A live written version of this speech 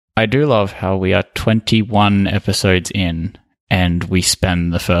I do love how we are 21 episodes in and we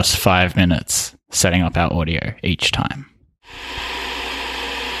spend the first 5 minutes setting up our audio each time.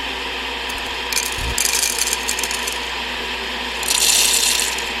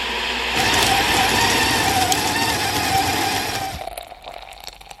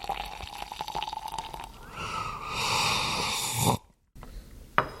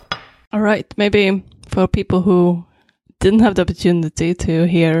 All right, maybe for people who didn't have the opportunity to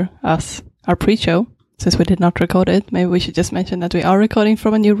hear our pre-show, since we did not record it, maybe we should just mention that we are recording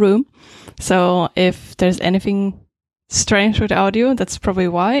from a new room. So if there's anything strange with the audio, that's probably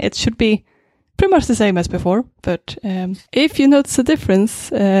why. It should be pretty much the same as before. But if you notice a difference,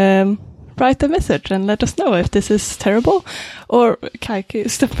 write a message and let us know if this is terrible. Or, Kai, can you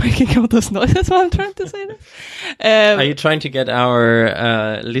stop making all those noises while I'm trying to say this? Are you trying to get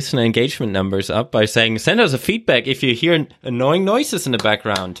our listener engagement numbers up by saying, send us a feedback if you hear annoying noises in the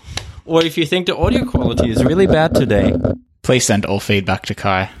background? Or if you think the audio quality is really bad today? Please send all feedback to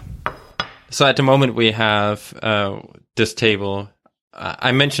Kai. So at the moment we have this table.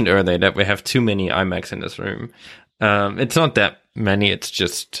 I mentioned earlier that we have too many iMacs in this room. It's not that many, it's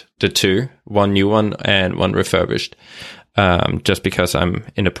just the two, one new one and one refurbished. Just because I'm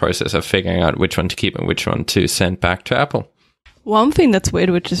in the process of figuring out which one to keep and which one to send back to Apple. One thing that's weird,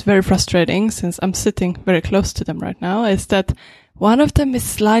 which is very frustrating, since I'm sitting very close to them right now, is that one of them is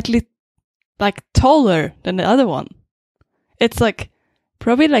slightly taller than the other one. It's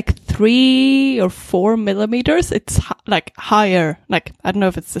probably 3 or 4 millimeters. It's higher. I don't know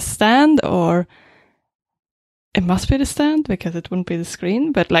if it's the stand or it must be the stand because it wouldn't be the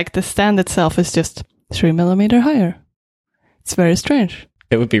screen. But the stand itself is just 3 millimeter higher. It's very strange.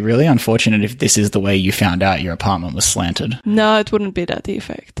 It would be really unfortunate if this is the way you found out your apartment was slanted. No, it wouldn't be that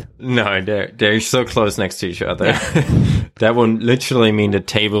effect. No, they're so close next to each other. Yeah. That would literally mean the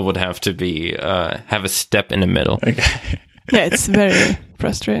table would have to be have a step in the middle. Okay. Yeah, it's very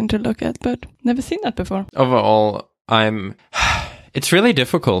frustrating to look at, but never seen that before. Overall, it's really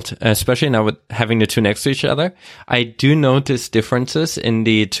difficult, especially now with having the two next to each other. I do notice differences in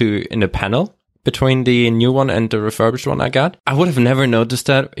the panel between the new one and the refurbished one I got. I would have never noticed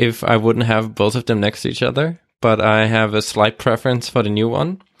that if I wouldn't have both of them next to each other, but I have a slight preference for the new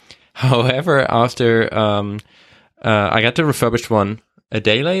one. However, after I got the refurbished one a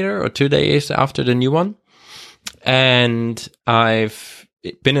day later or 2 days after the new one, and I've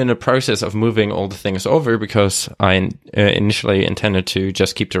been in the process of moving all the things over because I initially intended to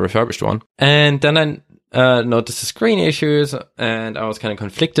just keep the refurbished one. And then I noticed the screen issues, and I was kind of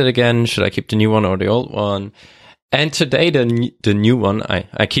conflicted again. Should I keep the new one or the old one? And today, the new one,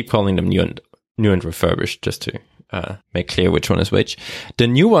 I keep calling them new and refurbished just to make clear which one is which. The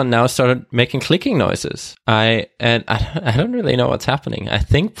new one now started making clicking noises. I don't really know what's happening. I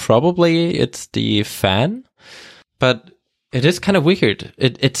think probably it's the fan, but it is kind of weird.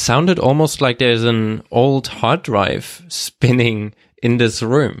 It sounded almost like there's an old hard drive spinning in this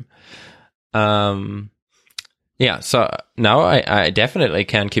room. Yeah, so now I definitely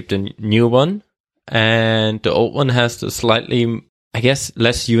can keep the new one, and the old one has the slightly, I guess,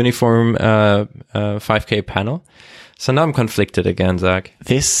 less uniform 5K panel. So now I'm conflicted again, Zach.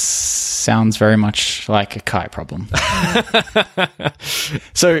 This sounds very much like a Kai problem.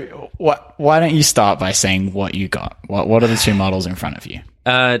 So why don't you start by saying what you got? What are the two models in front of you?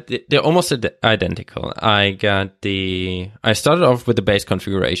 They're almost identical. I started off with the base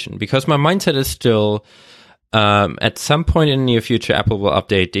configuration because my mindset is still, at some point in the near future, Apple will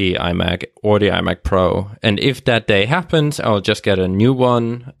update the iMac or the iMac Pro. And if that day happens, I'll just get a new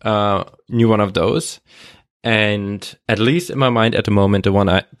one of those. And at least in my mind at the moment,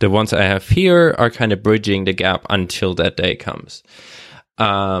 the ones I have here are kind of bridging the gap until that day comes.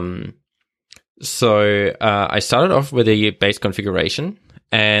 So I started off with a base configuration,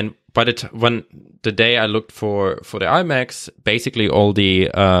 and by the day I looked for the iMacs, basically all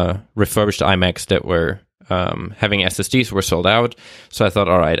the refurbished iMacs that were having SSDs were sold out. So I thought,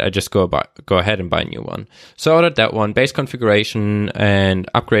 all right, I just go ahead and buy a new one. So I ordered that one, base configuration, and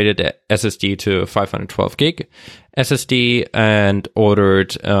upgraded the SSD to 512 gig SSD, and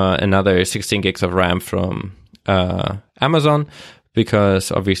ordered another 16 gigs of RAM from Amazon,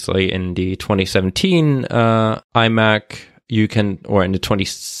 because obviously in the 2017 iMac, you can, or in the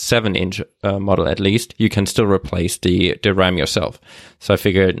 27-inch model at least, you can still replace the RAM yourself. So I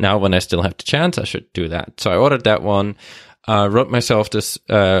figured now when I still have the chance, I should do that. So I ordered that one, wrote myself this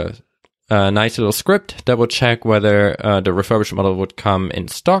nice little script that would check whether the refurbished model would come in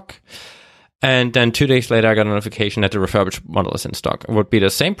stock. And then 2 days later, I got a notification that the refurbished model is in stock. It would be the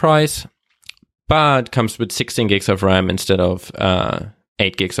same price, but comes with 16 gigs of RAM instead of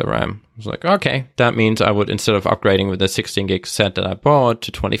 8 gigs of RAM. I was like, okay, that means I would, instead of upgrading with the 16 gig set that I bought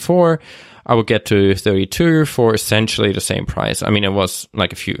to 24, I would get to 32 for essentially the same price. I mean, it was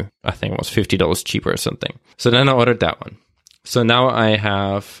like I think it was $50 cheaper or something. So then I ordered that one. So now I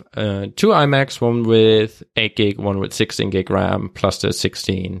have 2 iMacs, one with 8 gig, one with 16 gig RAM, plus the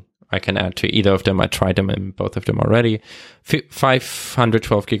 16 I can add to either of them. I tried them in both of them already.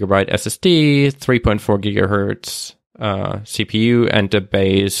 512 gigabyte SSD, 3.4 gigahertz CPU, and the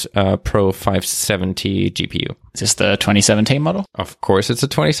base Pro 570 GPU. Is this the 2017 model? Of course, it's a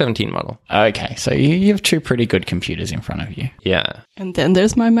 2017 model. Okay, so you have 2 pretty good computers in front of you. Yeah. And then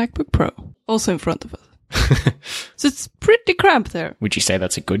there's my MacBook Pro, also in front of us. So it's pretty cramped there. Would you say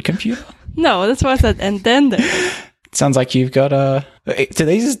that's a good computer? No, that's why I said, and then there. Sounds like you've got a... Do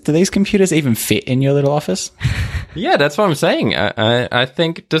these computers even fit in your little office? Yeah, that's what I'm saying. I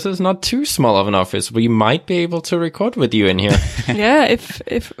think this is not too small of an office. We might be able to record with you in here. Yeah,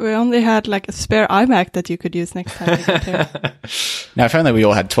 if we only had like a spare iMac that you could use next time you get here. Now, if only we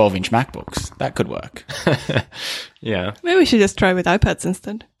all had 12-inch MacBooks. That could work. Yeah. Maybe we should just try with iPads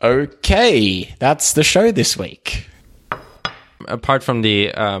instead. Okay, that's the show this week. Apart from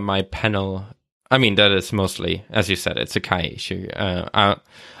the my panel... I mean, that is mostly, as you said, it's a Kai issue. I'll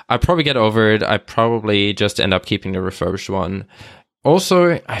probably get over it. I probably just end up keeping the refurbished one.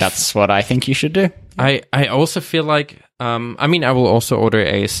 Also, that's what I think you should do. I also feel like, I mean, I will also order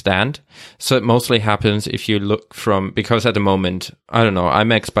a stand. So it mostly happens if you look because at the moment, I don't know,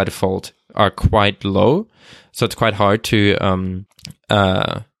 iMacs by default are quite low. So it's quite hard to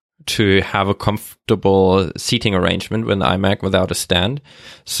have a comfortable seating arrangement with an iMac without a stand.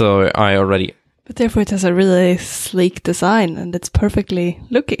 So I already... But therefore it has a really sleek design and it's perfectly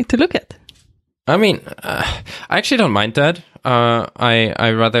to look at. I mean, I actually don't mind that.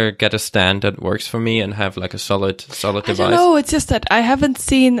 I rather get a stand that works for me and have like a solid device. I don't know, it's just that I haven't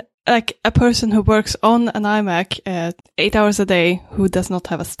seen like a person who works on an iMac 8 hours a day who does not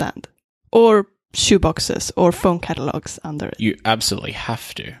have a stand. Or shoeboxes or phone catalogs under it. You absolutely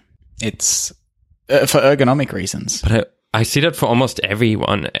have to. It's for ergonomic reasons. But I see that for almost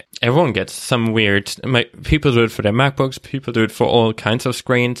everyone. Everyone gets some weird... people do it for their MacBooks. People do it for all kinds of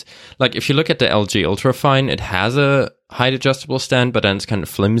screens. Like, if you look at the LG Ultrafine, it has a height adjustable stand, but then it's kind of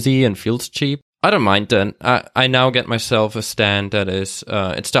flimsy and feels cheap. I don't mind that. I now get myself a stand that is...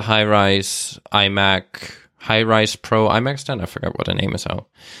 it's the Hi-Rise iMac... Hi-Rise Pro iMac stand. I forgot what the name is. I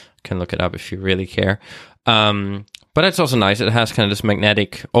can look it up if you really care. But it's also nice. It has kind of this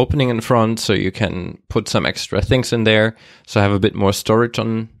magnetic opening in front, so you can put some extra things in there. So I have a bit more storage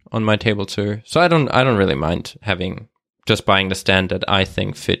on my table too. So I don't really mind just buying the stand that I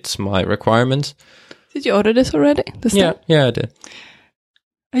think fits my requirements. Did you order this already? Yeah, I did.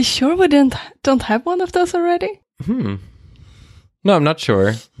 Are you sure we don't have one of those already? No, I'm not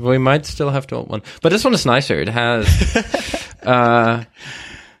sure. We might still have to own one. But this one is nicer. It has...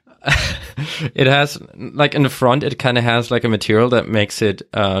 it has, like, in the front, it kind of has, like, a material that makes it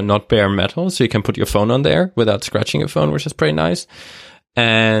not bare metal, so you can put your phone on there without scratching your phone, which is pretty nice.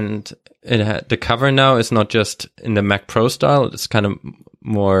 And the cover now is not just in the Mac Pro style, it's kind of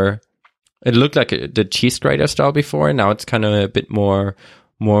more... It looked like the cheese grater style before, now it's kind of a bit more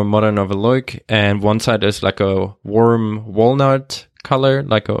modern of a look, and one side is like a warm walnut color,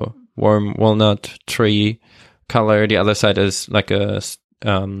 like a warm walnut tree color, the other side is like a...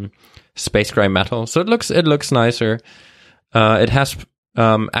 space gray metal, so it looks nicer. It has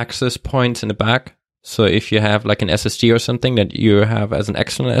access points in the back, so if you have like an SSD or something that you have as an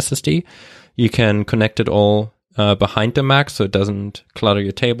external SSD, you can connect it all behind the Mac, so it doesn't clutter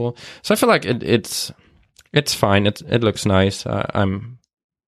your table. So I feel like it's fine. It looks nice.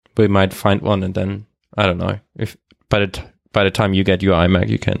 We might find one, and then I don't know if by the time you get your iMac,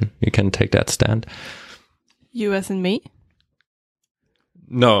 you can take that stand. You as in me.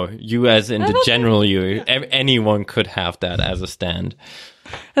 No, you as in the general you. Anyone could have that as a stand.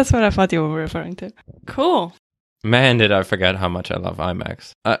 That's what I thought you were referring to. Cool. Man, did I forget how much I love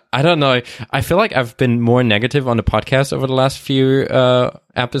iMacs. I don't know. I feel like I've been more negative on the podcast over the last few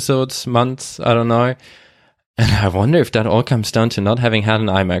episodes, months. I don't know. And I wonder if that all comes down to not having had an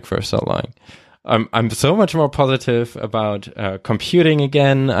iMac for so long. I'm so much more positive about computing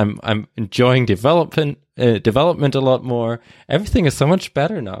again. I'm enjoying development a lot more. Everything is so much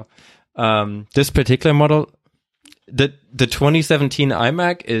better now. This particular model, the 2017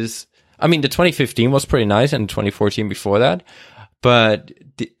 iMac is, I mean, the 2015 was pretty nice, and 2014 before that. But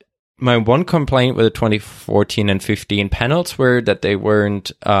my one complaint with the 2014 and 15 panels were that they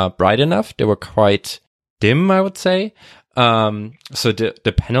weren't bright enough. They were quite dim, I would say. So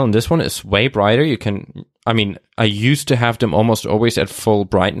the panel in this one is way brighter. You can I mean, I used to have them almost always at full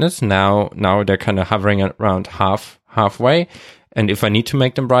brightness. Now they're kind of hovering around halfway. And if I need to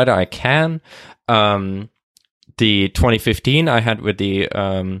make them brighter, I can. The 2015 I had with the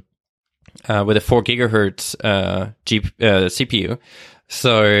 4 gigahertz CPU.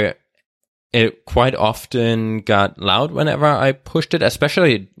 So it quite often got loud whenever I pushed it,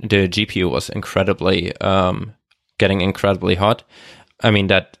 especially the GPU was getting incredibly hot. I mean,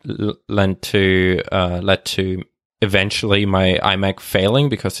 that led to eventually my iMac failing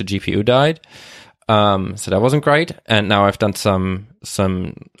because the GPU died. So that wasn't great. And now I've done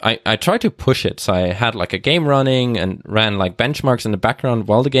I tried to push it. So I had like a game running and ran like benchmarks in the background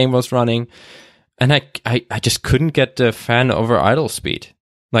while the game was running. And I just couldn't get the fan over idle speed.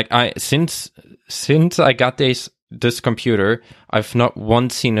 Like since I got this computer, I've not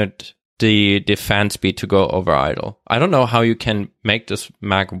once seen the fan speed to go over idle. I don't know how you can make this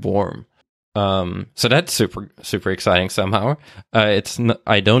Mac warm. So that's super exciting somehow.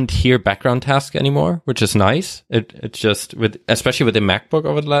 I don't hear background tasks anymore, which is nice. It's just especially with the MacBook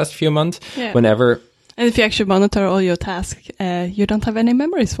over the last few months, whenever. And if you actually monitor all your tasks, you don't have any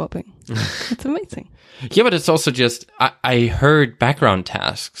memory swapping. It's amazing. Yeah, but it's also just, I heard background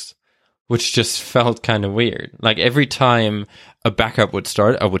tasks, which just felt kind of weird. Like every time a backup would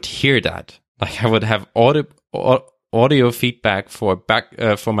start, I would hear that. Like I would have audio feedback for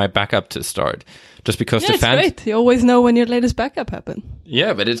my backup to start, just because the fans. Great. You always know when your latest backup happened.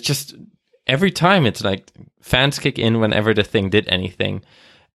 Yeah, but it's just every time it's like fans kick in whenever the thing did anything.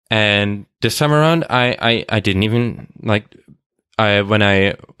 And this time around, I didn't even when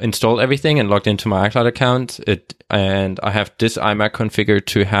I installed everything and logged into my iCloud account, and I have this iMac configured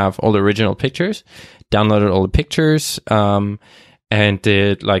to have all the original pictures, downloaded all the pictures, and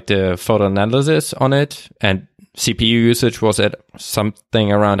did like the photo analysis on it, and CPU usage was at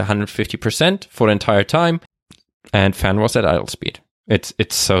something around 150% for the entire time, and fan was at idle speed.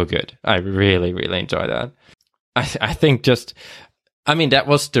 It's so good. I really, really enjoy that. I think that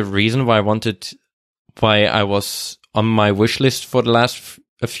was the reason why I was on my wish list for the last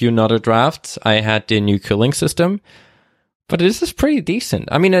a few Nodder drafts. I had the new cooling system, but this is pretty decent.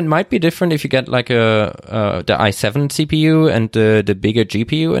 I mean, it might be different if you get like the i7 CPU and the bigger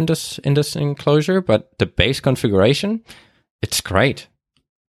GPU in this enclosure, but the base configuration, it's great.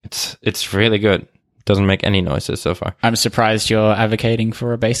 It's really good. Doesn't make any noises so far. I'm surprised you're advocating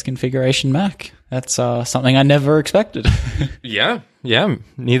for a base configuration Mac. That's something I never expected. Yeah,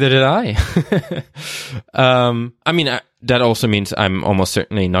 neither did I. I mean, that also means I'm almost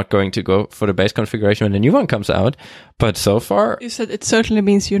certainly not going to go for the base configuration when the new one comes out. But so far... You said it certainly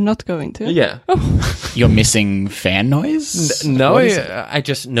means you're not going to. Yeah. Oh. You're missing fan noise? No, I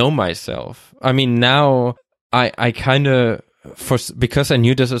just know myself. I mean, now I kind of... Because I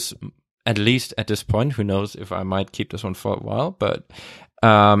knew this is... At least at this point, who knows if I might keep this one for a while. But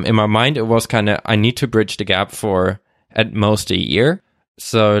in my mind, it was kind of, I need to bridge the gap for at most a year.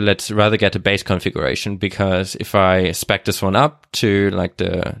 So let's rather get the base configuration, because if I spec this one up to like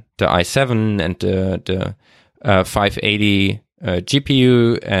the i7 and the 580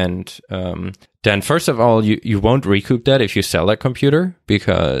 GPU, and then first of all, you won't recoup that if you sell that computer,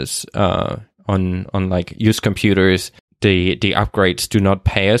 because on like used computers, the upgrades do not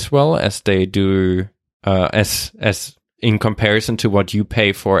pay as well as they do as in comparison to what you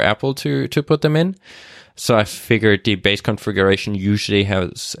pay for Apple to put them in. So I figured the base configuration usually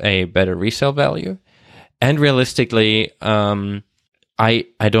has a better resale value. And realistically, I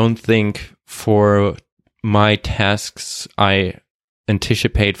don't think for my tasks I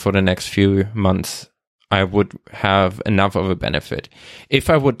anticipate for the next few months I would have enough of a benefit. If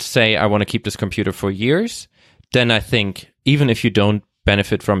I would say I want to keep this computer for years, then I think even if you don't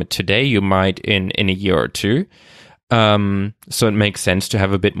benefit from it today, you might in a year or two. So it makes sense to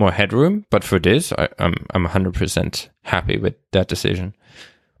have a bit more headroom. But for this, I'm 100% happy with that decision.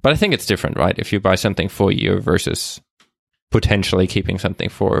 But I think it's different, right? If you buy something for a year versus potentially keeping something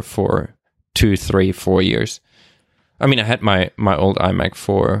for 2, 3, 4 years. I mean, I had my old iMac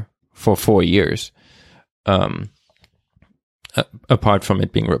for 4 years. Apart from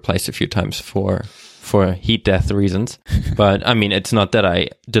it being replaced a few times for heat death reasons. But I mean, it's not that I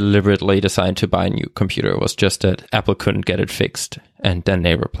deliberately decided to buy a new computer. It was just that Apple couldn't get it fixed, and then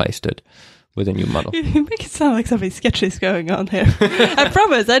they replaced it with a new model. You make it sound like something sketchy is going on here. I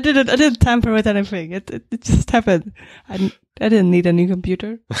promise, I didn't tamper with anything. It just happened. I didn't need a new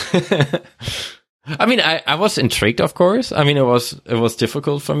computer. I mean, I was intrigued, of course. I mean, it was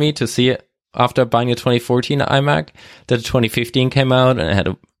difficult for me to see it after buying a 2014 iMac that the 2015 came out and it had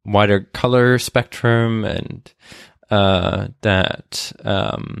a wider color spectrum, and that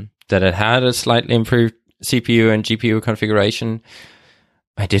it had a slightly improved CPU and GPU configuration.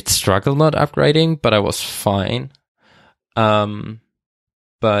 I did struggle not upgrading, but I was fine.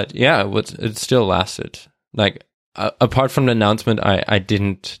 But yeah, it still lasted. Like, apart from the announcement, I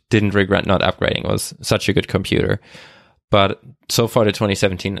didn't regret not upgrading. It was such a good computer. But so far, the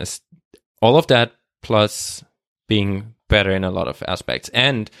 2017 is all of that plus being better in a lot of aspects.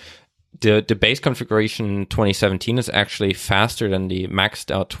 And the base configuration 2017 is actually faster than the maxed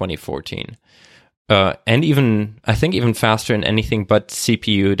out 2014. And I think even faster in anything but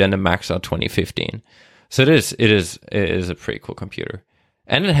CPU than the maxed out 2015. So it is a pretty cool computer.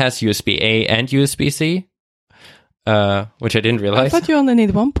 And it has USB-A and USB-C, which I didn't realize. I thought you only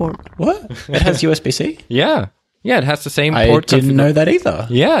need one port. What? It has USB-C? Yeah. Yeah, it has the same I port. Didn't know that either.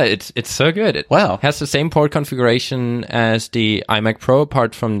 Yeah, it's so good. It Wow. has the same port configuration as the iMac Pro,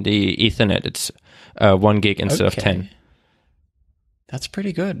 apart from the Ethernet. It's 1 gig instead of 10. That's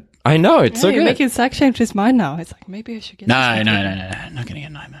pretty good. I know, it's so you're good. making Zach change his mind now. It's like, maybe I should get No. I'm not going to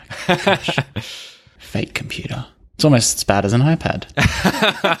get an iMac. Gosh. Fake computer. It's almost as bad as an iPad.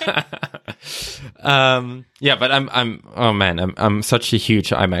 Yeah, but I'm such a huge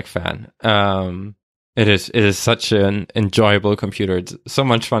iMac fan. It is such an enjoyable computer. It's so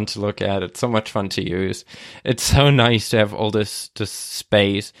much fun to look at. It's so much fun to use. It's so nice to have all this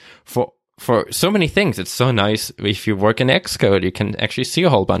space for so many things. It's so nice if you work in Xcode, you can actually see a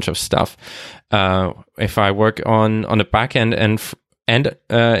whole bunch of stuff. If I work on the back end and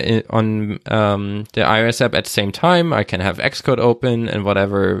on the iOS app at the same time, I can have Xcode open and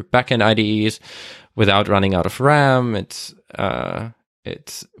whatever backend IDEs without running out of RAM. It's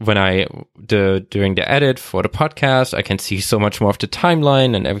when during the edit for the podcast, I can see so much more of the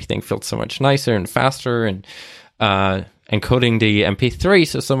timeline and everything feels so much nicer and faster, and encoding the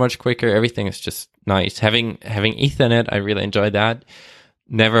MP3s is so much quicker. Everything is just nice. Having Ethernet, I really enjoy that.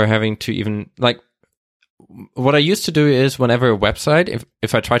 Never having to even, like, what I used to do is whenever a website,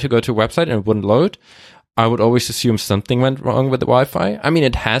 if I try to go to a website and it wouldn't load, I would always assume something went wrong with the Wi-Fi. I mean,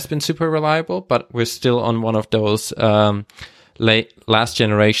 it has been super reliable, but we're still on one of those last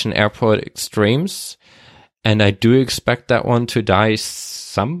generation AirPort Extremes, and I do expect that one to die at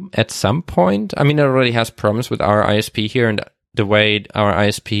some point. I mean, it already has problems with our ISP here, and the way our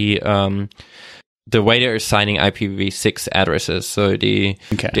ISP the way they're assigning IPv6 addresses, so the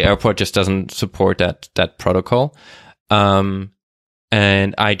airport just doesn't support that protocol. And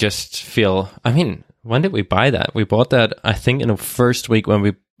I just feel, I mean, when did we buy that? We bought that, I think, in the first week when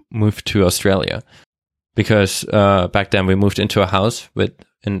we moved to Australia, because back then we moved into a house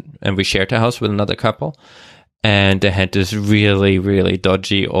and we shared a house with another couple, and they had this really, really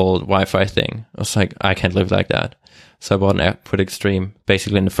dodgy old Wi-Fi thing. I was like, I can't live like that. So I bought an AirPort Extreme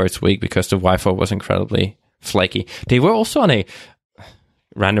basically in the first week because the Wi-Fi was incredibly flaky. They were also on a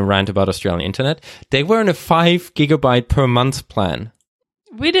random rant about Australian internet. They were on a 5 gigabyte per month plan.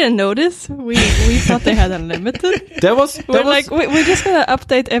 We didn't notice. We thought they had unlimited. We're just gonna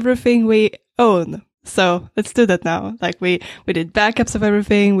update everything we own. So let's do that now. Like we did backups of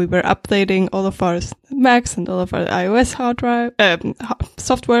everything. We were updating all of our Macs and all of our iOS hard drive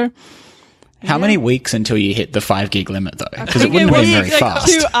software. How many weeks until you hit the 5 gig limit, though? Because it think wouldn't have been was very like fast.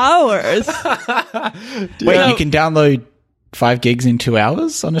 2 hours. Wait, you can download 5 gigs in 2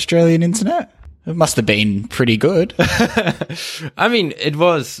 hours on Australian internet? It must have been pretty good. I mean,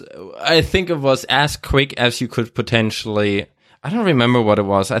 I think it was as quick as you could potentially. I don't remember what it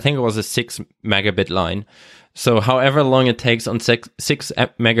was. I think it was a 6 megabit line. So however long it takes on 6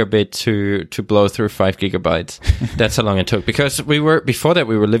 megabit to blow through 5 gigabytes, that's how long it took. Because before that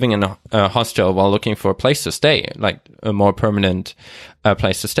we were living in a hostel while looking for a place to stay, like a more permanent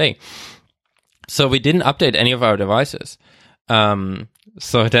place to stay. So we didn't update any of our devices.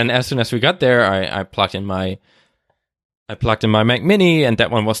 So then as soon as we got there, I plugged in my Mac Mini, and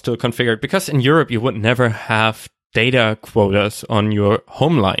that one was still configured, because in Europe you would never have data quotas on your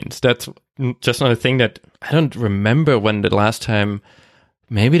home lines. That's just not a thing that I don't remember when the last time,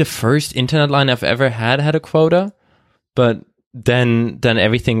 maybe the first internet line I've ever had a quota, but then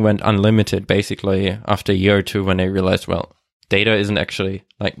everything went unlimited basically after a year or two when they realized, well, data isn't actually,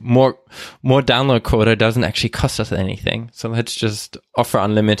 like, more download quota doesn't actually cost us anything. So let's just offer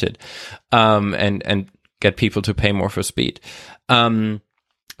unlimited, and get people to pay more for speed. So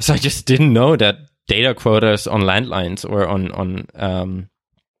I just didn't know that data quotas on landlines or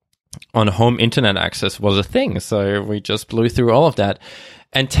on home internet access was a thing. So we just blew through all of that.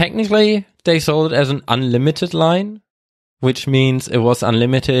 And technically they sold it as an unlimited line, which means it was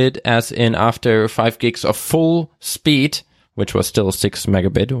unlimited as in after 5 gigs of full speed, which was still 6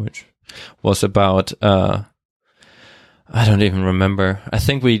 megabit, which was about, I don't even remember. I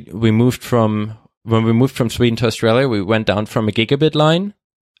think we moved from when we moved from Sweden to Australia, we went down from a gigabit line,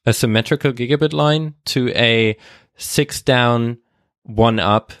 a symmetrical gigabit line, to a 6 down, 1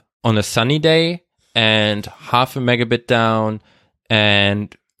 up on a sunny day, and half a megabit down,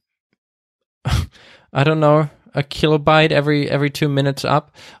 and I don't know, a kilobyte every 2 minutes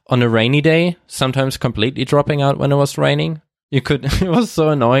up on a rainy day, sometimes completely dropping out when it was raining. It was so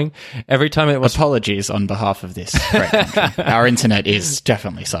annoying. Every time it was... Apologies on behalf of this great country. Our internet is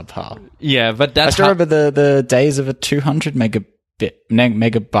definitely subpar. Yeah, but that's... I still remember the days of a 200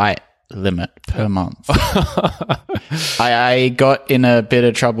 megabyte limit per month. I got in a bit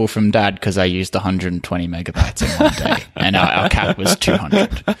of trouble from Dad because I used 120 megabytes in one day, and our cap was 200.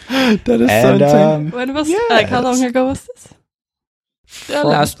 That is so insane. When was how long ago was this?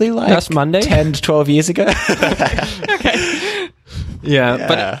 Probably last Monday, 10 to 12 years ago. Okay.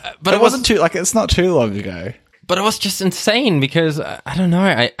 Yeah, but it wasn't too it's not too long ago. But it was just insane because I don't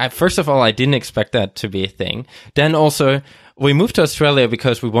know. I first of all, I didn't expect that to be a thing. Then also, we moved to Australia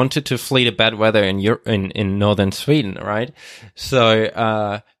because we wanted to flee the bad weather in northern Sweden, right?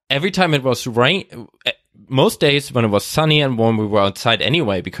 So every time it was rain, most days when it was sunny and warm, we were outside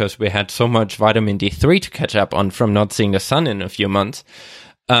anyway because we had so much vitamin D3 to catch up on from not seeing the sun in a few months.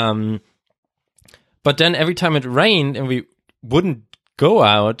 But then every time it rained and we wouldn't go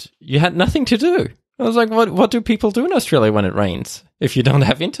out, you had nothing to do. I was like, what do people do in Australia when it rains if you don't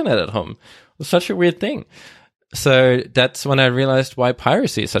have internet at home? It was such a weird thing. So that's when I realized why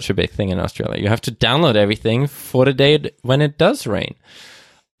piracy is such a big thing in Australia. You have to download everything for the day when it does rain.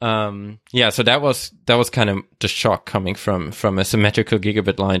 So that was kind of the shock coming from a symmetrical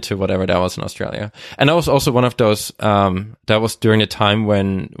gigabit line to whatever that was in Australia. And that was also one of those, that was during the time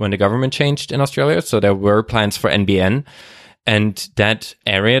when the government changed in Australia. So there were plans for NBN. And that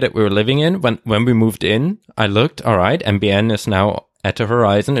area that we were living in, when we moved in, I looked, all right, NBN is now at the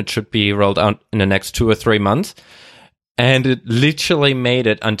horizon. It should be rolled out in the next 2 or 3 months. And it literally made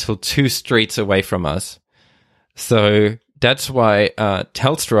it until 2 streets away from us. So that's why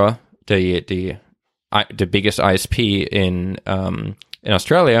Telstra, the biggest ISP in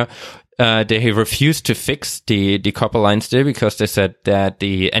Australia, they refused to fix the copper lines there because they said that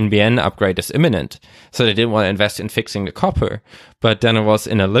the NBN upgrade is imminent. So they didn't want to invest in fixing the copper. But then it was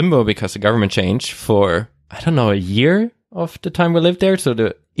in a limbo because the government changed for, I don't know, a year of the time we lived there. So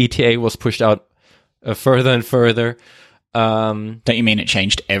the ETA was pushed out further and further. Don't you mean it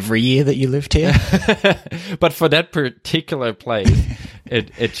changed every year that you lived here? But for that particular place,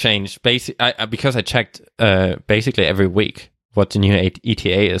 it changed. Because I checked basically every week what the new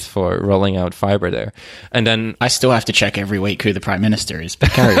ETA is for rolling out fiber there. And then I still have to check every week who the Prime Minister is, but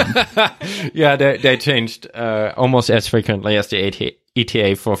carry on. Yeah, they changed almost as frequently as the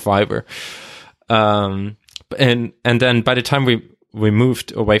ETA for fiber. And then by the time we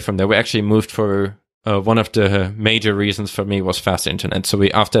moved away from there, we actually moved for one of the major reasons for me was fast internet. So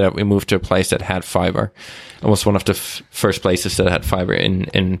after that, we moved to a place that had fiber. It was one of the first places that had fiber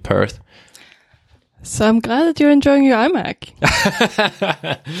in Perth. So I'm glad that you're enjoying your iMac.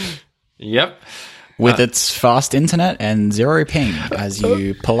 Yep. With its fast internet and zero ping, as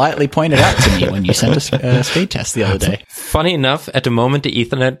you politely pointed out to me when you sent a speed test the other day. Funny enough, at the moment, the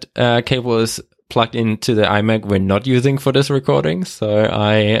Ethernet cable is plugged into the iMac we're not using for this recording, so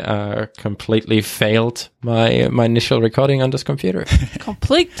I completely failed my initial recording on this computer.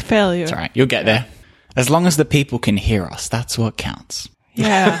 Complete failure. It's all right, you'll get there. As long as the people can hear us, that's what counts.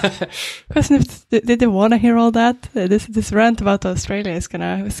 Yeah. Question if did they want to hear all that? This rant about Australia is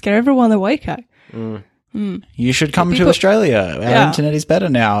gonna scare everyone away, Kai. You should come to Australia. Our internet is better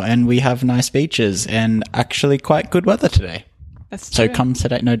now, and we have nice beaches and actually quite good weather today. That's so true. come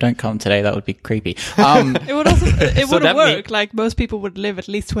today. No, don't come today. That would be creepy. It would also wouldn't work. Like most people would live at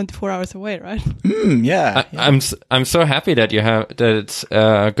least 24 hours away, right? Yeah. I'm so happy that it's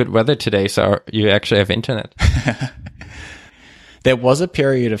good weather today, so you actually have internet. There was a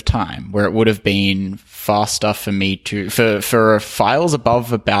period of time where it would have been faster for me for files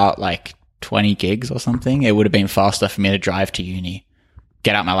above about like 20 gigs or something. It would have been faster for me to drive to uni,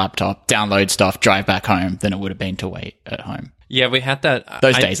 get out my laptop, download stuff, drive back home than it would have been to wait at home. Yeah, we had that.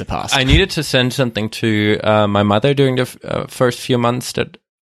 Those days are past. I needed to send something to my mother during the first few months that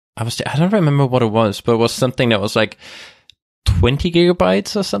I don't remember what it was, but it was something that was like 20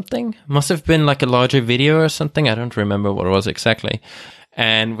 gigabytes or something. Must have been like a larger video or something. I don't remember what it was exactly.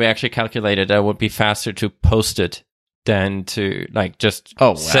 And we actually calculated that it would be faster to post it than to like just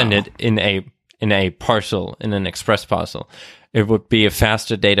send it in a parcel, in an express parcel. It would be a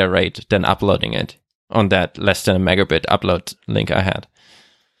faster data rate than uploading it on that less than a megabit upload link I had.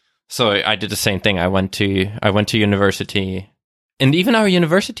 So I did the same thing. I went to university and even our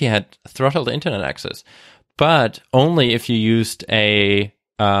university had throttled internet access, but only if you used a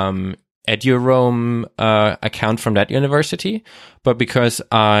EduRoam account from that university. But because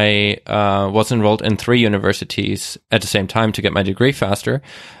I was enrolled in 3 universities at the same time to get my degree faster,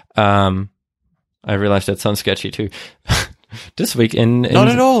 I realized that sounds sketchy too. This week in Not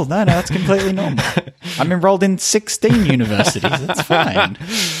at all. No, that's completely normal. I'm enrolled in 16 universities. That's fine.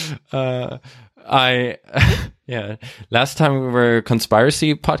 Last time we were a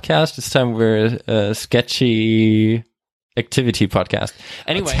conspiracy podcast. This time we're a sketchy activity podcast.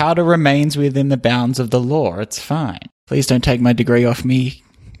 Anyway, It's how to remains within the bounds of the law. It's fine. Please don't take my degree off me.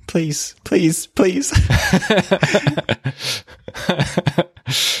 Please, please, please.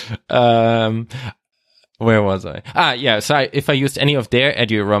 Where was I? So if I used any of their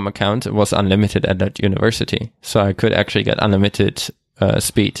EduRoam account, it was unlimited at that university. So I could actually get unlimited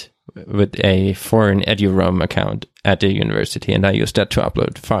speed with a foreign EduRoam account at the university, and I used that to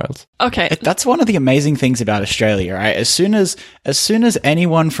upload files. Okay. That's one of the amazing things about Australia, right? As soon as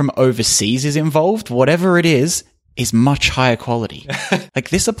anyone from overseas is involved, whatever it is much higher quality. Like,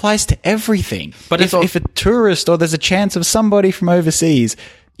 this applies to everything. But if a tourist or there's a chance of somebody from overseas,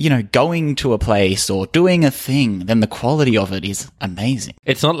 going to a place or doing a thing, then the quality of it is amazing.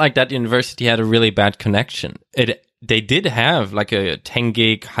 It's not like that university had a really bad connection. They did have like a 10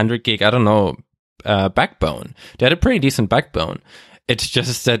 gig, 100 gig, I don't know, backbone. They had a pretty decent backbone. It's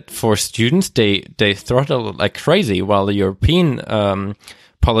just that for students, they throttle like crazy, while the European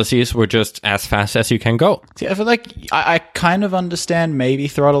policies were just as fast as you can go. See, I feel like I kind of understand maybe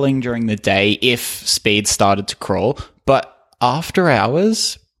throttling during the day if speed started to crawl, but after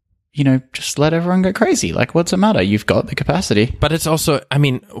hours, just let everyone go crazy. Like, what's the matter? You've got the capacity. But it's also,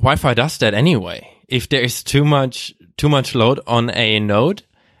 Wi-Fi does that anyway. If there is too much load on a node,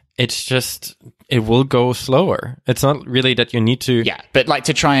 it will go slower. It's not really that you need to. Yeah, but like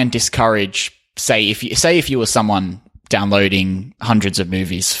to try and discourage, say if you were someone downloading hundreds of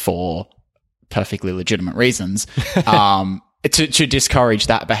movies for perfectly legitimate reasons, to discourage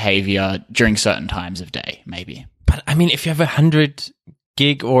that behavior during certain times of day, maybe. But if you have 100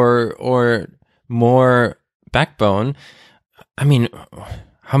 gig or more backbone,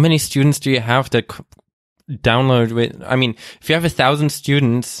 how many students do you have that download with? If you have 1,000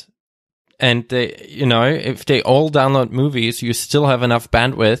 students and if they all download movies, you still have enough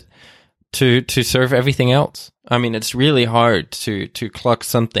bandwidth to serve everything else. It's really hard to clock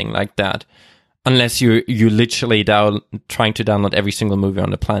something like that unless you literally trying to download every single movie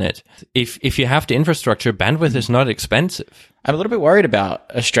on the planet. If you have the infrastructure, bandwidth is not expensive. I'm a little bit worried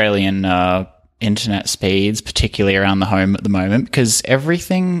about Australian internet speeds, particularly around the home at the moment, because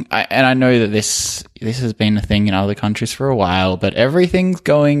everything, and I know that this has been a thing in other countries for a while, but everything's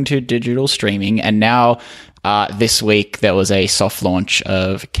going to digital streaming. And now this week there was a soft launch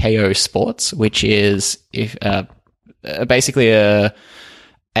of KO Sports, which is basically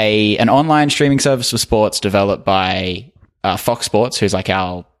an online streaming service for sports developed by Fox Sports, who's like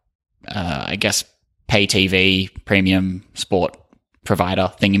our, I guess, pay TV premium sport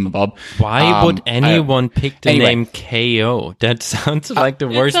provider thingamabob. Why would anyone pick the name KO? That sounds like the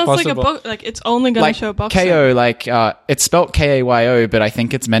worst possible. Like it's only going to show boxing. KO, it's spelled KAYO, but I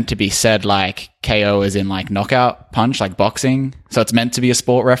think it's meant to be said like KO as in like knockout punch, like boxing. So it's meant to be a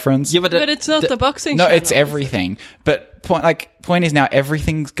sport reference. Yeah, but it's not the boxing. No, channel. it's everything. But point is now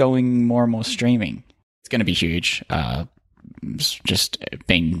everything's going more and more streaming. It's going to be huge. Just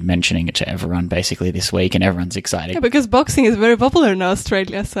been mentioning it to everyone basically this week, and everyone's excited. Yeah, because boxing is very popular in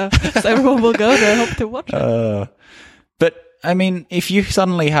Australia, so everyone will go there, hope to watch it. But if you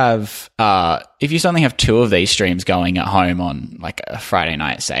suddenly have two of these streams going at home on like a Friday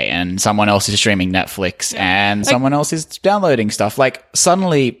night, say, and someone else is streaming Netflix and someone else is downloading stuff, like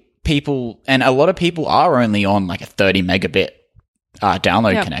suddenly people, and a lot of people are only on like a 30 megabit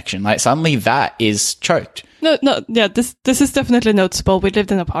download connection. Like suddenly that is choked. No, yeah, this is definitely noticeable. We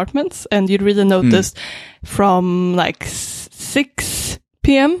lived in apartments, and you'd really notice from like 6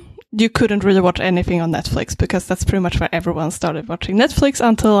 p.m. you couldn't really watch anything on Netflix, because that's pretty much where everyone started watching Netflix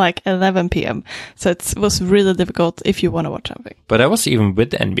until like 11 p.m. So it was really difficult if you want to watch something. But that was even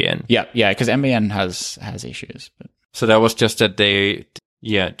with NBN. Yeah, because NBN has issues. But. So that was just that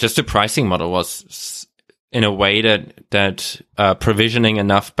just the pricing model was in a way that provisioning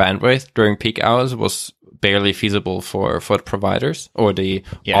enough bandwidth during peak hours was barely feasible for the providers or the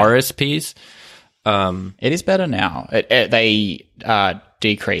RSPs. It is better now. They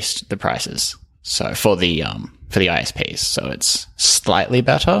decreased the prices, so for the ISPs, so it's slightly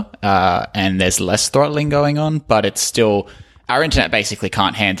better, and there's less throttling going on, but it's still our internet basically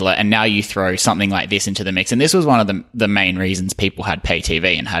can't handle it. And now you throw something like this into the mix. And this was one of the main reasons people had pay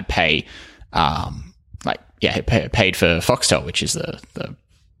TV and had paid for Foxtel, which is the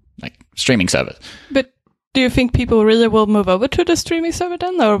streaming service. But do you think people really will move over to the streaming server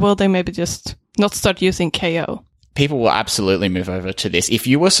then, or will they maybe just not start using KO? People will absolutely move over to this. If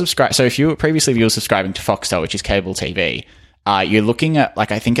you were previously subscribing to Foxtel, which is cable TV, you're looking at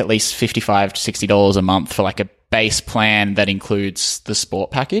I think at least $55 to $60 a month for a base plan that includes the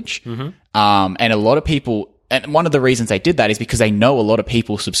sport package. Mm-hmm. And a lot of people, and one of the reasons they did that is because they know a lot of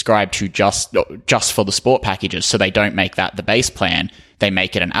people subscribe to just for the sport packages, so they don't make that the base plan. They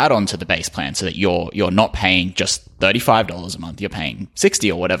make it an add-on to the base plan so that you're not paying just $35 a month. You're paying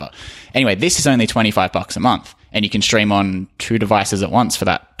 $60 or whatever. Anyway, this is only $25 a month, and you can stream on 2 devices at once for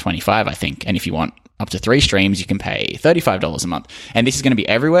that $25, I think. And if you want up to 3 streams, you can pay $35 a month. And this is going to be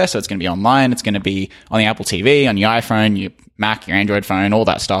everywhere. So it's going to be online. It's going to be on the Apple TV, on your iPhone, your Mac, your Android phone, all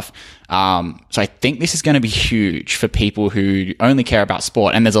that stuff. So I think this is going to be huge for people who only care about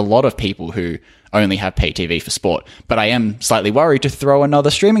sport. And there's a lot of people who only have pay TV for sport. But I am slightly worried to throw another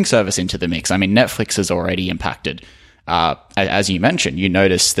streaming service into the mix. I mean, Netflix is already impacted. As you mentioned, you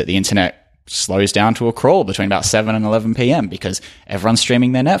notice that the internet slows down to a crawl between about 7 and 11 p.m. because everyone's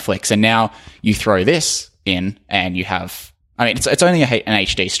streaming their Netflix. And now you throw this in and you have, I mean, it's only an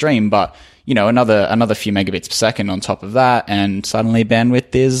HD stream, but another few megabits per second on top of that, and suddenly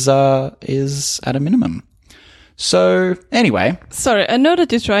bandwidth is at a minimum. So anyway. Sorry, I know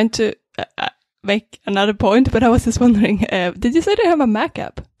that you're trying to make another point, but I was just wondering, did you say they have a Mac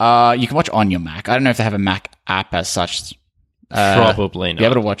app? You can watch on your Mac. I don't know if they have a Mac app as such. Probably not. Be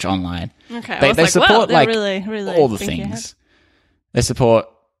able to watch online. Okay, they support really all the things. They support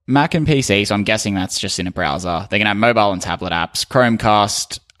Mac and PC, so I'm guessing that's just in a browser. They can have mobile and tablet apps,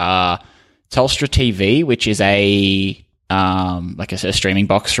 Chromecast, Telstra TV, which is a streaming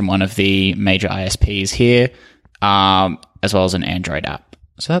box from one of the major ISPs here, as well as an Android app.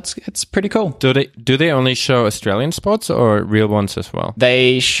 So it's pretty cool. Do they only show Australian sports or real ones as well?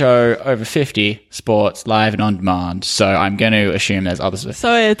 They show over 50 sports live and on demand. So I'm going to assume there's others.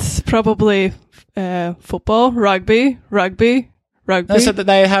 So it's probably football, rugby. No, so that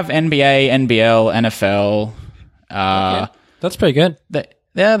they have NBA, NBL, NFL. Okay. That's pretty good.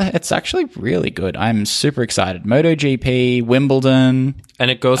 Yeah, it's actually really good. I'm super excited. MotoGP, Wimbledon. And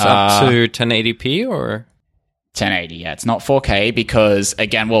it goes up to 1080p or? 1080, yeah. It's not 4K because,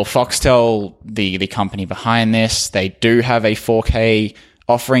 again, Foxtel, the company behind this, they do have a 4K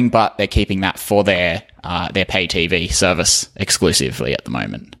offering, but they're keeping that for their pay TV service exclusively at the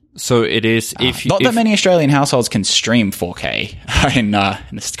moment. So it is that many Australian households can stream 4K in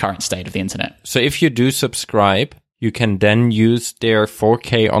this current state of the internet. So if you do subscribe, you can then use their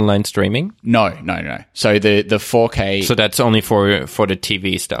 4K online streaming? No. So the 4K... So that's only for the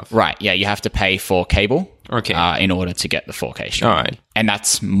TV stuff? Right, yeah. You have to pay for cable in order to get the 4K stream. All right. And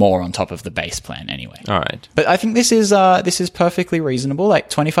that's more on top of the base plan anyway. All right. But I think this is perfectly reasonable, like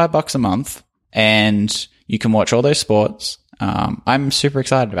 $25 a month, and you can watch all those sports. I'm super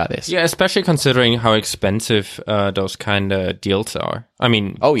excited about this. Yeah, especially considering how expensive those kind of deals are. I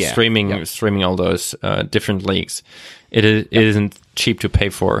mean, streaming all those different leagues, it isn't cheap to pay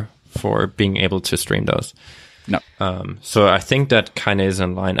for being able to stream those. No. So I think that kind of is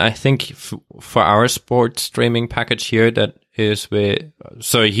in line. I think for our sports streaming package here, that is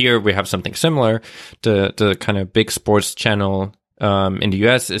so here we have something similar. The kind of big sports channel in the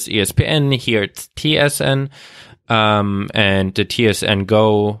US is ESPN. Here it's TSN. And the TSN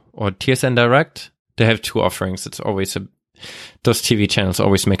Go or TSN Direct, they have 2 offerings. It's always those TV channels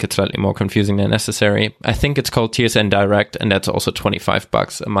always make it slightly more confusing than necessary. I think it's called TSN Direct, and that's also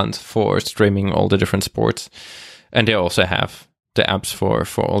 $25 a month for streaming all the different sports. And they also have the apps for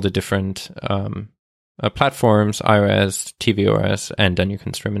all the different platforms, iOS, tvOS, and then you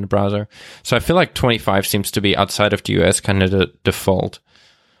can stream in the browser. So I feel like 25 seems to be outside of the US kind of the default.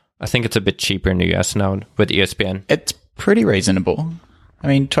 I think it's a bit cheaper in the US now with ESPN. It's pretty reasonable. I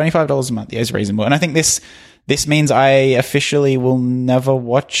mean, $25 a month is reasonable. And I think this means I officially will never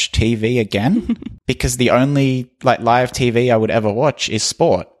watch TV again because the only live TV I would ever watch is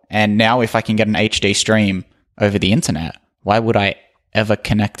sport. And now if I can get an HD stream over the internet, why would I ever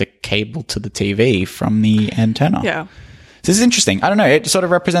connect a cable to the TV from the antenna? Yeah. So this is interesting. I don't know. It sort of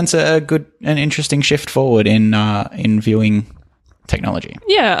represents an interesting shift forward in viewing technology.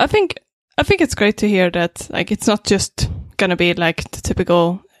 Yeah, I think it's great to hear that it's not just gonna be like the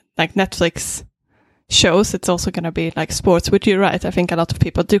typical Netflix shows. It's also gonna be like sports, which you're right. I think a lot of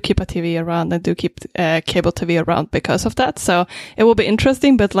people do keep a TV around and do keep cable TV around because of that. So it will be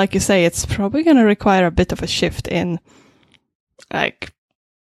interesting, but like you say, it's probably gonna require a bit of a shift in like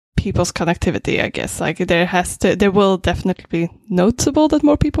people's connectivity, I guess. Like there will definitely be noticeable that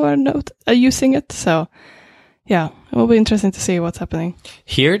more people are using it. So yeah, it will be interesting to see what's happening.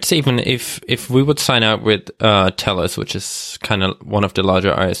 Here it's even if we would sign up with TELUS, which is kind of one of the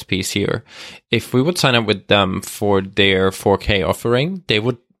larger ISPs here, if we would sign up with them for their 4K offering, they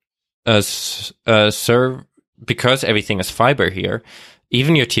would serve, because everything is fiber here,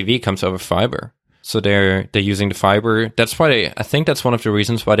 even your TV comes over fiber. So they're using the fiber. That's why I think that's one of the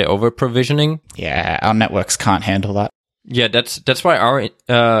reasons why they're over provisioning. Yeah, our networks can't handle that. Yeah, that's why our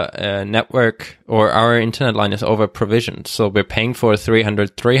network or our internet line is over provisioned. So we're paying for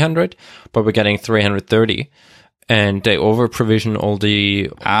 300, but we're getting 330, and they over provision all the.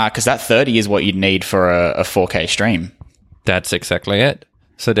 Because that 30 is what you'd need for a 4K stream. That's exactly it.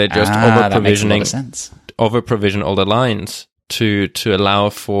 So they're just that makes a lot of sense. Over provision all the lines to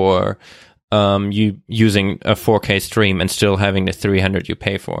allow for you using a 4K stream and still having the 300 you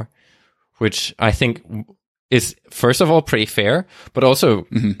pay for, which I think is, first of all, pretty fair, but also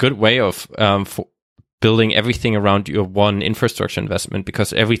good way of building everything around your one infrastructure investment,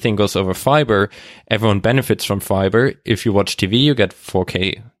 because everything goes over fiber. Everyone benefits from fiber. If you watch TV, you get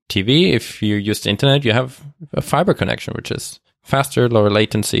 4K TV. If you use the internet, you have a fiber connection, which is faster, lower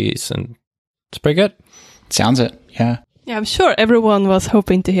latencies, and it's pretty good. Sounds it, yeah. Yeah, I'm sure everyone was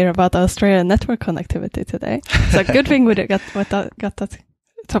hoping to hear about Australian network connectivity today. It's a good thing we got that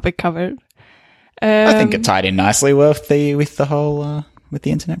topic covered. I think it tied in nicely with the whole with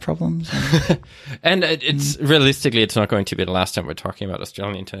the internet problems. And it's realistically, it's not going to be the last time we're talking about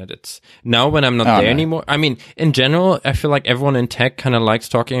Australian internet. It's now when I'm not there anymore. I mean, in general, I feel like everyone in tech kind of likes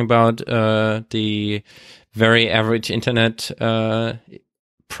talking about the very average internet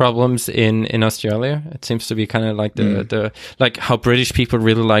problems in Australia. It seems to be kind of like the like how British people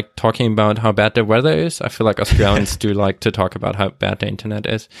really like talking about how bad the weather is. I feel like Australians do like to talk about how bad the internet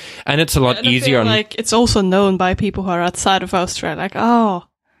is, and it's a lot easier. Like it's also known by people who are outside of Australia. Like, oh,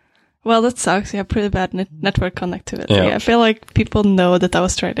 well, that sucks. You have pretty bad network connectivity. Yeah. I feel like people know that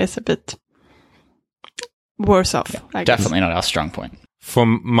Australia is a bit worse off. Yeah, definitely not our strong point. For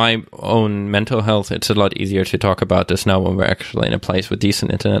my own mental health, it's a lot easier to talk about this now when we're actually in a place with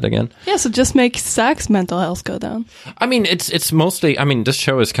decent internet again. Yeah, so just make Zach's mental health go down. I mean, it's mostly, I mean, this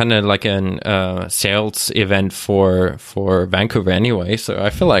show is kind of like an sales event for Vancouver anyway, so I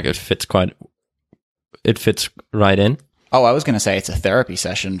feel like it fits right in. Oh, I was going to say it's a therapy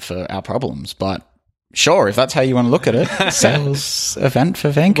session for our problems, but sure, if that's how you want to look at it, sales event for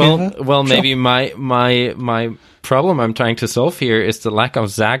Vancouver. Well, sure. Maybe my problem I'm trying to solve here is the lack of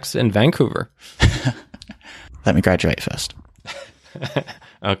Zags in Vancouver. Let me graduate first.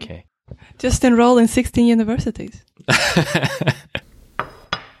 Okay. Just enroll in 16 universities. All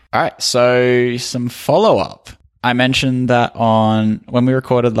right, so some follow-up. I mentioned that when we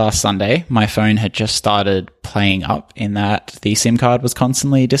recorded last Sunday, my phone had just started playing up in that the SIM card was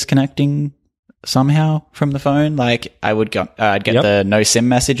constantly disconnecting somehow from the phone. Like I'd get the no SIM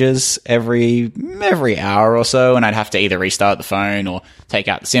messages every hour or so, and I'd have to either restart the phone or take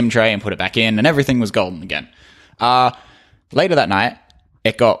out the SIM tray and put it back in, and everything was golden again. Later that night,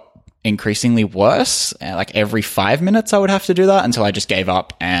 it got increasingly worse. Like every 5 minutes I would have to do that until I just gave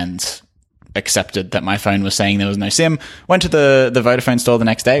up and accepted that my phone was saying there was no SIM. Went to the Vodafone store the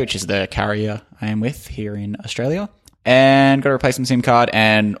next day, which is the carrier I am with here in Australia, and got a replacement SIM card,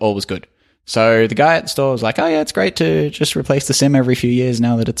 and all was good. So the guy at the store was like, oh yeah, it's great to just replace the SIM every few years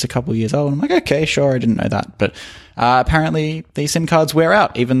now that it's a couple years old. I'm like, okay, sure, I didn't know that. But apparently these SIM cards wear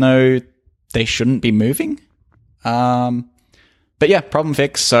out, even though they shouldn't be moving. But yeah, problem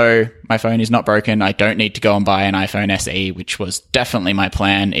fixed. So my phone is not broken. I don't need to go and buy an iPhone SE, which was definitely my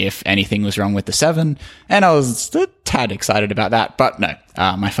plan if anything was wrong with the 7. And I was a tad excited about that. But no,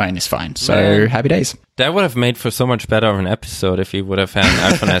 my phone is fine. So happy days. That would have made for so much better of an episode if you would have had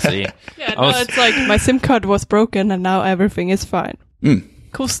an iPhone SE. Yeah, no, it's like my SIM card was broken and now everything is fine.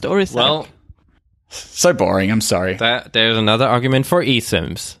 Cool story, Zach. Well, so boring. I'm sorry. There's another argument for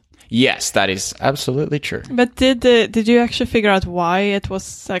eSIMs. Yes, that is absolutely true. But did you actually figure out why it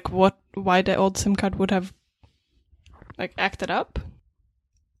was like why the old SIM card would have like acted up?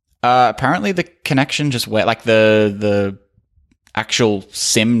 Apparently the connection just like the actual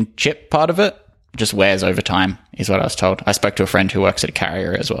SIM chip part of it just wears over time, is what I was told. I spoke to a friend who works at a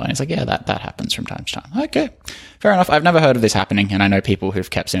carrier as well, and he's like, yeah, that happens from time to time. Okay, fair enough. I've never heard of this happening, and I know people who've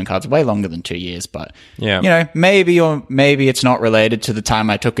kept SIM cards way longer than 2 years, but, you know, maybe it's not related to the time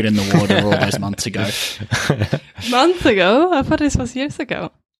I took it in the water all those months ago. Months ago? I thought this was years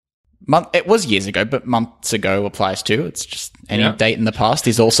ago. It was years ago, but months ago applies too. It's just any Yeah. date in the past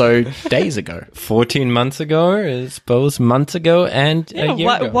is also days ago. 14 months ago is both months ago and a year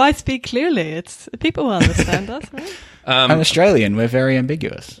ago. Why speak clearly? It's people will understand us, right? I'm Australian. We're very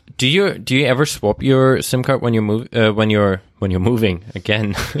ambiguous. Do you ever swap your SIM card when you move when you're moving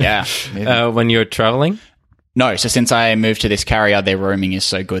again? Yeah. When you're traveling? No, so since I moved to this carrier, their roaming is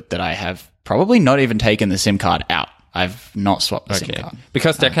so good that I have probably not even taken the SIM card out. I've not swapped the SIM card.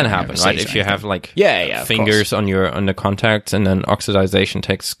 Because that can happen, overseas right? or If you anything. have like Yeah, of fingers on the contacts, and then oxidization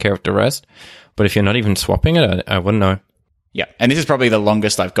takes care of the rest. But if you're not even swapping it, I wouldn't know. Yeah, and this is probably the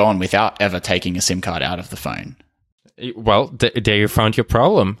longest I've gone without ever taking a SIM card out of the phone. Well, there you found your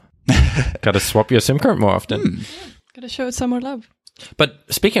problem. Got to swap your SIM card more often. Gotta show it some more love. But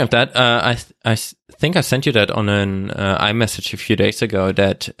speaking of that, I think I sent you that on an iMessage a few days ago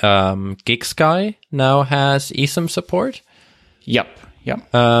that GigSky now has eSIM support. Yep.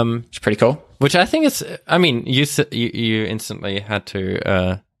 It's pretty cool. Which I think is, I mean, you instantly had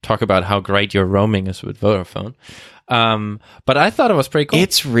to talk about how great your roaming is with Vodafone. But I thought it was pretty cool.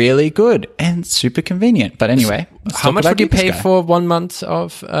 It's really good and super convenient. But anyway, How much would you pay for 1 month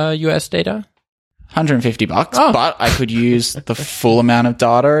of US data? $150, Oh. but I could use the full amount of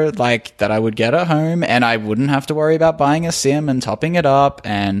data like that I would get at home, and I wouldn't have to worry about buying a SIM and topping it up.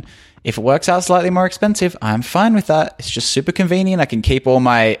 And if it works out slightly more expensive, I'm fine with that. It's just super convenient. I can keep all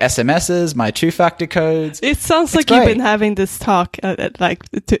my SMSs, my 2-factor codes. It sounds It's like you've great. been having this talk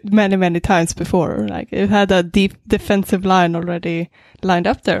many times before. Like you've had a deep defensive line already lined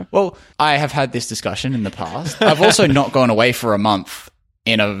up there. Well, I have had this discussion in the past. I've also not gone away for a month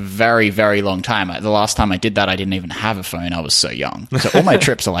in a very, very long time. The last time I did that, I didn't even have a phone. I was so young. So all my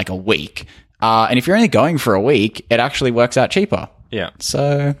trips are like a week. And if you're only going for a week, it actually works out cheaper. Yeah.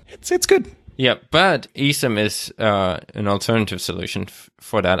 So it's good. Yeah, but eSIM is an alternative solution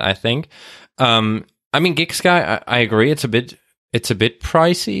for that, I think. I mean, GigSky, I agree, it's a bit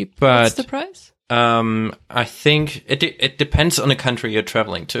pricey, but What's the price? I think it depends on the country you're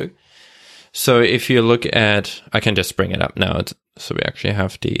traveling to. So if you look at, I can just bring it up now, so we actually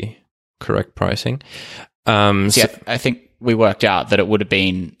have the correct pricing. I think we worked out that it would have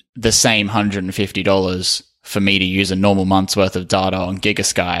been the same $150 for me to use a normal month's worth of data on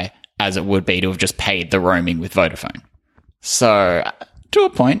GigaSky as it would be to have just paid the roaming with Vodafone. So to a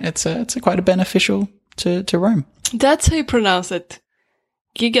point, it's quite a beneficial to roam. That's how you pronounce it.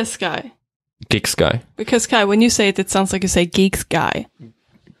 GigaSky. GigSky. Because Kai, when you say it, it sounds like you say GeekSky.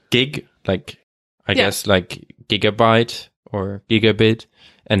 Gig, like, I guess, like gigabyte or gigabit,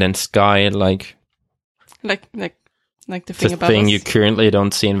 and then sky, like Like the the thing about thing us. you currently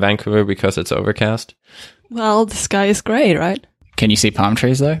don't see in Vancouver because it's overcast. Well, the sky is grey, right? Can you see palm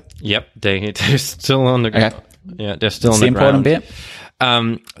trees though? Yep, they're still on the ground. Okay. Yeah, they're still That's on the the important ground.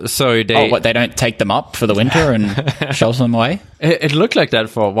 bit. So they, Oh, what, they don't take them up for the winter and shovel them away? it looked like that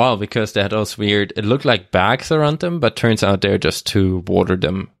for a while because they had those weird, it looked like bags around them, but turns out they're just to water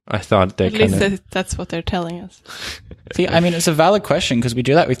them. I thought they At least kind of, that's what they're telling us. See, I mean, it's a valid question because we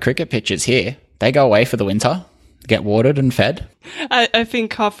do that with cricket pitches here. They go away for the winter, get watered and fed. I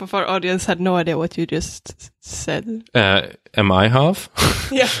think half of our audience had no idea what you just said. am I half?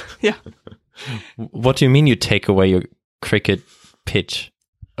 Yeah. What do you mean you take away your cricket pitch?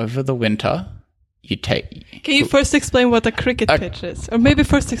 Over the winter, you take... Can you first explain what a cricket pitch is? Or maybe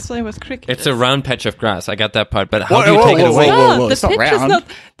first explain what cricket is. It's a round patch of grass. I got that part, but how do you Whoa, take it whoa, away? whoa. No, it's the not pitch is round. not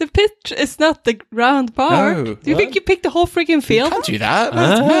the pitch is not the round part. No, Do you think you picked the whole freaking You field? can't do that.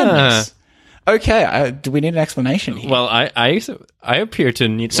 That's madness. Okay, do we need an explanation here? Well, I appear to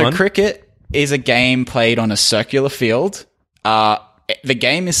need So one. cricket is a game played on a circular field. The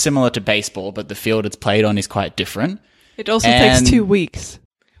game is similar to baseball, but the field it's played on is quite different. It also And- takes 2 weeks,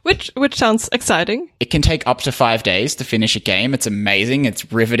 which sounds exciting. It can take up to 5 days to finish a game. It's amazing.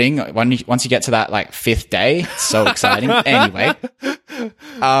 It's riveting. Once you get to that like 5th day, it's so exciting.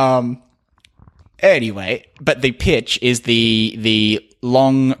 Anyway, but the pitch is the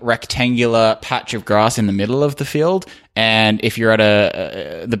long rectangular patch of grass in the middle of the field. And if you're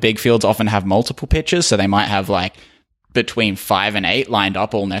at the big fields often have multiple pitches, so they might have like between 5 and 8 lined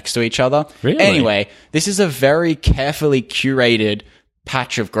up all next to each other. Really? Anyway, this is a very carefully curated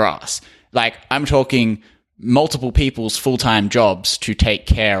patch of grass. Like, I'm talking multiple people's full-time jobs to take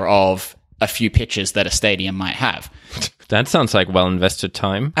care of a few pitches that a stadium might have. That sounds like well invested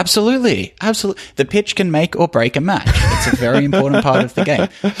time. Absolutely. The pitch can make or break a match. It's a very important part of the game.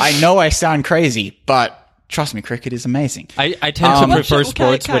 I know I sound crazy, but trust me, cricket is amazing. I tend to prefer Okay,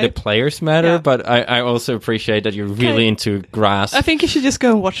 sports where Kai. the players matter, Yeah. but I also appreciate that you're really Okay. into grass. I think you should just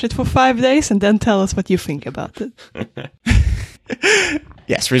go and watch it for 5 days and then tell us what you think about it.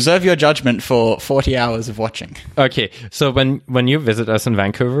 Yes, reserve your judgment for 40 hours of watching. Okay, so when you visit us in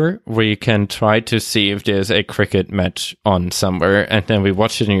Vancouver, we can try to see if there's a cricket match on somewhere, and then we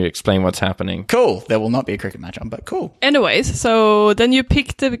watch it and you explain what's happening. Cool. There will not be a cricket match on, but cool. Anyways, so then you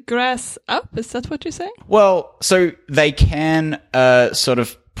pick the grass up. Is that what you're saying? Well, so they can sort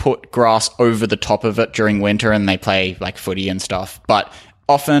of put grass over the top of it during winter, and they play like footy and stuff. But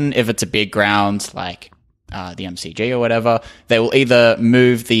often, if it's a big ground, like the MCG or whatever, they will either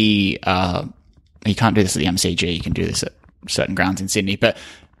move the you can't do this at the MCG, you can do this at certain grounds in Sydney, but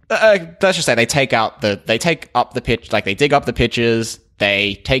let's just say they take up the pitch, like they dig up the pitches,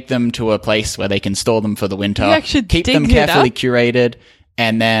 they take them to a place where they can store them for the winter, You actually keep dig them it carefully up? curated,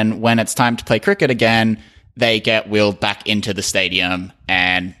 and then when it's time to play cricket again, they get wheeled back into the stadium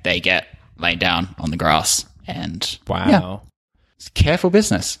and they get laid down on the grass. And Wow. yeah, it's careful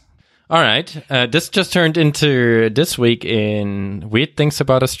business. All right, this just turned into This Week in Weird Things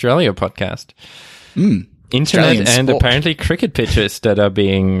About Australia podcast. Internet Australian and sport. apparently cricket pitches that are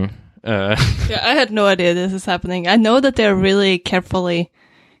being... Yeah, I had no idea this is happening. I know that they're really carefully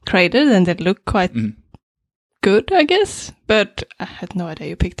created and they look quite good, I guess. But I had no idea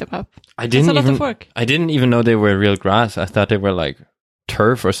you picked them up. I That's a didn't lot even of work. I didn't even know they were real grass. I thought they were like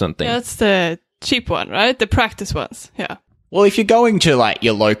turf or something. Yeah, that's the cheap one, right? The practice ones. Yeah. Well, if you're going to like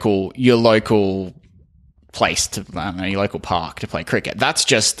your local place to, I don't know, your local park to play cricket, that's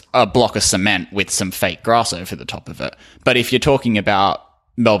just a block of cement with some fake grass over the top of it. But if you're talking about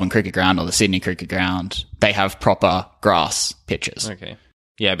Melbourne Cricket Ground or the Sydney Cricket Ground, they have proper grass pitches. Okay.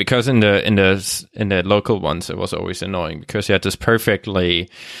 Yeah, because in the local ones it was always annoying because you had this perfectly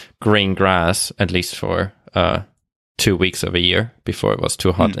green grass at least for 2 weeks of a year before it was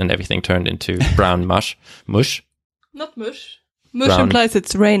too hot and everything turned into brown mush. Not mush. Mush Brown. implies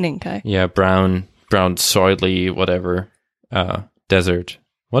it's raining, Kai. Yeah, brown soily whatever desert.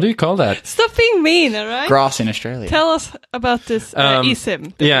 What do you call that? Stop being mean, all right? Grass in Australia. Tell us about this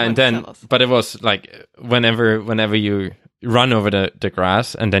eSIM. that Yeah, you and want to then tell us. but it was like whenever you run over the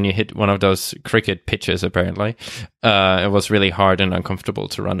grass and then you hit one of those cricket pitches apparently, it was really hard and uncomfortable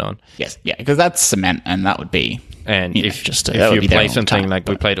to run on. Yes, yeah, because that's cement, and that would be. And Yeah, if just, that if would you be there play all the something time, like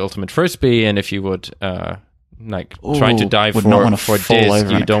we but- played Ultimate Frisbee, and if you would try to Ooh, dive would not wanna for fall disc, over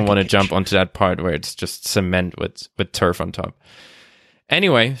on you a don't want to cricket jump pitch. onto that part where it's just cement with turf on top.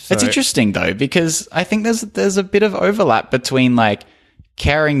 Anyway, so It's interesting though, because I think there's a bit of overlap between like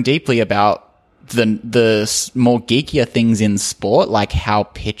caring deeply about the more geekier things in sport, like how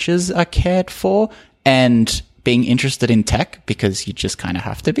pitches are cared for, and being interested in tech because you just kind of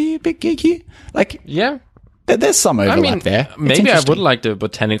have to be a bit geeky. Like, yeah. there's some overlap there. It's Maybe I would interesting. like the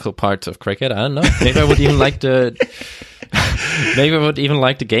botanical parts of cricket. I don't know. Maybe I would even like the. Maybe I would even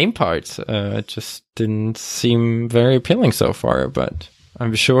like the game parts. It just didn't seem very appealing so far, but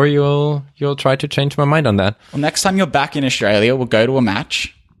I'm sure you'll try to change my mind on that. Well, next time you're back in Australia, we'll go to a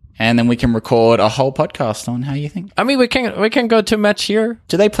match, and then we can record a whole podcast on how you think. I mean, we can go to a match here.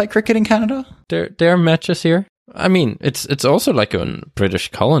 Do they play cricket in Canada? There are matches here. I mean, it's also like a British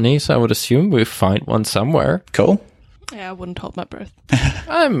colony, so I would assume we find one somewhere. Cool. Yeah, I wouldn't hold my breath.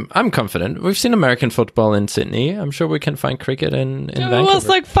 I'm confident. We've seen American football in Sydney. I'm sure we can find cricket in There Vancouver. was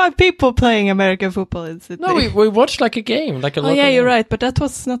like 5 people playing American football in Sydney. no, we watched like a game, like a Oh local yeah, you're game. right. But that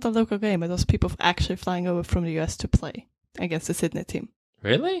was not a local game. It was people actually flying over from the US to play against the Sydney team.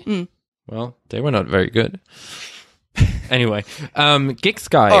 Really? Mm. Well, they were not very good. Anyway, Gig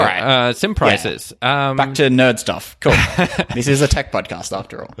Sky, All right. sim prices. Back to nerd stuff. Cool. This is a tech podcast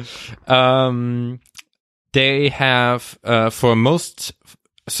after all. They have for most.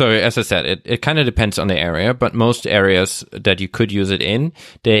 So as I said, it kind of depends on the area, but most areas that you could use it in,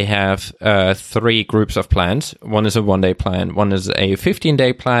 they have 3 groups of plans. One is a 1-day plan, one is a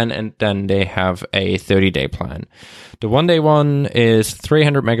 15-day plan, and then they have a 30-day plan. The 1-day one is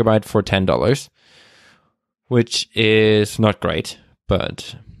 300 megabyte for $10, which is not great,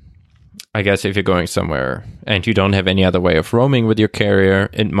 but I guess if you're going somewhere and you don't have any other way of roaming with your carrier,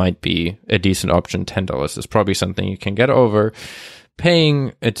 it might be a decent option. $10 is probably something you can get over.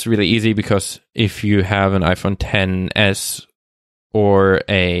 Paying, it's really easy because if you have an iPhone XS or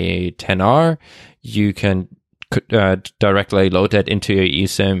a XR, you can directly load that into your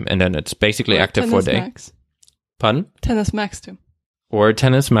eSIM, and then it's basically Or active for a XS day. Max. Pardon? XS Max too. Or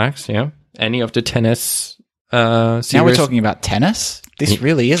XS Max, yeah. Any of the XS series. Now we're talking about tennis? This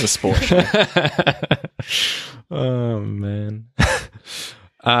really is a sport show. Oh man.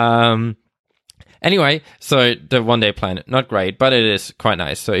 Anyway, so the 1-day plan, not great, but it is quite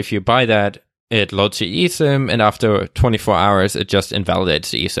nice. So if you buy that, it loads your eSIM, and after 24 hours, it just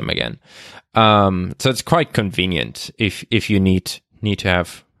invalidates the eSIM again. So it's quite convenient if you need to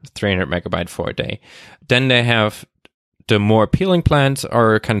have 300 megabyte for a day. Then they have the more appealing plans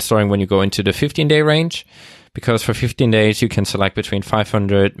are kind of starting when you go into the 15-day range, because for 15 days you can select between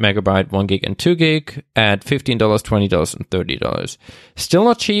 500 megabyte, 1 gig, and 2 gig at $15, $20, and $30. Still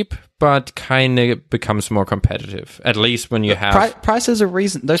not cheap, but kind of becomes more competitive. At least when you have prices are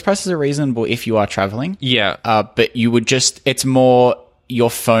those prices are reasonable if you are traveling. Yeah, but you would it's more your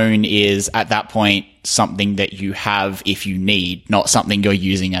phone is at that point something that you have if you need, not something you're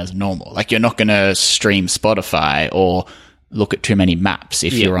using as normal. Like you're not going to stream Spotify or look at too many maps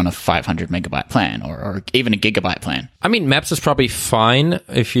if you're on a 500 megabyte plan or even a gigabyte plan. I mean, Maps is probably fine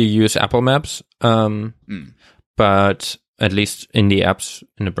if you use Apple Maps, but at least in the apps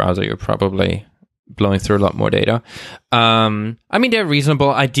in the browser, you're probably blowing through a lot more data. I mean, they're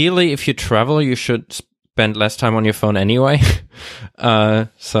reasonable. Ideally, if you travel, you should spend less time on your phone anyway.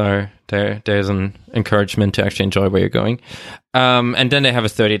 So there's an encouragement to actually enjoy where you're going. And then they have a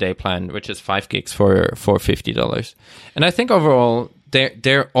 30-day plan, which is 5 gigs for $50. And I think overall,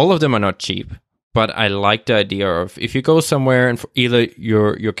 they're all of them are not cheap, but I like the idea of if you go somewhere and either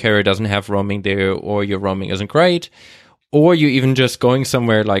your carrier doesn't have roaming there or your roaming isn't great, or you even just going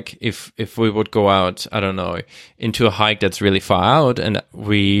somewhere like if we would go out, I don't know, into a hike that's really far out and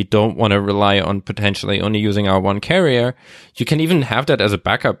we don't want to rely on potentially only using our one carrier, you can even have that as a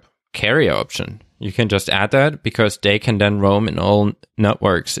backup carrier option. You can just add that because they can then roam in all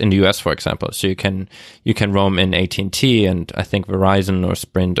networks in the US, for example. So you can roam in AT&T and I think Verizon or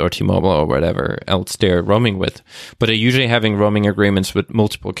Sprint or T-Mobile or whatever else they're roaming with. But they're usually having roaming agreements with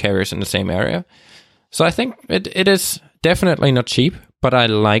multiple carriers in the same area. So I think it is definitely not cheap, but I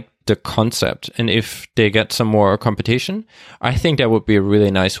like the concept. And if they get some more competition, I think that would be a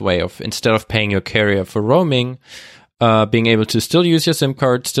really nice way of, instead of paying your carrier for roaming, being able to still use your SIM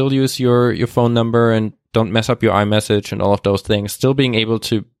card, still use your phone number and don't mess up your iMessage and all of those things, still being able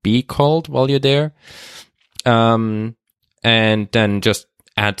to be called while you're there. And then just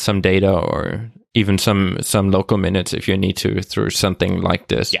add some data or even some local minutes if you need to through something like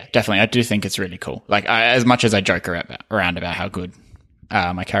this. Yeah, definitely. I do think it's really cool. Like, as much as I joke around about how good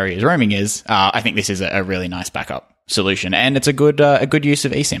my carrier's roaming is, I think this is a really nice backup solution, and it's a good use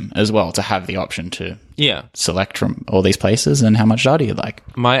of eSIM as well to have the option to select from all these places and how much data you'd like.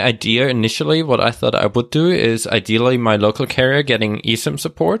 My idea initially, what I thought I would do is ideally my local carrier getting eSIM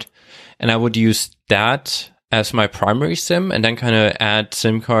support, and I would use that as my primary SIM and then kind of add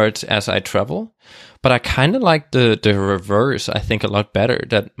SIM cards as I travel. But I kind of like the reverse, I think, a lot better,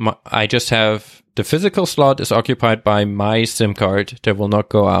 that I just have the physical slot is occupied by my SIM card that will not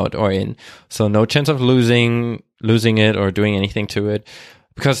go out or in. So no chance of losing it or doing anything to it.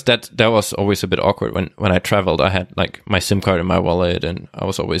 Because that was always a bit awkward when I traveled. I had like my SIM card in my wallet and I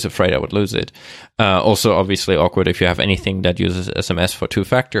was always afraid I would lose it. Also obviously awkward if you have anything that uses SMS for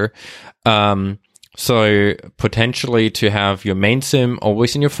two-factor. So potentially to have your main SIM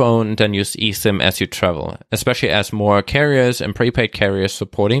always in your phone and then use eSIM as you travel, especially as more carriers and prepaid carriers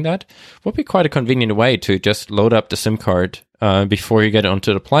supporting that, would be quite a convenient way to just load up the SIM card before you get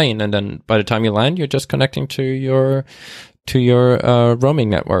onto the plane. And then by the time you land, you're just connecting to your roaming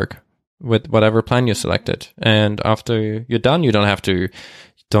network with whatever plan you selected. And after you're done, you don't have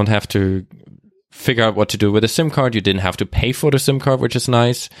to figure out what to do with the SIM card. You didn't have to pay for the SIM card, which is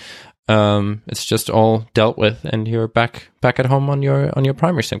nice. It's just all dealt with, and you're back at home on your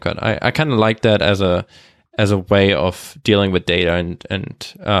primary SIM card. I kind of like that as a way of dealing with data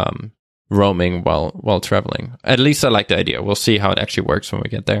and roaming while traveling. At least I like the idea. We'll see how it actually works when we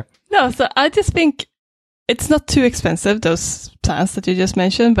get there. No, so I just think it's not too expensive, those plans that you just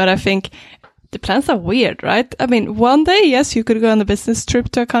mentioned, but I think the plans are weird, right? I mean, one day, yes, you could go on a business trip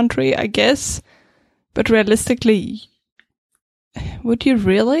to a country, I guess, but realistically, would you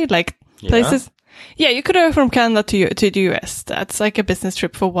really? Like, places... Yeah, you could go from Canada to the US. That's like a business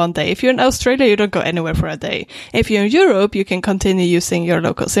trip for one day. If you're in Australia, you don't go anywhere for a day. If you're in Europe, you can continue using your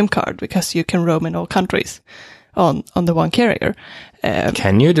local SIM card because you can roam in all countries on the one carrier.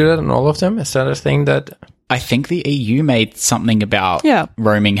 Can you do that on all of them? Is that a thing that... I think the EU made something about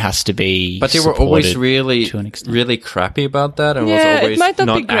roaming has to be But they were always really crappy about that and was always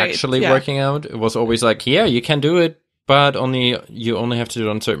not actually working out. It was always like, you can do it, but you only have to do it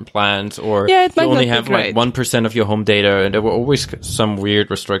on certain plans, or you only have like 1% of your home data, and there were always some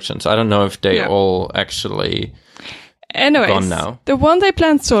weird restrictions. I don't know if they all actually gone now. The one-day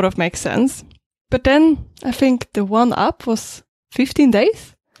plan sort of makes sense, but then I think the one up was 15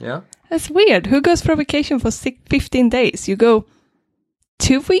 days. Yeah. That's weird. Who goes for vacation for 15 days? You go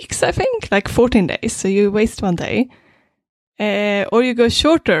 2 weeks, I think, like 14 days. So you waste 1 day. Or you go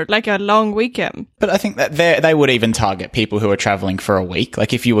shorter, like a long weekend. But I think that they would even target people who are traveling for a week.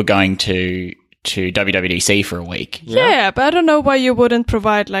 Like if you were going to WWDC for a week. Yeah, but I don't know why you wouldn't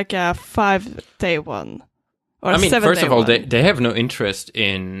provide like a 5-day one. Or I mean, 7-day first of all, one. they have no interest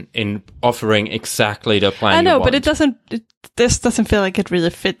in offering exactly the plan. I know, you but want. this doesn't feel like it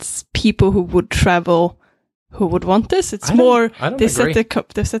really fits people who would travel, who would want this. It's I don't more agree.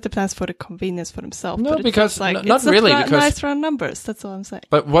 they set the plans for the convenience for themselves. No, but it because feels like not it's really, not because- nice round numbers. That's all I'm saying.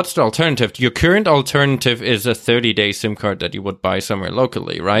 But what's the alternative? Your current alternative is a 30-day SIM card that you would buy somewhere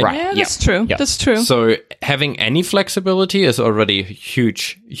locally, right? Right. Yeah, Yeah. that's true. Yeah. That's true. So having any flexibility is already a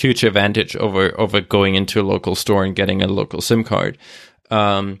huge advantage over going into a local store and getting a local SIM card.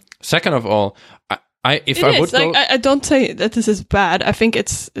 Second of all, I don't say that this is bad. I think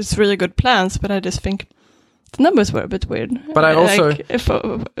it's really good plans, but I just think the numbers were a bit weird. But I also- if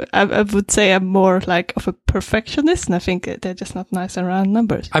I would say I'm more like of a perfectionist, and I think they're just not nice around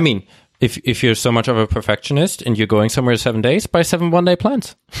numbers. I mean, if you're so much of a perfectionist and you're going somewhere 7 days, buy 7 one-day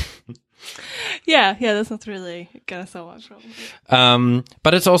plans. Yeah, that's not really gonna solve my problem.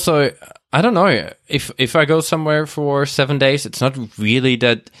 But it's also, I don't know, if I go somewhere for 7 days, it's not really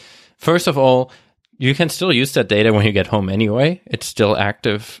that. First of all, you can still use that data when you get home anyway. It's still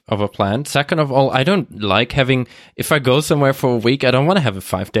active of a plan. Second of all, I don't like having, if I go somewhere for a week, I don't want to have a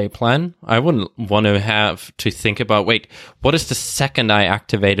 5-day plan. I wouldn't want to have to think about, wait, what is the second I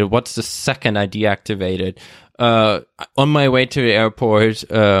activated? What's the second I deactivated? On my way to the airport,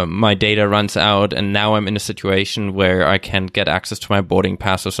 my data runs out, and now I'm in a situation where I can't get access to my boarding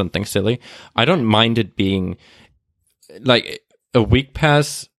pass or something silly. I don't mind it being like a week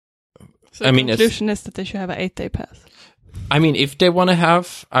pass. So I the mean, conclusion is that they should have an 8-day pass. I mean, if they want to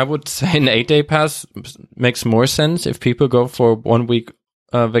have, I would say an 8-day pass makes more sense if people go for 1 week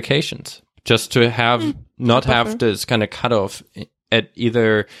vacations, just to have not have this kind of cutoff at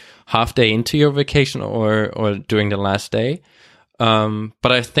either half day into your vacation or during the last day.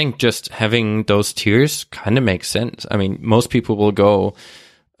 But I think just having those tiers kind of makes sense. I mean, most people will go,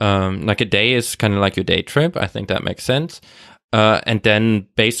 like a day is kind of like your day trip. I think that makes sense. And then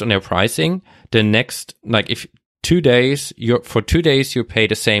based on their pricing, the next, like if 2 days, for 2 days, you pay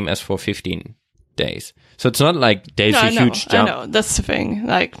the same as for 15 days. So it's not like there's a huge jump. I know, that's the thing.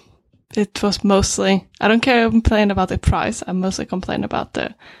 Like, it was mostly, I don't care complain about the price. I mostly complain about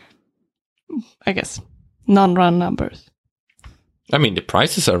the, I guess, non-run numbers. I mean, the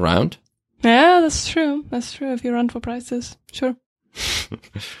prices are round. Yeah, that's true. That's true. If you run for prices, sure.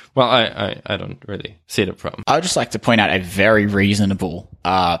 Well, I don't really see the problem. I would just like to point out a very reasonable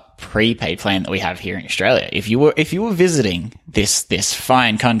prepaid plan that we have here in Australia. If you were visiting this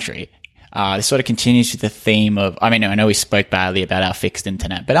fine country, this sort of continues with the theme of. I mean, I know we spoke badly about our fixed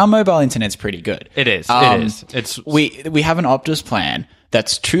internet, but our mobile internet's pretty good. It is. It is. It's We have an Optus plan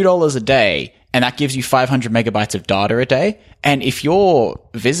that's $2 a day, and that gives you 500 megabytes of data a day. And if you're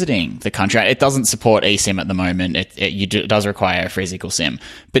visiting the country, it doesn't support eSIM at the moment. It does require a physical SIM.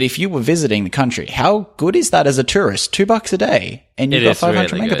 But if you were visiting the country, how good is that as a tourist? $2 a day, and you've got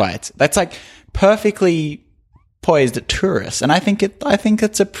 500 really megabytes. Good. That's like perfectly poised at tourists. And I think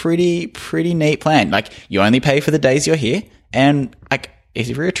it's a pretty neat plan. Like, you only pay for the days you're here, and like if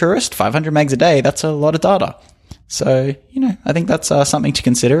you're a tourist, 500 megs a day, that's a lot of data. So, I think that's something to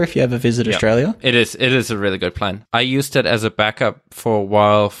consider if you ever visit Australia. It is a really good plan. I used it as a backup for a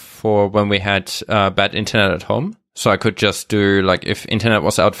while for when we had bad internet at home. So I could just do, like, if internet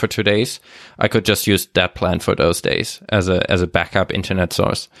was out for 2 days, I could just use that plan for those days as a backup internet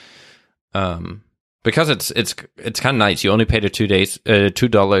source. Because it's kind of nice. You only pay the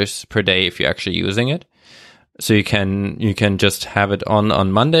 $2 per day if you're actually using it. So you can just have it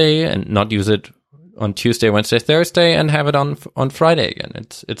on Monday and not use it on Tuesday, Wednesday, Thursday, and have it on Friday again.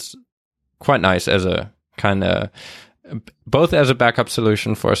 It's quite nice as a kind of both as a backup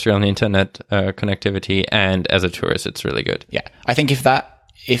solution for Australian internet connectivity and as a tourist. It's really good. Yeah, I think if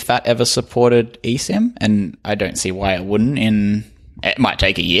that ever supported eSIM, and I don't see why it wouldn't. It might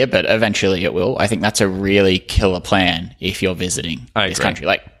take a year, but eventually it will. I think that's a really killer plan if you're visiting this country.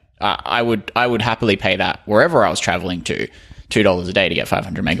 Like, I would happily pay that wherever I was traveling to. $2 a day to get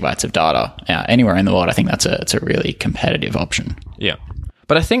 500 megabytes of data anywhere in the world. I think it's a really competitive option. Yeah.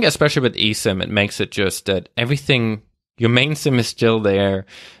 But I think especially with eSIM, it makes it just that everything, your main SIM is still there.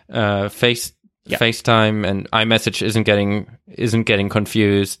 FaceTime and iMessage isn't getting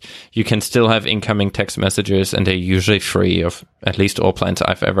confused. You can still have incoming text messages, and they're usually free of at least all plans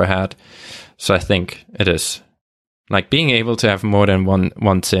I've ever had. So I think it is like being able to have more than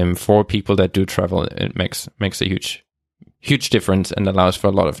one SIM for people that do travel. It makes a huge huge difference and allows for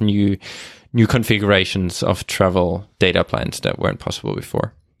a lot of new configurations of travel data plans that weren't possible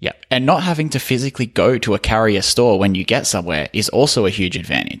before. Yeah. And not having to physically go to a carrier store when you get somewhere is also a huge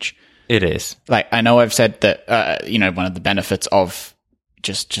advantage. It is. Like, I know I've said that, one of the benefits of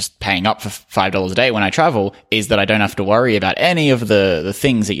just paying up for $5 a day when I travel is that I don't have to worry about any of the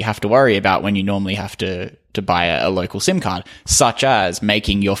things that you have to worry about when you normally have to buy a local SIM card, such as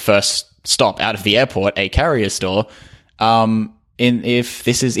making your first stop out of the airport a carrier store. If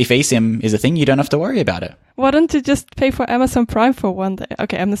eSIM is a thing, you don't have to worry about it. Why don't you just pay for Amazon Prime for one day?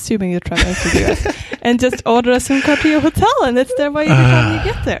 Okay, I'm assuming you're traveling to the US. And just order a SIM card to your hotel, and it's there by the time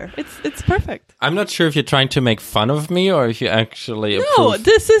you get there. It's perfect. I'm not sure if you're trying to make fun of me or if you actually approve. No,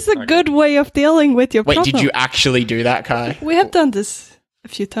 this is a good way of dealing with your problem. Wait, did you actually do that, Kai? We have done this a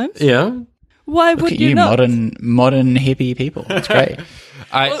few times. Yeah. Why Look would at you not? modern hippie people. It's great.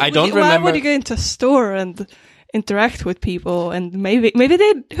 I don't remember. Why would you go into a store and interact with people, and maybe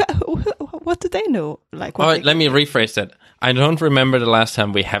they, what do they know? Like, what All right, let me rephrase that. I don't remember the last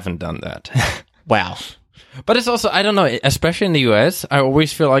time we haven't done that. Wow. But it's also, I don't know, especially in the US, I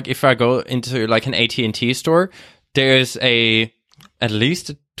always feel like if I go into like an AT&T store, there's at least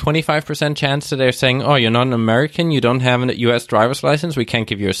a 25% chance that they're saying, oh, you're not an American, you don't have a US driver's license, we can't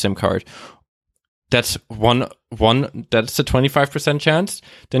give you a SIM card. That's that's a 25% chance.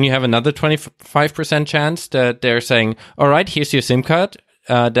 Then you have another 25% chance that they're saying, all right, here's your SIM card.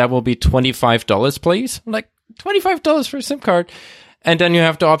 That will be $25, please. I'm like, $25 for a SIM card. And then you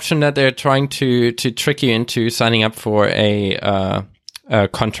have the option that they're trying to trick you into signing up for a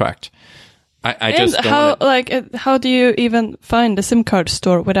contract. I just don't how do you even find a SIM card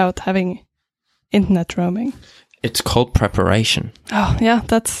store without having internet roaming? It's called preparation. Oh yeah,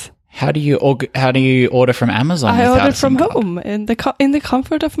 that's. How do you order from Amazon? I without order a SIM from card? home in the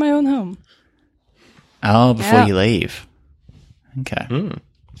comfort of my own home. Oh, before Yeah. you leave. Okay. Well,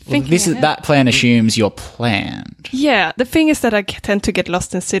 Thinking ahead. that plan assumes you're planned. Yeah, the thing is that I tend to get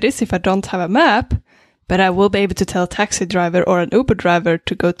lost in cities if I don't have a map, but I will be able to tell a taxi driver or an Uber driver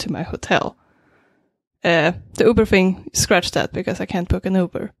to go to my hotel. The Uber thing, scratch that because I can't book an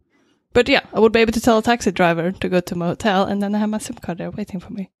Uber. But yeah, I would be able to tell a taxi driver to go to my hotel, and then I have my SIM card there waiting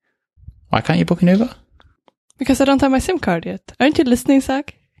for me. Why can't you book an Uber? Because I don't have my SIM card yet. Aren't you listening,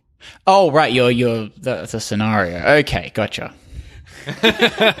 Zach? Oh, right. You're that's a scenario. Okay, gotcha.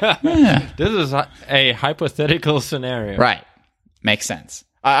 Yeah. This is a hypothetical scenario. Right. Makes sense.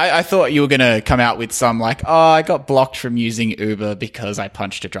 I thought you were going to come out with some like, oh, I got blocked from using Uber because I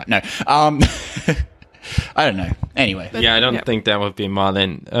punched a driver. No. I don't know. Anyway. Yeah, I don't think that would be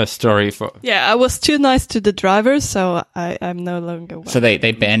Marlin a story for. Yeah, I was too nice to the drivers, so I'm no longer welcome. So they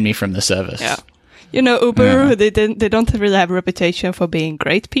banned me from the service. Yeah. You know, Uber, they don't really have a reputation for being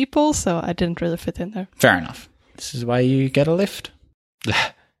great people, so I didn't really fit in there. Fair enough. This is why you get a Lyft.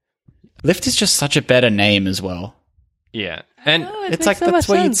 Lyft is just such a better name as well. Yeah. And It's like, that's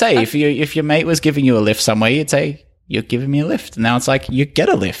what you'd say. If your mate was giving you a lift somewhere, you'd say, you're giving me a lift. And now it's like, you get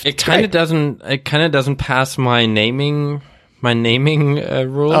a lift. it kind of doesn't pass my naming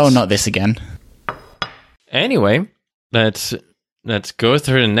rules. Oh, not this again. Anyway, let's go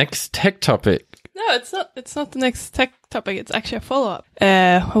through the next tech topic. No, it's not the next tech topic. It's actually a follow-up.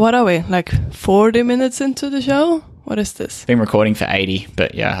 What are we? Like 40 minutes into the show? What is this? Been recording for 80,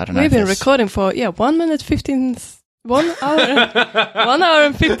 but yeah, I don't know. We've been recording for 1 minute 15. 1 hour, 1 hour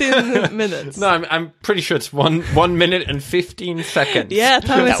and 15 minutes. No, I'm pretty sure it's 1 minute and 15 seconds. Yeah,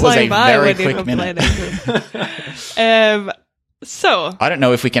 time is That was a flying by very when you're quick minute. complaining. So I don't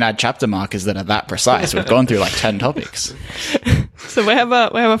know if we can add chapter markers that are that precise. We've gone through like 10 topics. we have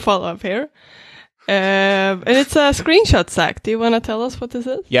a follow-up here. And it's a screenshot, Zach. Do you want to tell us what this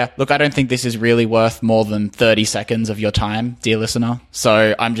is? Yeah, look, I don't think this is really worth more than 30 seconds of your time, dear listener.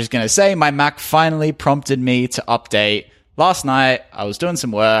 So I'm just going to say my Mac finally prompted me to update. Last night, I was doing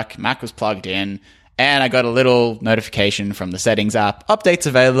some work, Mac was plugged in, and I got a little notification from the settings app. Updates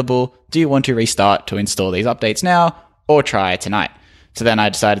available. Do you want to restart to install these updates now or try tonight? So then I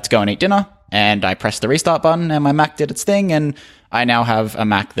decided to go and eat dinner, and I pressed the restart button, and my Mac did its thing, and I now have a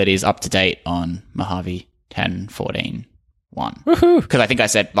Mac that is up to date on Mojave 10.14.1. Because I think I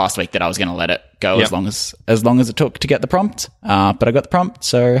said last week that I was going to let it go as long as it took to get the prompt. But I got the prompt,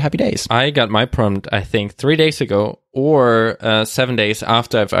 so happy days. I got my prompt, I think, 3 days ago or 7 days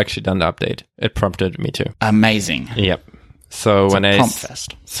after I've actually done the update. It prompted me to. Amazing. Yep. So when prompt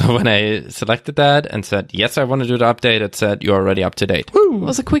fest. I selected that and said, yes, I want to do the update, it said, you're already up to date. It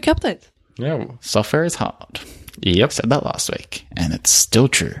was a quick update. Yeah. Software is hard. Yep. I said that last week, and it's still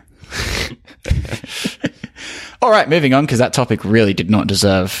true. All right, moving on, because that topic really did not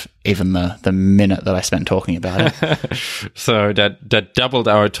deserve even the minute that I spent talking about it. So that doubled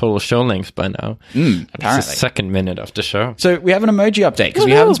our total show length by now. It's Apparently. the second minute of the show. So we have an emoji update, because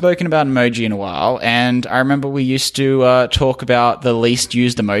we haven't spoken about emoji in a while, and I remember we used to talk about the least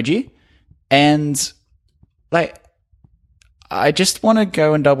used emoji, and like, I just want to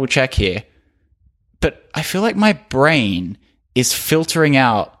go and double check here, but I feel like my brain is filtering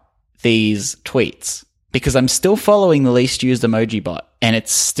out these tweets because I'm still following the least used emoji bot and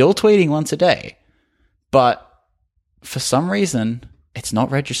it's still tweeting once a day. But for some reason, it's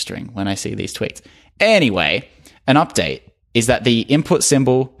not registering when I see these tweets. Anyway, an update is that the input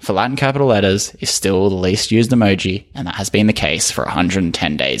symbol for Latin capital letters is still the least used emoji, and that has been the case for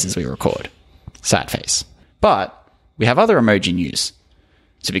 110 days as we record. Sad face. But we have other emoji news.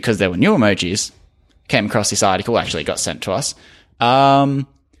 So because there were new emojis, came across this article, actually got sent to us.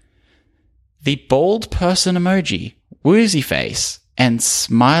 The bald person emoji, woozy face, and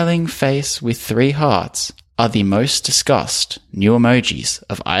smiling face with 3 hearts are the most discussed new emojis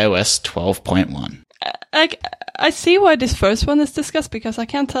of iOS 12.1. I see why this first one is discussed, because I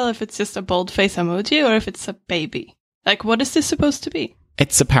can't tell if it's just a bold face emoji or if it's a baby. Like, what is this supposed to be?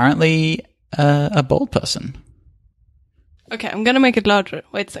 It's apparently a bald person. Okay, I'm gonna make it larger.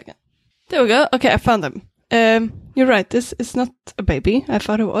 Wait a second. There we go. Okay, I found them. You're right, this is not a baby. I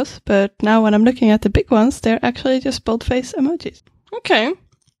thought it was, but now when I'm looking at the big ones, they're actually just bold face emojis. Okay.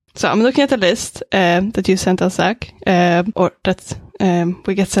 So I'm looking at the list that you sent us, Zach, or that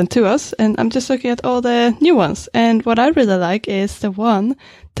we get sent to us, and I'm just looking at all the new ones. And what I really like is the one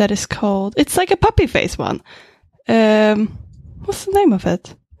that is called, it's like a puppy face one. What's the name of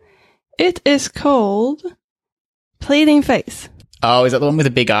it? It is called Pleading Face. Oh, is that the one with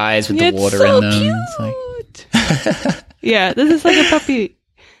the big eyes with the water so in them? Cute. It's like... Yeah, this is like a puppy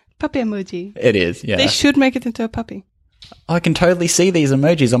emoji. It is, yeah. They should make it into a puppy. I can totally see these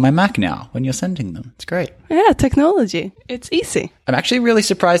emojis on my Mac now when you're sending them. It's great. Yeah, technology. It's easy. I'm actually really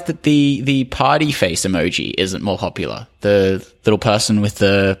surprised that the party face emoji isn't more popular. The little person with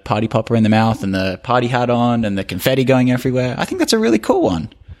the party popper in the mouth and the party hat on and the confetti going everywhere. I think that's a really cool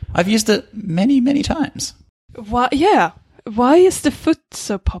one. I've used it many, many times. Why? Yeah. Why is the foot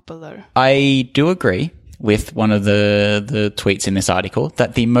so popular? I do agree with one of the tweets in this article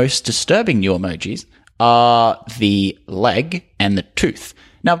that the most disturbing new emojis are the leg and the tooth.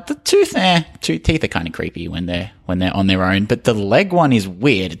 Now, the tooth, teeth are kind of creepy when they're on their own, but the leg one is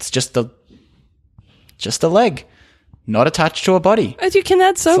weird. It's just a leg, not attached to a body. But you can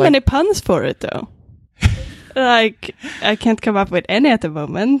add so many puns for it, though. Like, I can't come up with any at the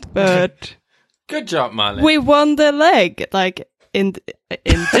moment, but Good job, Marlon. we won the leg. Like in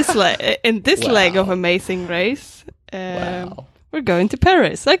this leg of Amazing Race. Wow. We're going to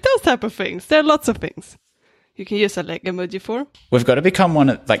Paris. Like those type of things. There are lots of things you can use a leg emoji for. We've got to become one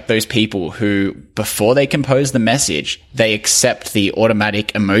of like those people who, before they compose the message, they accept the automatic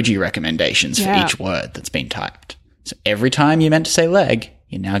emoji recommendations for each word that's been typed. So every time you're meant to say leg,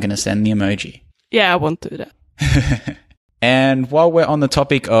 you're now going to send the emoji. Yeah, I won't do that. And while we're on the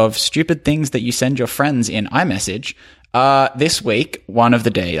topic of stupid things that you send your friends in iMessage, this week, one of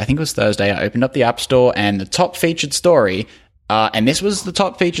the days, I think it was Thursday, I opened up the App Store and the top featured story, and this was the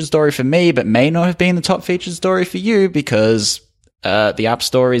top featured story for me, but may not have been the top featured story for you because the App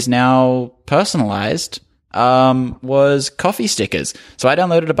Store is now personalized, was coffee stickers. So I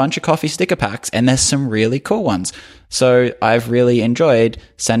downloaded a bunch of coffee sticker packs, and there's some really cool ones. So I've really enjoyed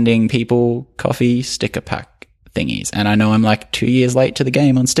sending people coffee sticker pack thingies. And I know I'm like 2 years late to the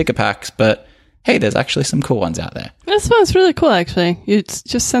game on sticker packs, but hey, there's actually some cool ones out there. This one's really cool, actually. You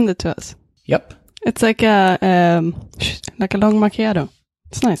just send it to us. Yep. It's like a long macchiato.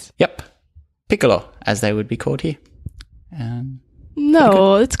 It's nice. Yep. Piccolo, as they would be called here.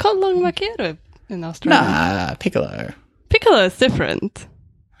 No, it's called long macchiato in Australia. Nah, piccolo. Piccolo is different.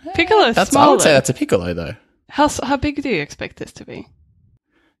 Piccolo is smaller. I would say that's a piccolo, though. How big do you expect this to be?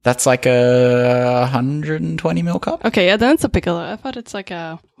 That's like a 120 ml cup? Okay, yeah, then it's a piccolo. I thought it's like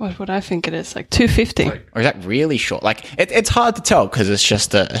what would I think it is? Like 250. Or is that really short? Like, it's hard to tell because it's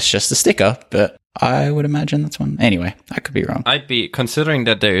just a sticker, but I would imagine that's one. Anyway, I could be wrong. I'd be, considering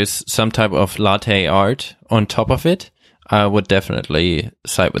that there is some type of latte art on top of it, I would definitely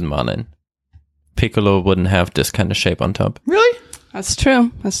side with Marlin. Piccolo wouldn't have this kind of shape on top. Really? That's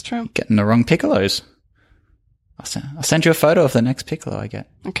true. That's true. Getting the wrong piccolos. I'll send you a photo of the next piccolo I get.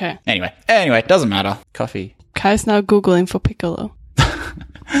 Okay. Anyway, it doesn't matter. Coffee. Kai's now Googling for piccolo.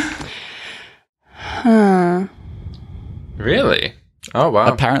 Really? Oh,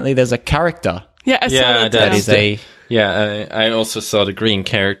 wow. Apparently there's a character Yeah, I saw that. that yeah. is a I also saw the green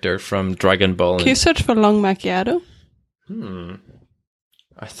character from Dragon Ball. Can you search for long macchiato?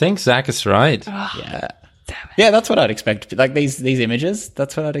 I think Zach is right. Yeah. Yeah, that's what I'd expect. Like these images,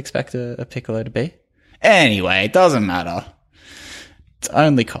 that's what I'd expect a Piccolo to be. Anyway, it doesn't matter. It's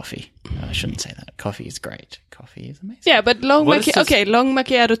only coffee. No, I shouldn't say that. Coffee is great. Coffee is amazing. Yeah, but long What is macchiato. this- Okay, long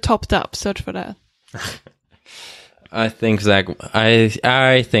macchiato topped up. Search for that. I think Zach.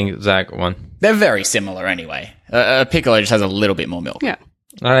 I think Zach won. They're very similar anyway. A Piccolo just has a little bit more milk. Yeah.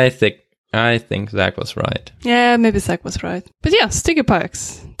 I think Zach was right. Yeah, maybe Zach was right. But yeah, sticker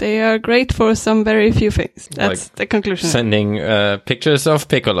packs. They are great for some very few things. That's Like the conclusion. Sending pictures of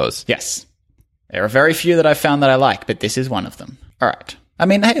Piccolos. Yes. There are very few that I've found that I like, but this is one of them. All right. I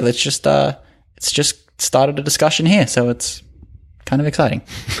mean, hey, it's just started a discussion here, so it's kind of exciting.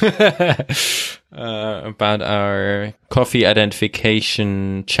 About our coffee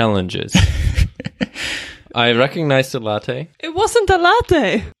identification challenges. I recognize the latte. It wasn't a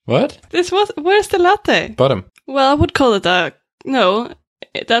latte. What? Where's the latte? Bottom. Well, I would call it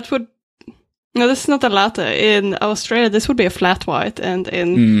no, this is not a latte. In Australia, this would be a flat white, and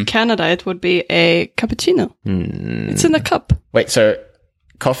in Canada, it would be a cappuccino. It's in a cup. Wait, so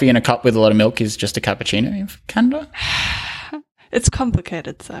coffee in a cup with a lot of milk is just a cappuccino in Canada? It's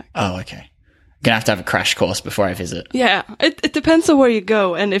complicated, Zach. Oh, okay. Gonna have to have a crash course before I visit. Yeah, it depends on where you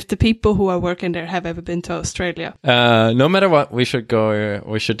go and if the people who are working there have ever been to Australia. No matter what, we should go.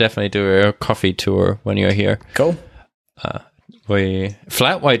 We should definitely do a coffee tour when you're here. Cool.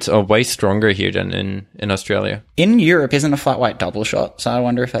 Flat whites are way stronger here than in Australia. In Europe, isn't a flat white double shot? So I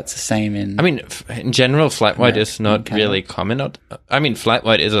wonder if that's the same in... I mean, in general, flat white is not Okay. really common. I mean, flat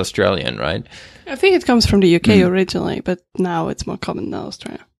white is Australian, right? I think it comes from the UK originally, but now it's more common in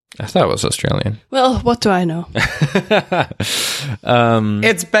Australia. I thought it was Australian. Well, what do I know?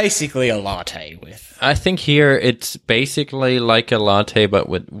 It's basically a latte with... I think here it's basically like a latte, but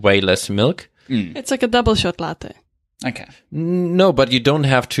with way less milk. It's like a double shot latte. Okay. No, but you don't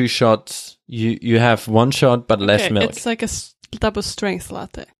have two shots. You have one shot, but less Okay, milk. it's like a double strength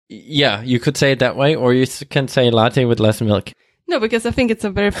latte. Yeah, you could say it that way, or you can say latte with less milk. No, because I think it's a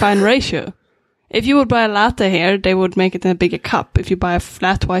very fine ratio. If you would buy a latte here, they would make it in a bigger cup. If you buy a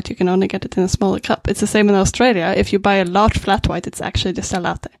flat white, you can only get it in a smaller cup. It's the same in Australia. If you buy a large flat white, it's actually just a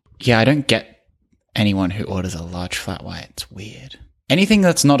latte. Yeah, I don't get anyone who orders a large flat white. It's weird. Anything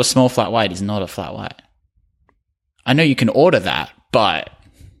that's not a small flat white is not a flat white. I know you can order that, but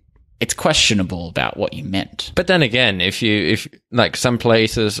it's questionable about what you meant. But then again, if like some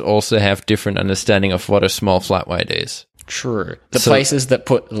places also have different understanding of what a small flat white is. True. The So- places that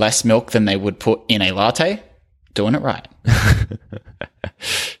put less milk than they would put in a latte, doing it right.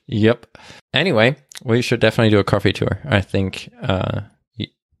 Yep. Anyway, we should definitely do a coffee tour. I think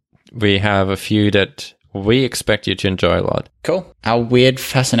we have a few that we expect you to enjoy a lot. Cool. Our weird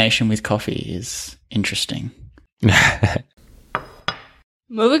fascination with coffee is interesting.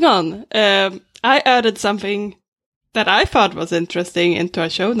 Moving on. I added something that I thought was interesting into our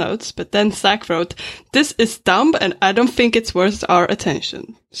show notes, but then Zach wrote, "This is dumb and I don't think it's worth our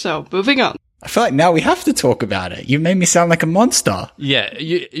attention." So, moving on. I feel like now we have to talk about it. You made me sound like a monster. Yeah,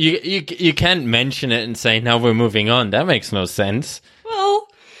 you can't mention it and say now we're moving on. That makes no sense. Well,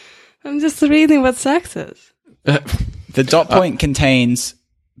 I'm just reading what Zach says. The dot point contains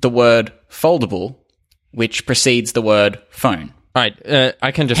the word foldable, which precedes the word phone. All right,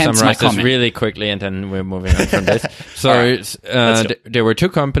 I can just Hence summarize my this comment. really quickly, and then we're moving on from this. So All right, let's do there were two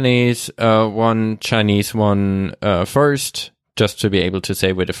companies, one Chinese, one first, just to be able to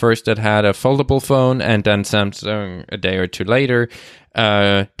say we're the first that had a foldable phone, and then Samsung a day or two later.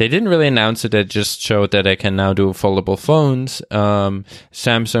 They didn't really announce it, they just showed that they can now do foldable phones.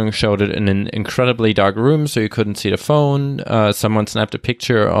 Samsung showed it in an incredibly dark room, so you couldn't see the phone. Someone snapped a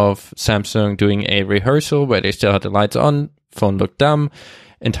picture of Samsung doing a rehearsal where they still had the lights on. Phone looked dumb.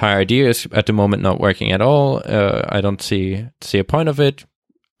 Entire idea is at the moment not working at all. I don't see a point of it.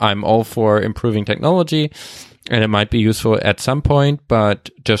 I'm all for improving technology, and it might be useful at some point,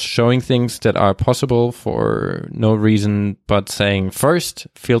 but just showing things that are possible for no reason but saying first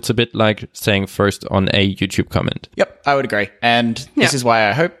feels a bit like saying first on a YouTube comment. Yep, I would agree. And this is why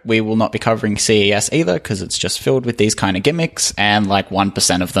I hope we will not be covering CES either, because it's just filled with these kind of gimmicks, and like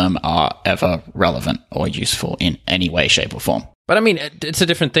 1% of them are ever relevant or useful in any way, shape, or form. But I mean, it's a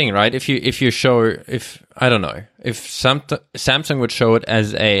different thing, right? If I don't know, if Samsung would show it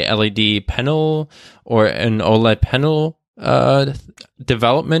as a LED panel or an OLED panel,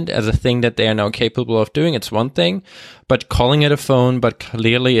 development as a thing that they are now capable of doing, it's one thing. But calling it a phone, but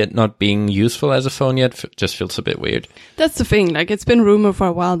clearly it not being useful as a phone yet, just feels a bit weird. That's the thing. Like, it's been rumored for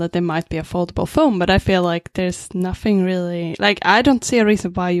a while that there might be a foldable phone, but I feel like there's nothing really... Like, I don't see a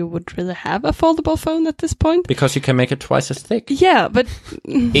reason why you would really have a foldable phone at this point. Because you can make it twice as thick. Yeah, but...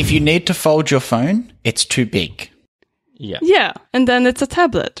 If you need to fold your phone, it's too big. Yeah. Yeah, and then it's a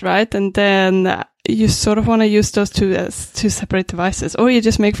tablet, right? And then you sort of want to use those two as two separate devices, or you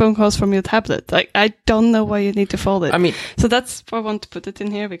just make phone calls from your tablet. Like, I don't know why you need to fold it. I mean, so that's why I want to put it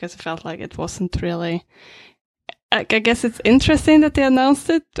in here, because I felt like it wasn't really... I guess it's interesting that they announced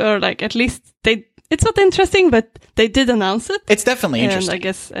it, or like at least it's not interesting, but they did announce it. It's definitely And interesting. I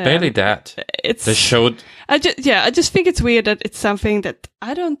guess barely that. it's They showed... I just think it's weird that it's something that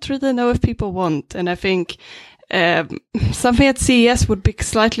I don't really know if people want, and I think something at CES would be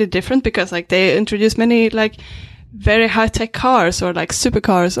slightly different, because like they introduce many like very high tech cars or like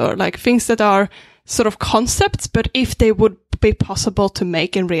supercars or like things that are sort of concepts, but if they would be possible to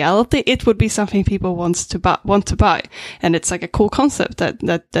make in reality, it would be something people want to buy, and it's like a cool concept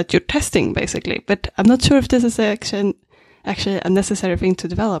that you're testing basically. But I'm not sure if this is actually a necessary thing to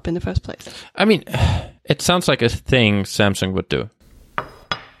develop in the first place. I mean, it sounds like a thing Samsung would do.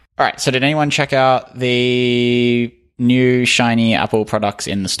 All right, so did anyone check out the new shiny Apple products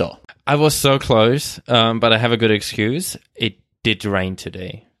in the store? I was so close, but I have a good excuse. It did rain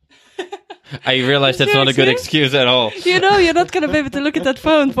today. I realized that's not a good excuse at all. You know, you're not going to be able to look at that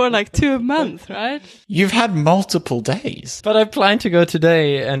phone for like 2 months, right? You've had multiple days. But I planned to go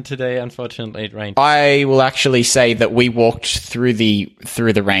today, and today, unfortunately, it rained. I will actually say that we walked through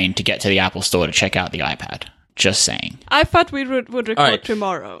the rain to get to the Apple store to check out the iPad. Just saying. I thought we would record right.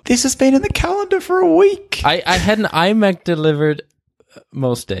 tomorrow. This has been in the calendar for a week. I had an iMac delivered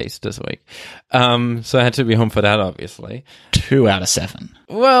most days this week. So I had to be home for that, obviously. 2 out of 7.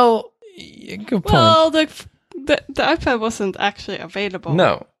 Well, good point. Well, the iPad wasn't actually available.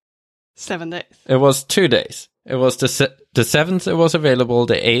 No. 7 days. It was 2 days. It was the 7th it was available,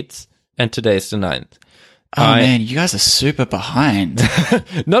 the 8th, and today's the 9th. Oh man, you guys are super behind.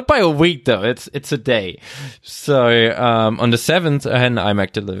 Not by a week though, it's a day. So on the 7th I had an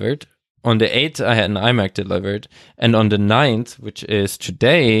iMac delivered. On the 8th I had an iMac delivered. And on the 9th, which is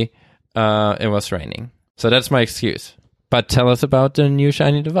today, it was raining. So that's my excuse. But tell us about the new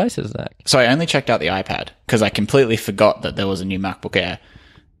shiny devices, Zach. So I only checked out the iPad because I completely forgot that there was a new MacBook Air.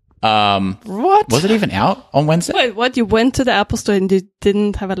 What? Was it even out on Wednesday? Wait, what? You went to the Apple store and you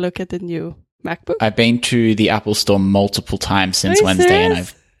didn't have a look at the new MacBook? I've been to the Apple store multiple times since Are you Wednesday, and serious?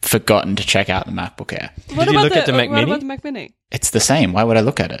 I've forgotten to check out the MacBook Air. What you about look at the Mac what Mini? about the Mac Mini? It's the same. Why would I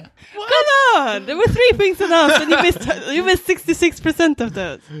look at it? Come on! There were 3 things announced and you missed 66% of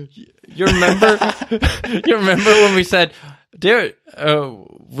those. You remember? You remember when we said, "Dear,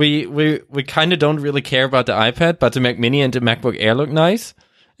 we kind of don't really care about the iPad, but the Mac Mini and the MacBook Air look nice."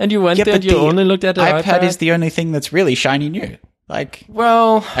 And you went there and you only looked at the iPad. iPad is the only thing that's really shiny new. Like,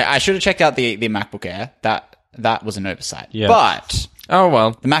 Well, I should have checked out the MacBook Air. That was an oversight. Yeah. But oh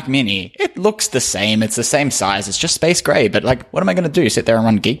well. the Mac Mini, it looks the same. It's the same size. It's just space gray. But like, what am I going to do? Sit there and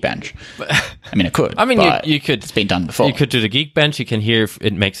run Geekbench? I mean, I could. I mean, but you could. It's been done before. You could do the Geekbench. You can hear if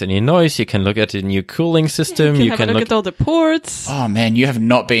it makes any noise. You can look at the new cooling system. You can have a look at all the ports. Oh man, you have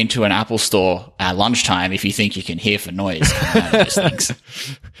not been to an Apple store at lunchtime if you think you can hear for noise coming out of those things.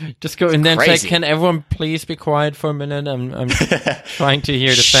 Just go in there and say, crazy. "Can everyone please be quiet for a minute? I'm trying to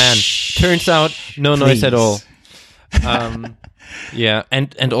hear the fan." Turns out, no noise at all. Yeah,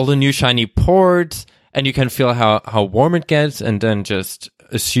 and all the new shiny ports, and you can feel how warm it gets, and then just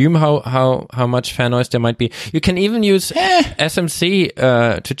assume how much fan noise there might be. You can even use SMC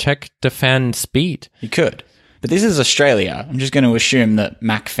to check the fan speed. You could. But this is Australia. I'm just going to assume that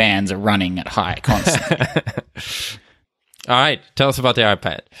Mac fans are running at high constantly. All right, tell us about the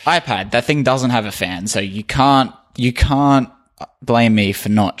iPad. iPad, that thing doesn't have a fan, so you can't blame me for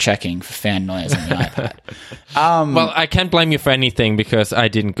not checking for fan noise on the iPad. Well, I can't blame you for anything because I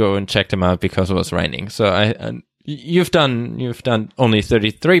didn't go and check them out because it was raining. So you've done only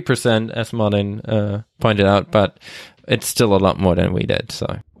 33%, as Martin pointed out, but it's still a lot more than we did.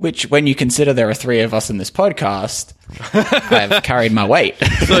 So, Which, when you consider there are 3 of us in this podcast, I've carried my weight.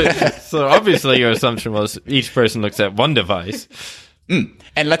 so obviously your assumption was each person looks at one device.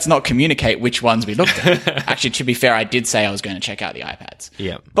 And let's not communicate which ones we looked at. Actually, to be fair, I did say I was going to check out the iPads.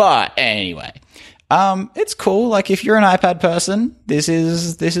 Yeah. But anyway, it's cool. Like, if you're an iPad person, this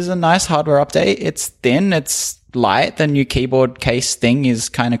is a nice hardware update. It's thin. It's light. The new keyboard case thing is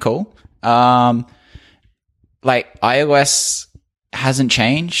kind of cool. Like, iOS hasn't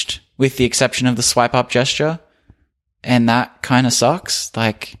changed with the exception of the swipe up gesture. and that kind of sucks.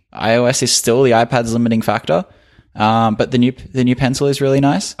 Like, iOS is still the iPad's limiting factor, but the new Pencil is really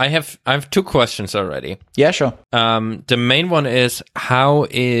nice. I have 2 questions already. Yeah, sure. The main one is, how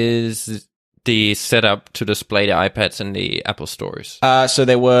is the setup to display the iPads in the Apple stores? So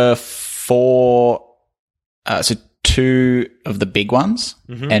there were 4, so 2 of the big ones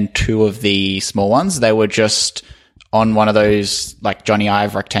and 2 of the small ones. They were just on one of those like Johnny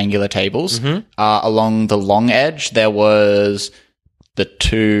Ive rectangular tables. Along the long edge, there was the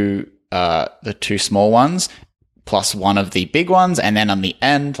 2 small ones plus one of the big ones, and then on the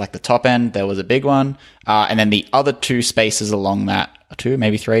end, like the top end, there was a big one, and then the other 2 spaces along that 2,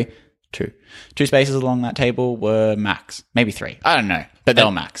 maybe 3. 2 spaces along that table were Macs. Maybe 3. I don't know. But they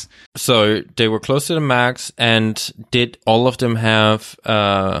were Macs. So they were close to the Macs, and did all of them have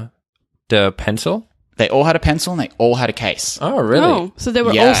the Pencil? They all had a pencil and they all had a case. Oh, really? Oh, so they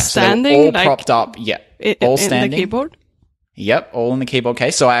were Yeah, all so they were standing? all like, propped up. Yeah. All standing. In the keyboard? Yep, all in the keyboard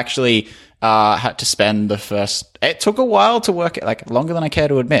case. So I actually had to spend the first... It took a while to work, like longer than I care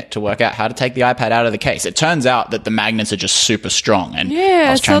to admit, to work out how to take the iPad out of the case. It turns out that the magnets are just super strong, and Yeah,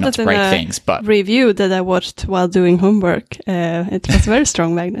 I was trying not that to break in a things, but... review that I watched while doing homework. It was a very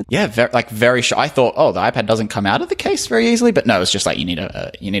strong magnet. Yeah, very I thought, oh, the iPad doesn't come out of the case very easily, but no, it's just like you need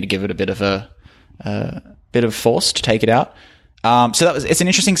to give it a bit of force to take it out. So it's an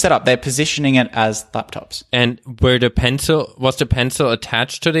interesting setup. They're positioning it as laptops. And was the pencil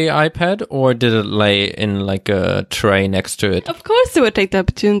attached to the iPad, or did it lay in like a tray next to it? Of course, they would take the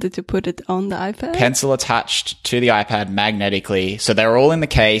opportunity to put it on the iPad. Pencil attached to the iPad magnetically. So they're all in the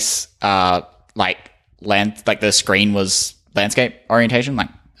case, like the screen was landscape orientation, like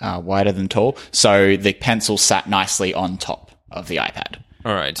wider than tall. So the pencil sat nicely on top of the iPad.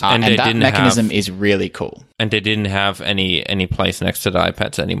 All right. And that mechanism is really cool. And they didn't have any place next to the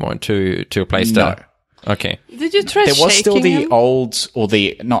iPads anymore to replace that? Okay. Did you try There was still the him? old, or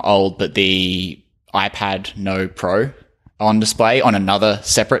the, not old, but the iPad No Pro on display on another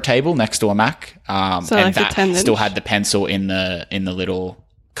separate table next to a Mac. So and like the that 10-inch? still had the pencil in the little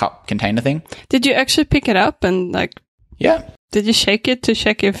cup container thing. Did you actually pick it up and Yeah. did you shake it to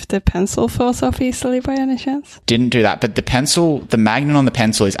check if the pencil falls off easily by any chance? Didn't do that, but the magnet on the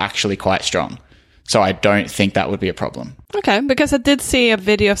pencil is actually quite strong. So I don't think that would be a problem. Okay, because I did see a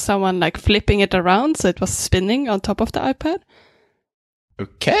video of someone flipping it around so it was spinning on top of the iPad.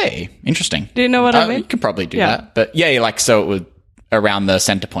 Okay. Interesting. Do you know what I mean? You could probably do that. But yeah, so it would around the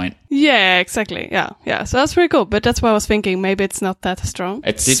center point. Yeah, exactly. Yeah. So that's pretty cool. But that's why I was thinking maybe it's not that strong.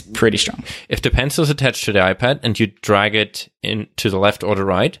 It's pretty strong. If the pencil is attached to the iPad and you drag it in to the left or the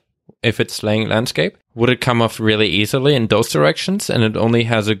right, if it's laying landscape, would it come off really easily in those directions, and it only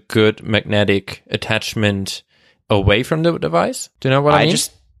has a good magnetic attachment away from the device? Do you know what I mean?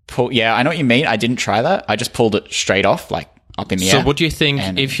 I know what you mean. I didn't try that. I just pulled it straight off, like up in the air. So would you think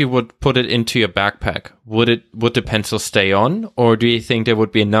if you would put it into your backpack, would the pencil stay on, or do you think there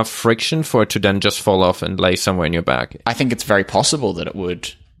would be enough friction for it to then just fall off and lay somewhere in your bag? I think it's very possible that it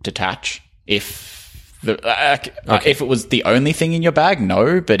would detach if if it was the only thing in your bag,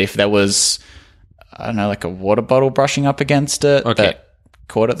 no. But if there was, I don't know, like a water bottle brushing up against it that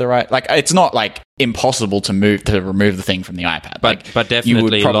caught it the right, it's not impossible to remove the thing from the iPad. But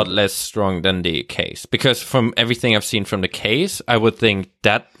definitely a lot less strong than the case, because from everything I've seen from the case, I would think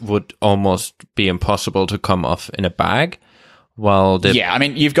that would almost be impossible to come off in a bag. I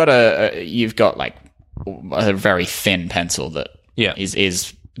mean, you've got a very thin pencil that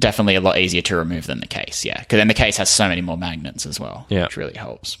is definitely a lot easier to remove than the case, because then the case has so many more magnets as well, which really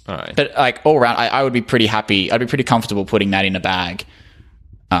helps. All right. But all around, I would be pretty happy. I'd be pretty comfortable putting that in a bag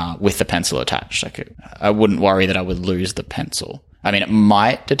with the pencil attached. I wouldn't worry that I would lose the pencil. I mean, it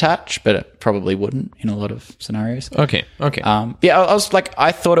might detach, but it probably wouldn't in a lot of scenarios. Okay.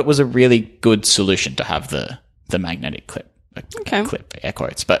 I thought it was a really good solution to have the magnetic clip. Clip, air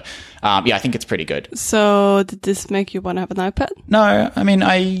quotes. But I think it's pretty good. So did this make you want to have an iPad? No, I mean,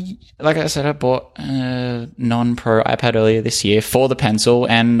 like I said, I bought a non-pro iPad earlier this year for the pencil,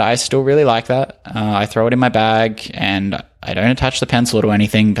 and I still really like that. I throw it in my bag, and I don't attach the pencil to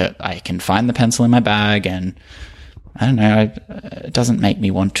anything, but I can find the pencil in my bag, and I don't know, it doesn't make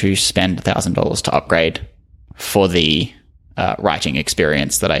me want to spend $1,000 to upgrade for the writing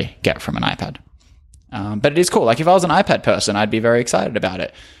experience that I get from an iPad. But it is cool. If I was an iPad person, I'd be very excited about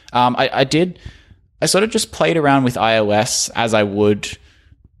it. I sort of just played around with iOS as I would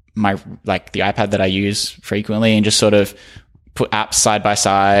the iPad that I use frequently, and just sort of put apps side by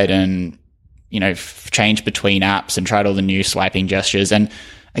side and, change between apps and tried all the new swiping gestures. And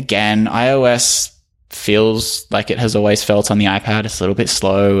again, iOS feels like it has always felt on the iPad. It's a little bit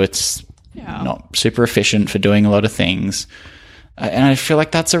slow. It's not super efficient for doing a lot of things. And I feel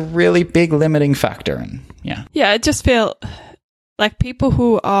like that's a really big limiting factor. And I just feel like there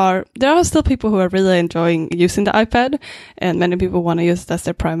are still people who are really enjoying using the iPad, and many people want to use it as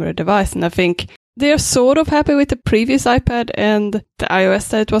their primary device. And I think they're sort of happy with the previous iPad and the iOS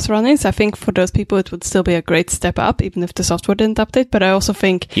that it was running. So I think for those people, it would still be a great step up, even if the software didn't update. But I also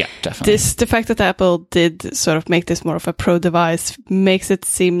think definitely. the fact that Apple did sort of make this more of a pro device makes it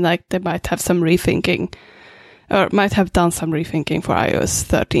seem like they might have some rethinking, or might have done some rethinking for iOS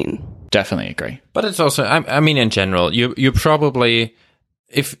 13. Definitely agree. But it's also, I mean, in general, you probably,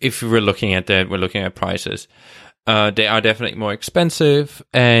 if we're looking at prices, they are definitely more expensive,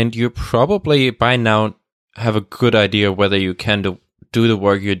 and you probably by now have a good idea whether you can do the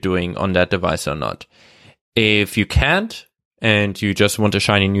work you're doing on that device or not. If you can't, and you just want a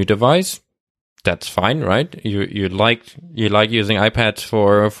shiny new device, that's fine, right? You like using iPads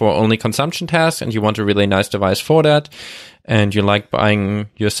for only consumption tasks, and you want a really nice device for that, and you like buying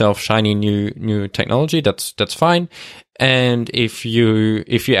yourself shiny new technology, that's fine. And if you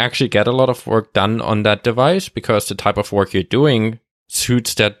actually get a lot of work done on that device because the type of work you're doing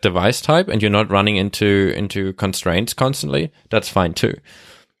suits that device type, and you're not running into constraints constantly, that's fine too.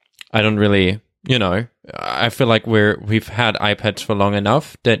 I don't really, I feel like we've had iPads for long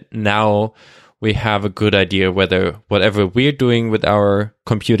enough that now we have a good idea whether whatever we're doing with our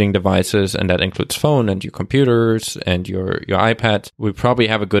computing devices, and that includes phone and your computers and your iPad, we probably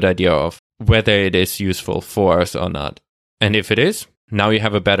have a good idea of whether it is useful for us or not. And if it is, now you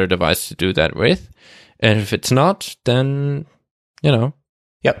have a better device to do that with. And if it's not, then,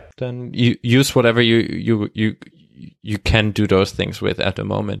 then you use whatever you can do those things with at the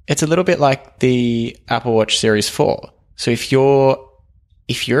moment. It's a little bit like the Apple Watch Series 4. So if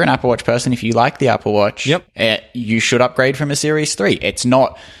you're an Apple Watch person, if you like the Apple Watch, you should upgrade from a Series 3. It's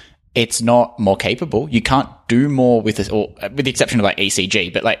not more capable. You can't do more with this, or with the exception of like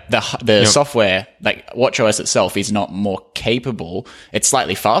ECG, but like the software, like WatchOS itself is not more capable. It's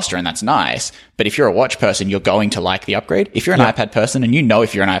slightly faster, and that's nice. But if you're a watch person, you're going to like the upgrade. If you're an iPad person, and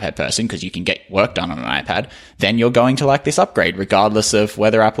if you're an iPad person because you can get work done on an iPad, then you're going to like this upgrade regardless of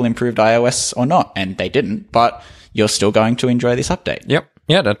whether Apple improved iOS or not. And they didn't, but you're still going to enjoy this update. Yep.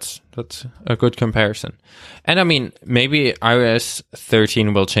 Yeah, that's a good comparison. And I mean, maybe iOS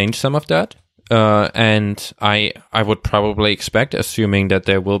 13 will change some of that. And I would probably expect, assuming that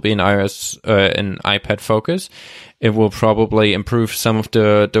there will be an iPad focus, it will probably improve some of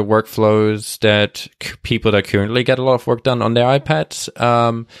the workflows that people that currently get a lot of work done on their iPads,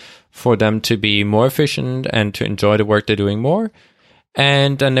 for them to be more efficient and to enjoy the work they're doing more.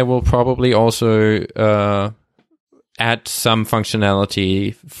 And then there will probably also add some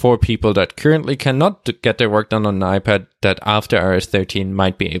functionality for people that currently cannot get their work done on an iPad that after iOS 13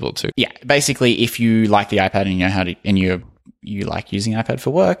 might be able to. Yeah, basically, if you like the iPad and you know how to, and you like using iPad for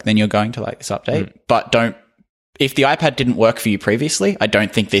work, then you're going to like this update. But if the iPad didn't work for you previously, I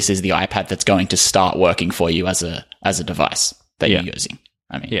don't think this is the iPad that's going to start working for you as a device that you're using.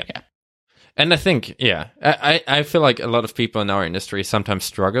 I mean, yeah. And I think, I feel like a lot of people in our industry sometimes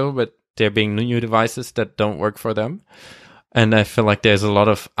struggle with there being new devices that don't work for them. And I feel like there's a lot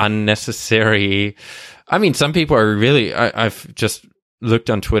of unnecessary, I mean, some people are really, I've just looked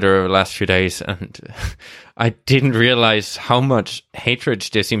on Twitter over the last few days, and I didn't realize how much hatred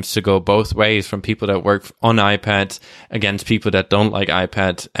there seems to go both ways from people that work on iPads against people that don't like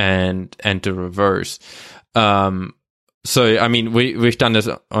iPads, and the reverse. So, I mean, we've done this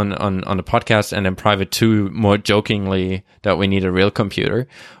on the podcast and in private too, more jokingly, that we need a real computer.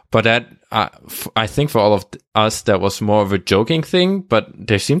 But that, I think for all of us, that was more of a joking thing. But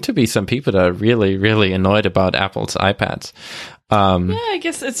there seem to be some people that are really, really annoyed about Apple's iPads. I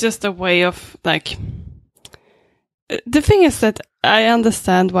guess it's just a way of, like... The thing is that I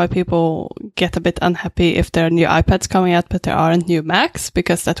understand why people get a bit unhappy if there are new iPads coming out, but there aren't new Macs,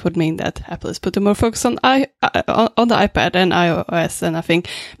 because that would mean that Apple is putting more focus on the iPad and iOS. And I think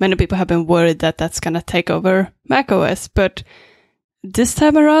many people have been worried that that's going to take over macOS. But this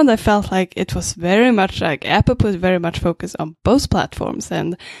time around, I felt like it was very much like Apple put very much focus on both platforms,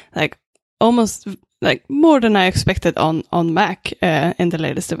 and like almost like more than I expected on Mac in the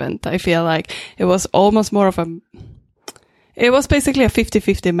latest event. I feel like it was almost more of it was basically a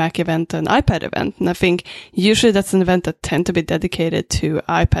 50-50 Mac event and iPad event. And I think usually that's an event that tend to be dedicated to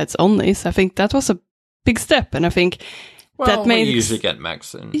iPads only. So I think that was a big step. And I think that made... we usually get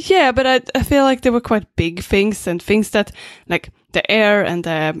Macs. Yeah, but I feel like they were quite big things, and things that, like the Air and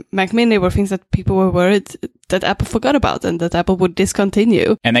the Mac Mini, were things that people were worried that Apple forgot about and that Apple would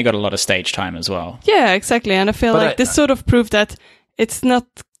discontinue. And they got a lot of stage time as well. Yeah, exactly. And I feel this sort of proved that it's not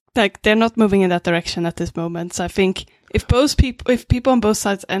like they're not moving in that direction at this moment. So I think if people on both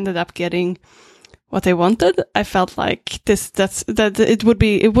sides ended up getting what they wanted, I felt like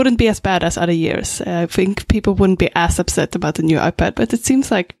it wouldn't be as bad as other years. I think people wouldn't be as upset about the new iPad, but it seems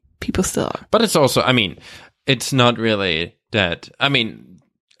like people still are. But it's also, I mean, it's not really that. I mean,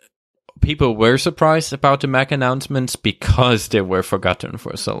 people were surprised about the Mac announcements because they were forgotten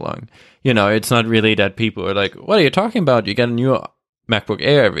for so long. You know, it's not really that people are like, what are you talking about? You get a new MacBook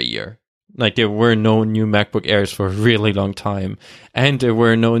Air every year. Like, there were no new MacBook Airs for a really long time, and there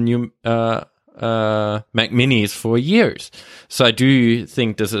were no new Mac Minis for years. So I do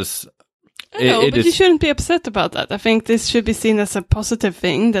think this is... but you shouldn't be upset about that. I think this should be seen as a positive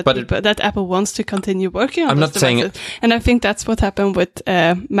thing that Apple wants to continue working on. I'm not saying it, and I think that's what happened with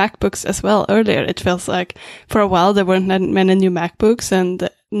MacBooks as well earlier. It feels like for a while there weren't many new MacBooks, and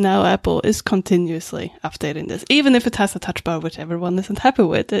now Apple is continuously updating this, even if it has a touch bar which everyone isn't happy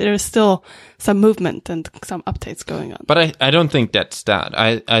with. There is still some movement and some updates going on. But I don't think that's that.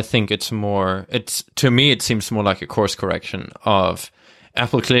 I think it's more. To me it seems more like a course correction of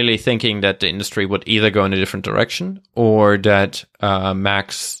Apple clearly thinking that the industry would either go in a different direction, or that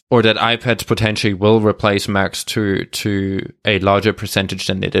Macs or that iPads potentially will replace Macs to a larger percentage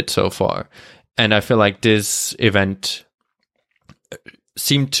than they did so far. And I feel like this event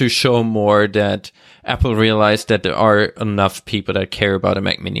seemed to show more that Apple realized that there are enough people that care about a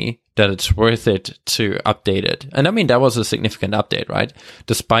Mac Mini that it's worth it to update it. And I mean, that was a significant update, right?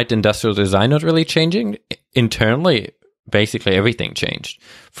 Despite industrial design not really changing, internally, basically everything changed,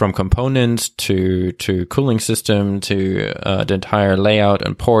 from components to cooling system to the entire layout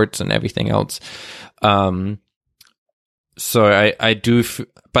and ports and everything else. So I do,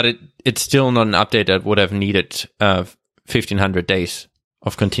 but it's still not an update that would have needed 1,500 days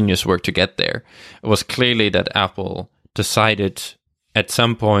of continuous work to get there. It was clearly that Apple decided at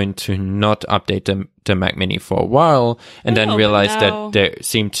some point to not update the Mac Mini for a while, and then realized that there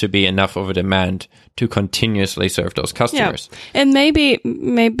seemed to be enough of a demand to continuously serve those customers. Yeah. And maybe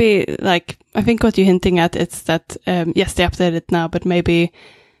like, I think what you're hinting at is that, yes, they updated it now, but maybe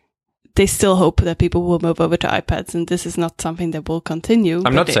they still hope that people will move over to iPads, and this is not something that will continue.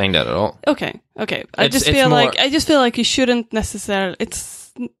 I'm not saying that at all. Okay. I just feel like you shouldn't necessarily,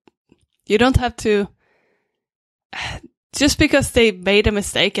 you don't have to, just because they made a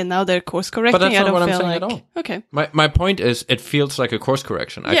mistake and now they're course correcting. But that's not what I'm saying at all. Okay. My point is, it feels like a course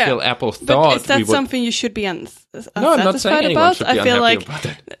correction. I feel Apple thought. But is that something you should be unsatisfied I'm not saying anyone should be I feel like, about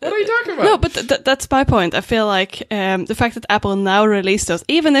it. What are you talking about? No, but that's my point. I feel like the fact that Apple now released those,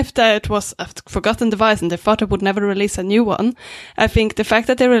 even if that was a forgotten device and they thought it would never release a new one, I think the fact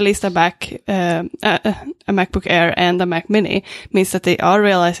that they released a MacBook Air and a Mac Mini means that they are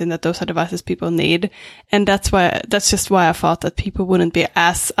realizing that those are devices people need, and that's just why I thought that people wouldn't be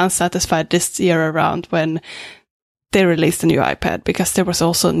as unsatisfied this year around when they released a new iPad, because there was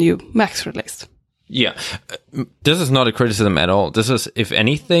also new Macs released. Yeah, this is not a criticism at all. This is, if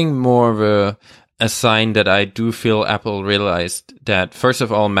anything, more of a sign that I do feel Apple realized that, first of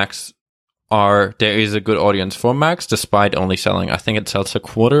all, there is a good audience for Macs, despite only selling, I think it sells a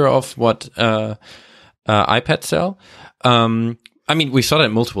quarter of what iPads sell. I mean, we saw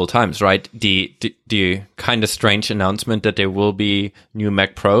that multiple times, right? The kind of strange announcement that there will be new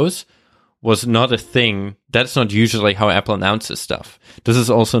Mac Pros was not a thing. That's not usually how Apple announces stuff. This is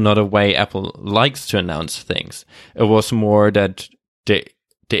also not a way Apple likes to announce things. It was more that the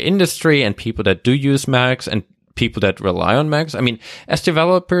industry and people that do use Macs and people that rely on Macs. I mean, as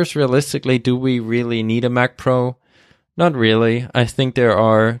developers, realistically, do we really need a Mac Pro? Not really. I think there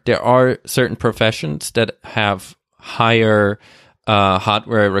are certain professions that have higher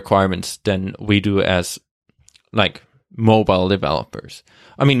hardware requirements than we do as like mobile developers.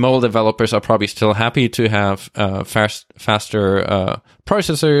 I mean, mobile developers are probably still happy to have faster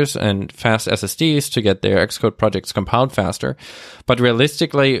processors and fast SSDs to get their Xcode projects compiled faster. But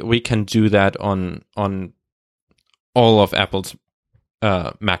realistically, we can do that on all of Apple's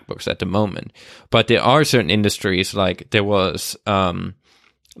MacBooks at the moment. But there are certain industries, like there was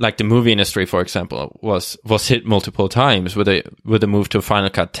like the movie industry, for example, was hit multiple times with a move to Final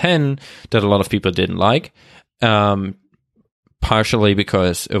Cut 10 that a lot of people didn't like. Partially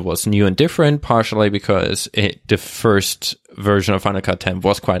because it was new and different, partially because the first version of Final Cut 10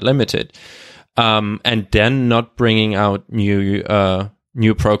 was quite limited. And then not bringing out new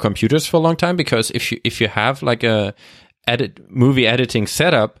pro computers for a long time, because if you have like a movie editing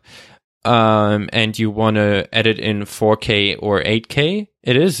setup, and you want to edit in 4K or 8K,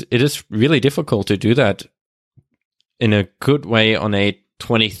 it is really difficult to do that in a good way on a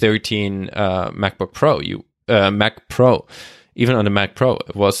 2013 MacBook Pro, Mac Pro. even on the Mac Pro,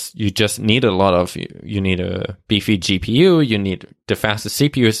 it was, you just need a lot of, you need a beefy GPU, you need the fastest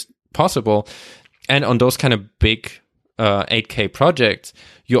CPUs possible. And on those kind of big 8K projects,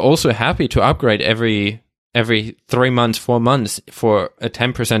 you're also happy to upgrade every 3 months, 4 months for a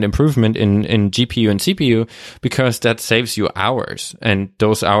 10% improvement in GPU and CPU, because that saves you hours, and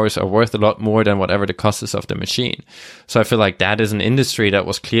those hours are worth a lot more than whatever the cost is of the machine. So I feel like that is an industry that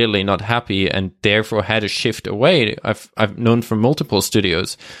was clearly not happy and therefore had to shift away. I've known from multiple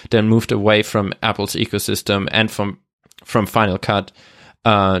studios that moved away from Apple's ecosystem and from Final Cut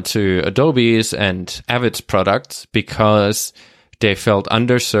to Adobe's and Avid's products, because they felt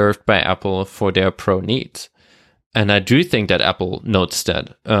underserved by Apple for their pro needs. And I do think that Apple notes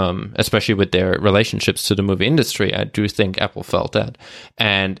that, especially with their relationships to the movie industry. I do think Apple felt that.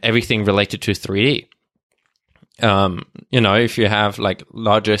 And everything related to 3D. If you have like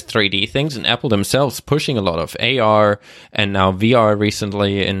larger 3D things, and Apple themselves pushing a lot of AR and now VR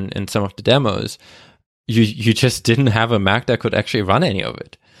recently in some of the demos, you just didn't have a Mac that could actually run any of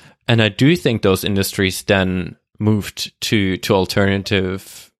it. And I do think those industries then moved to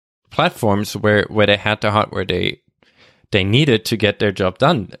alternative platforms where they had the hardware they needed to get their job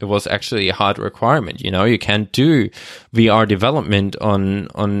done. It was actually a hard requirement. You can't do VR development on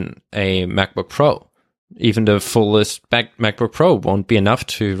a MacBook Pro. Even the fullest MacBook Pro won't be enough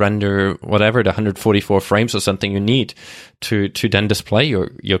to render whatever the 144 frames or something you need to then display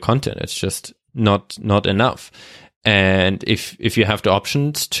your content. It's just not enough. And if you have the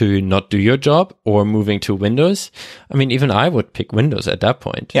options to not do your job or moving to Windows, I mean, even I would pick Windows at that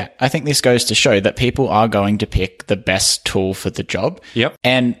point. Yeah, I think this goes to show that people are going to pick the best tool for the job. Yep.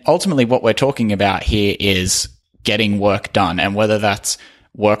 And ultimately what we're talking about here is getting work done. And whether that's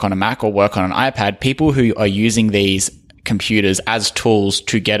work on a Mac or work on an iPad, people who are using these computers as tools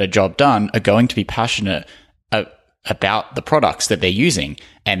to get a job done are going to be passionate about the products that they're using,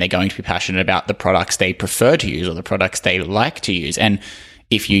 and they're going to be passionate about the products they prefer to use or the products they like to use. And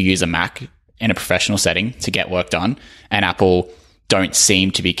if you use a Mac in a professional setting to get work done, and Apple don't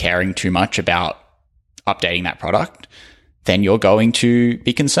seem to be caring too much about updating that product, then you're going to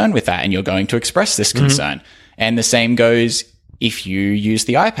be concerned with that, and you're going to express this concern. Mm-hmm. And the same goes if you use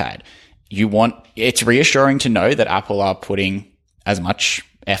the iPad. It's reassuring to know that Apple are putting as much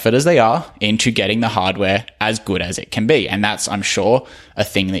effort as they are into getting the hardware as good as it can be. And that's, I'm sure, a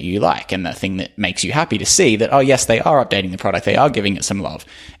thing that you like, and the thing that makes you happy to see that, oh yes, they are updating the product. They are giving it some love.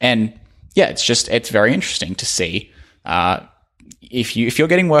 And yeah, it's very interesting to see, if you're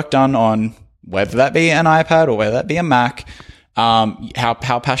getting work done on whether that be an iPad or whether that be a Mac,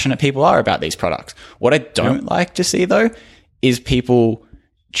 how passionate people are about these products. What I don't like to see though is people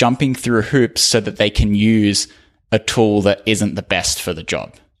jumping through hoops so that they can use a tool that isn't the best for the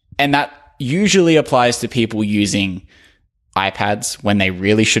job. And that usually applies to people using iPads when they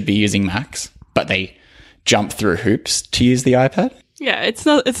really should be using Macs, but they jump through hoops to use the iPad. Yeah,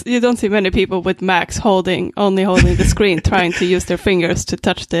 you don't see many people with Macs only holding the screen, trying to use their fingers to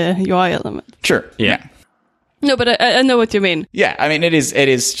touch the UI element. Sure. Yeah. No, but I know what you mean. Yeah, I mean, it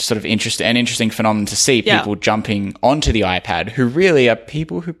is sort of an interesting phenomenon to see people jumping onto the iPad who really are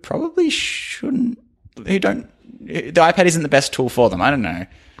people who probably shouldn't, the iPad isn't the best tool for them. I don't know.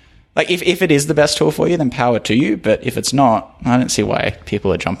 Like, if it is the best tool for you, then power to you. But if it's not, I don't see why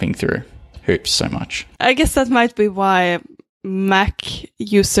people are jumping through hoops so much. I guess that might be why Mac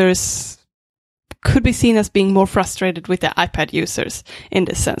users could be seen as being more frustrated with the iPad users in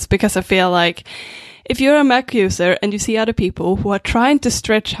this sense. Because I feel like if you're a Mac user and you see other people who are trying to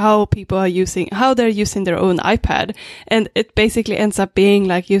stretch how they're using their own iPad, and it basically ends up being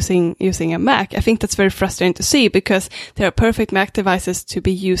like using a Mac, I think that's very frustrating to see, because there are perfect Mac devices to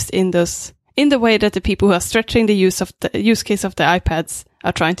be used in the way that the people who are stretching the use case of the iPads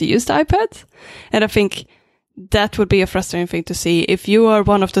are trying to use the iPads. And I think that would be a frustrating thing to see. If you are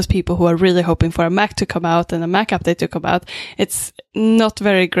one of those people who are really hoping for a Mac to come out and a Mac update to come out, it's not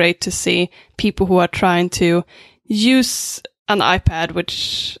very great to see people who are trying to use an iPad,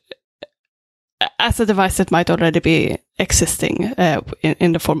 which as a device that might already be existing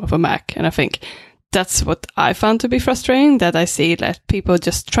in the form of a Mac. And I think that's what I found to be frustrating, that I see that people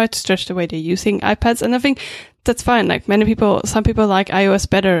just try to stretch the way they're using iPads. And I think that's fine. Like some people like iOS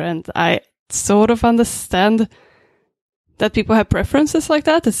better, and I sort of understand that people have preferences like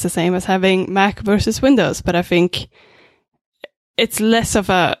that. It's the same as having Mac versus Windows, but I think it's less of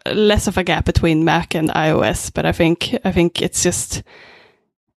a gap between Mac and iOS. But I think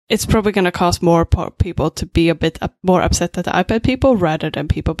it's probably going to cause more people to be a bit more upset at the iPad people rather than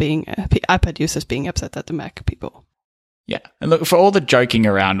iPad users being upset at the Mac people. Yeah, and look, for all the joking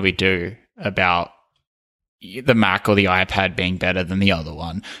around we do about the Mac or the iPad being better than the other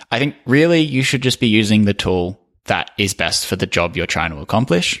one. I think really you should just be using the tool that is best for the job you're trying to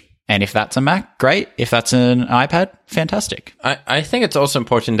accomplish. And if that's a Mac, great. If that's an iPad, fantastic. I think it's also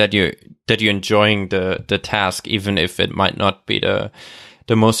important that you're enjoying the task, even if it might not be the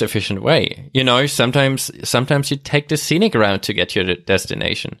most efficient way. You know, sometimes you take the scenic route to get to your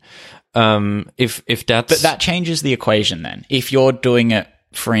destination. If that's... But that changes the equation then. If you're doing it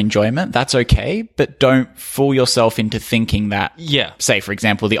for enjoyment, that's okay, but don't fool yourself into thinking that, say, for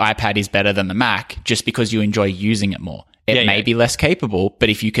example, the iPad is better than the Mac just because you enjoy using it more. It may be less capable, but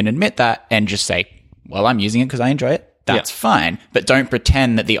if you can admit that and just say, well, I'm using it because I enjoy it, that's fine. But don't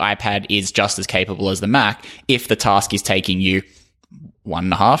pretend that the iPad is just as capable as the Mac if the task is taking you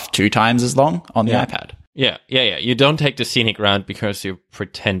 1.5, 2 times as long on the iPad. Yeah. You don't take the scenic route because you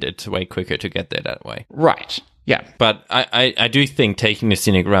pretend it's way quicker to get there that way. Right. Yeah. But I do think taking the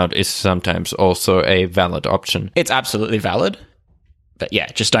scenic route is sometimes also a valid option. It's absolutely valid. But yeah,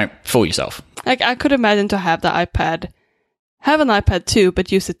 just don't fool yourself. Like, I could imagine to have an iPad too,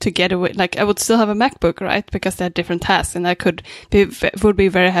 but use it to get away. Like, I would still have a MacBook, right? Because they're different tasks, and I would be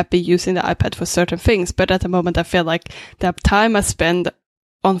very happy using the iPad for certain things. But at the moment, I feel like the time I spend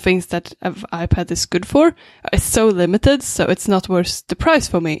on things that an iPad is good for is so limited, so it's not worth the price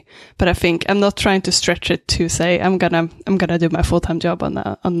for me. But I think I'm not trying to stretch it to say I'm gonna do my full-time job on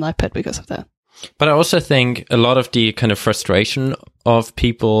an iPad because of that. But I also think a lot of the kind of frustration of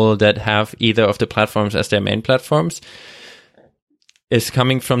people that have either of the platforms as their main platforms is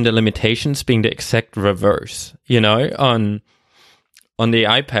coming from the limitations being the exact reverse. You know, on the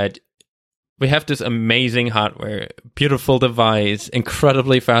iPad, we have this amazing hardware, beautiful device,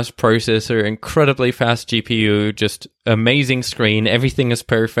 incredibly fast processor, incredibly fast GPU, just amazing screen. Everything is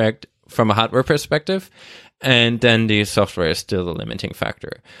perfect from a hardware perspective. And then the software is still the limiting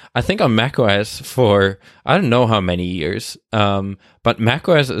factor. I think on macOS for, I don't know how many years, but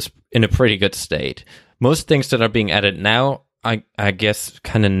macOS is in a pretty good state. Most things that are being added now, I guess,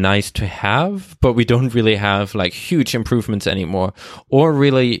 kind of nice to have, but we don't really have like huge improvements anymore, or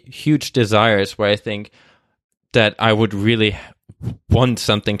really huge desires where I think that I would really want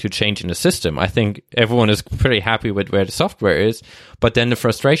something to change in the system. I think everyone is pretty happy with where the software is, but then the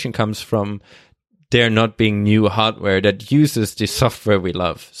frustration comes from there not being new hardware that uses the software we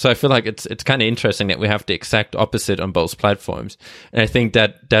love. So I feel like it's kind of interesting that we have the exact opposite on both platforms. And I think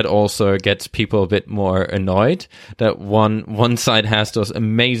that also gets people a bit more annoyed that one side has those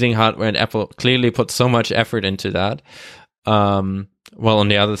amazing hardware and Apple clearly put so much effort into that. While on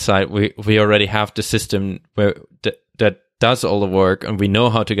the other side, we already have the system where that does all the work, and we know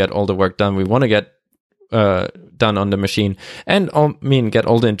how to get all the work done we want to get done on the machine, and get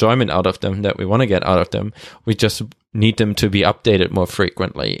all the enjoyment out of them that we want to get out of them. We just need them to be updated more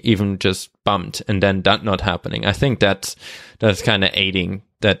frequently, even just bumped, and then that not happening. I think that's kind of aiding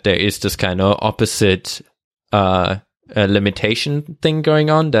that there is this kind of opposite limitation thing going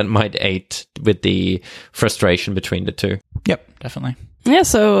on that might aid with the frustration between the two. Yep, definitely. Yeah,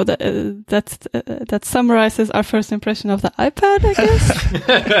 so that summarizes our first impression of the iPad, I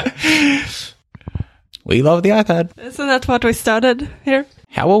guess. We love the iPad. Isn't that what we started here?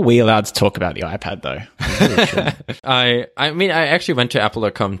 How are we allowed to talk about the iPad, though? I actually went to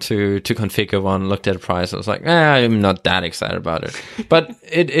apple.com to configure one, looked at the price. I was like, I'm not that excited about it. But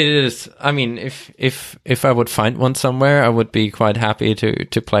it is, I mean, if I would find one somewhere, I would be quite happy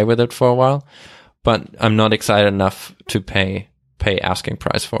to play with it for a while. But I'm not excited enough to pay asking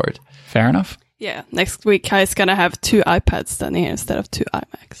price for it. Fair enough. Yeah, next week Kai's gonna have 2 iPads standing here instead of 2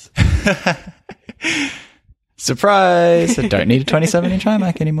 iMacs. Surprise! I don't need a 27-inch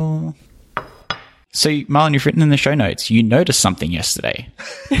iMac anymore. So, Marlon, you've written in the show notes, you noticed something yesterday.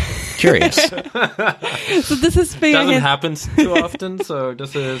 Curious. So this is thing doesn't happen too often, so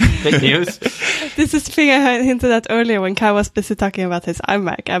this is big news. This is thing I hinted at earlier when Kai was busy talking about his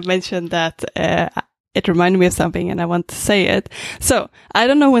iMac. I mentioned that it reminded me of something and I want to say it. So, I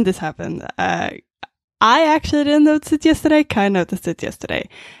don't know when this happened. I actually didn't notice it yesterday. Kai noticed it yesterday.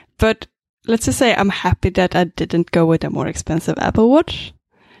 But let's just say I'm happy that I didn't go with a more expensive Apple Watch.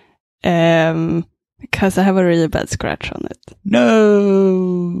 Because I have a really bad scratch on it.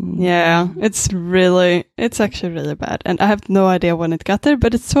 No. Yeah, it's actually really bad. And I have no idea when it got there,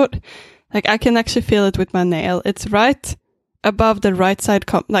 but it's like I can actually feel it with my nail. It's right above the right side,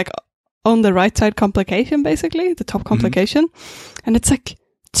 on the right side complication, basically, the top complication. Mm-hmm. And it's like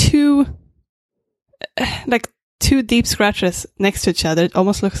two deep scratches next to each other. It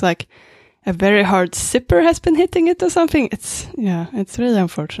almost looks like a very hard zipper has been hitting it or something. It's really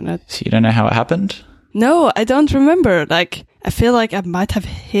unfortunate. So you don't know how it happened? No, I don't remember. Like, I feel like I might have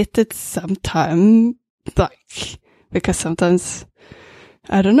hit it sometime like, because sometimes,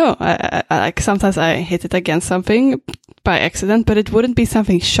 I don't know, I like sometimes I hit it against something by accident, but it wouldn't be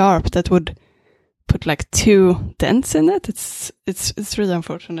something sharp that would put like 2 dents in it. It's really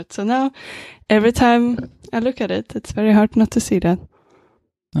unfortunate. So now every time I look at it, it's very hard not to see that.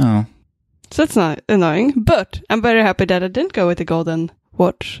 Oh. So that's not annoying, but I'm very happy that I didn't go with the golden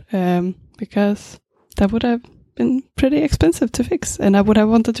watch, because that would have been pretty expensive to fix, and I would have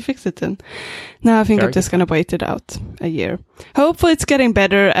wanted to fix it then. Now I think I'm just going to wait it out a year. Hopefully it's getting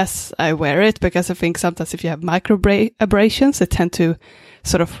better as I wear it, because I think sometimes if you have micro abrasions, they tend to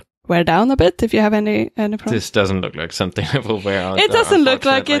sort of wear down a bit if you have any problems. This doesn't look like something I will wear out. It doesn't look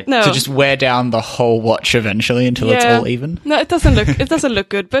like it, no. So just wear down the whole watch eventually until it's all even? No, it doesn't look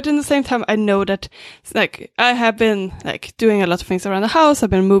good. But in the same time, I know that, like, I have been, like, doing a lot of things around the house. I've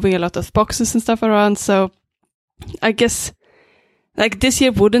been moving a lot of boxes and stuff around. So I guess, like, this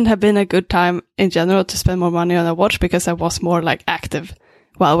year wouldn't have been a good time in general to spend more money on a watch, because I was more, like, active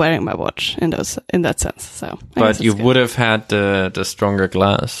while wearing my watch in that sense. So, but you would have had the stronger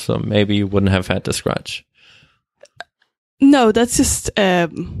glass, so maybe you wouldn't have had the scratch. No, that's just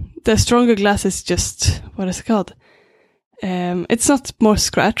the stronger glass is just, what is it called? It's not more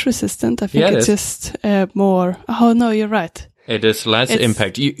scratch resistant. I think it's just more. Oh no, you're right. It is less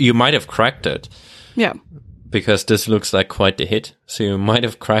impact. You might have cracked it. Yeah. Because this looks like quite the hit, so you might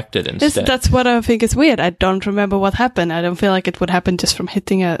have cracked it instead. That's what I think is weird. I don't remember what happened. I don't feel like it would happen just from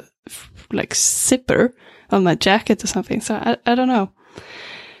hitting a like zipper on my jacket or something. So I don't know.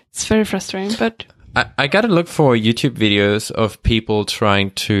 It's very frustrating, but I gotta look for YouTube videos of people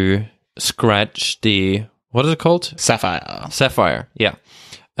trying to scratch the, what is it called? Sapphire. Sapphire, yeah.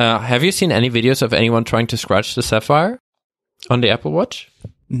 Have you seen any videos of anyone trying to scratch the Sapphire on the Apple Watch?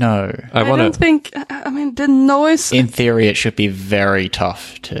 No. I don't think, I mean, the noise. In theory, it should be very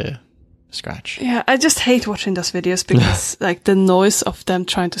tough to scratch. Yeah, I just hate watching those videos because like the noise of them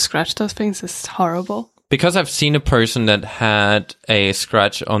trying to scratch those things is horrible. Because I've seen a person that had a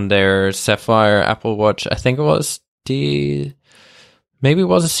scratch on their Sapphire Apple Watch. I think it was maybe it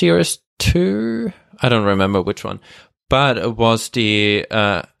was a Series 2. I don't remember which one. But it was the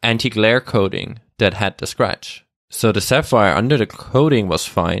anti-glare coating that had the scratch. So the Sapphire under the coating was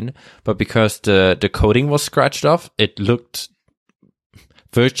fine, but because the coating was scratched off, it looked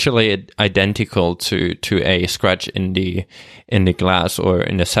virtually identical to a scratch in the glass or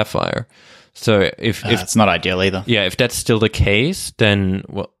in the Sapphire. So if it's not ideal either. Yeah, if that's still the case, then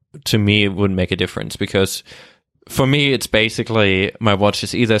to me it would make a difference, because for me it's basically my watch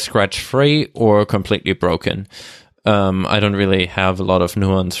is either scratch free or completely broken. I don't really have a lot of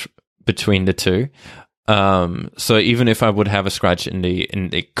nuance between the two. So even if I would have a scratch in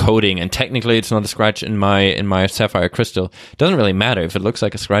the coating, and technically it's not a scratch in my Sapphire Crystal, it doesn't really matter. If it looks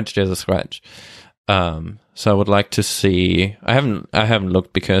like a scratch, there's a scratch. So I would like to see. I haven't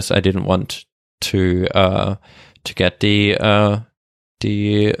looked because I didn't want to get the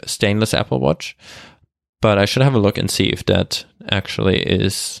stainless Apple Watch, but I should have a look and see if that actually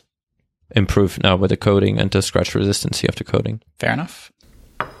is improved now with the coating and the scratch resistancy of the coating. Fair enough.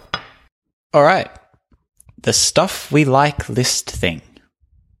 All right. The stuff we like list thing.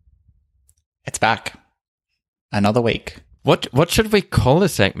 It's back. Another week. What should we call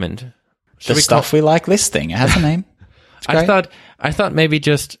this segment? The stuff we like list thing. It has a name. I thought maybe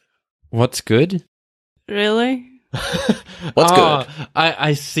just what's good. Really? What's good?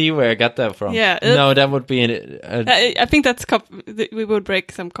 I see where I got that from. Yeah. No, that would be I think that's we would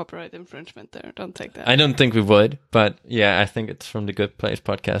break some copyright infringement there. Don't take that. I don't think we would, but yeah, I think it's from the Good Place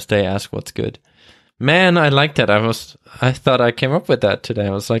podcast. They ask what's good. Man, I like that. I thought I came up with that today.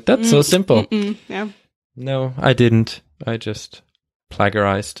 I was like, that's so simple. Yeah. No, I didn't. I just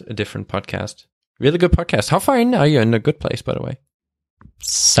plagiarized a different podcast. Really good podcast. How far in are you in the Good Place, by the way?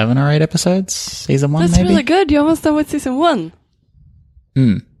 7 or 8 episodes, season 1. That's maybe? really good. You're almost done with season 1.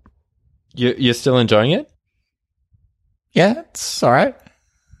 You're still enjoying it? Yeah, it's all right. It's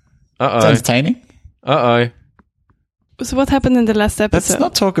Uh entertaining. oh. So what happened in the last episode? Let's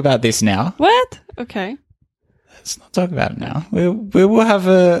not talk about this now. What? Okay. Let's not talk about it now. We will have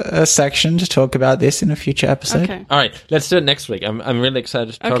a section to talk about this in a future episode. Okay. All right, let's do it next week. I'm really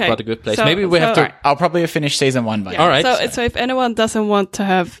excited to talk about the Good Place. Maybe we have to. I'll probably have finished season 1 by now. All right. So if anyone doesn't want to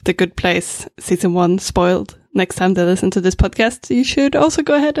have The Good Place season 1 spoiled next time they listen to this podcast, you should also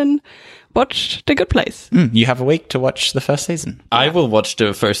go ahead and watch The Good Place. You have a week to watch the first season. I will watch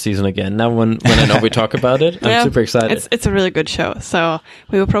the first season again now when I know we talk about it. I'm super excited. It's a really good show. So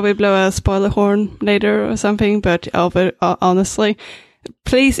we will probably blow a spoiler horn later or something. But honestly,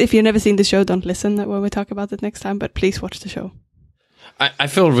 please, if you've never seen the show, don't listen when we talk about it next time. But please watch the show. I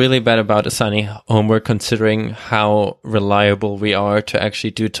feel really bad about assigning homework considering how reliable we are to actually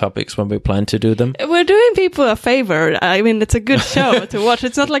do topics when we plan to do them. We're doing people a favor. I mean, it's a good show to watch.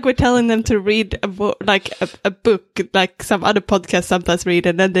 It's not like we're telling them to read a book, like some other podcasts sometimes read,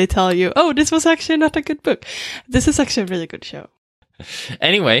 and then they tell you, oh, this was actually not a good book. This is actually a really good show.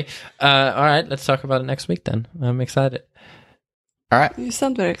 Anyway, all right, let's talk about it next week then. I'm excited. All right. You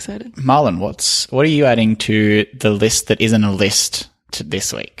sound very excited. Marlon, what are you adding to the list that isn't a list to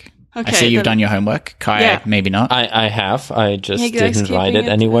this week? Okay, I see you've done your homework. Kai, Yeah. maybe not. I have. I just You guys didn't write keeping it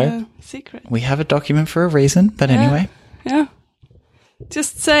anywhere. Secret. We have a document for a reason, but Yeah. anyway. Yeah.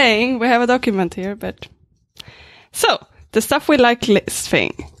 Just saying, we have a document here, but... So, the stuff we like list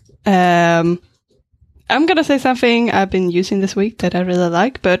thing. I'm gonna say something I've been using this week that I really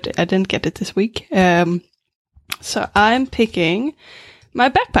like, but I didn't get it this week. So I'm picking my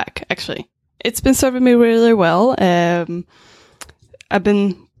backpack, actually. It's been serving me really well. I've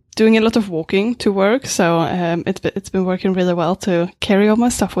been doing a lot of walking to work, so it's been working really well to carry all my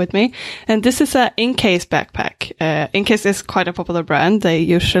stuff with me. And this is a Incase backpack. Incase is quite a popular brand.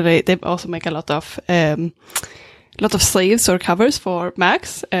 They also make a lot of sleeves or covers for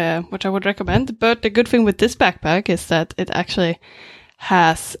Macs, which I would recommend. But the good thing with this backpack is that it actually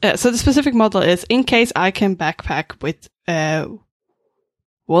has, so the specific model is Incase Icon backpack with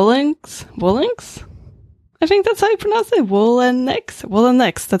Woolenex? I think that's how you pronounce it.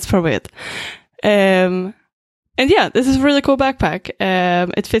 Woolenex, that's probably it. And yeah, this is a really cool backpack.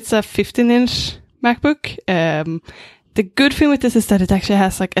 It fits a 15-inch MacBook. The good thing with this is that it actually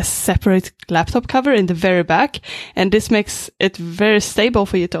has like a separate laptop cover in the very back, and this makes it very stable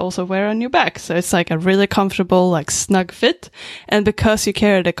for you to also wear on your back. So it's like a really comfortable, like snug fit. And because you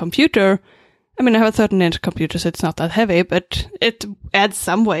carry the computer, I mean, I have a 13-inch computer, so it's not that heavy, but it adds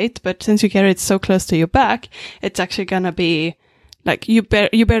some weight. But since you carry it so close to your back, it's actually gonna be like you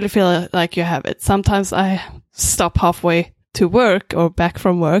barely feel like you have it. Sometimes I stop halfway to work or back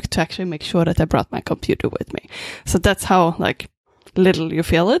from work to actually make sure that I brought my computer with me. So that's how like little you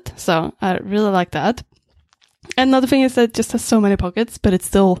feel it. So I really like that. Another thing is that it just has so many pockets, but it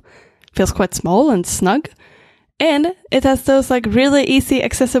still feels quite small and snug. And it has those like really easy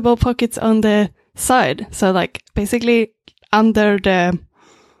accessible pockets on the side. So like basically under the,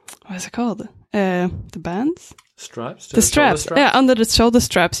 what is it called? The bands? Straps? The straps. Yeah, under the shoulder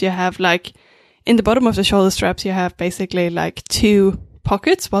straps you have like, in the bottom of the shoulder straps, you have basically like two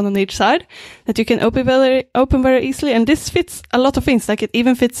pockets, one on each side, that you can open very easily. And this fits a lot of things. Like it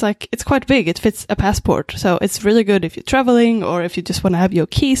even fits like, it's quite big. It fits a passport. So it's really good if you're traveling or if you just want to have your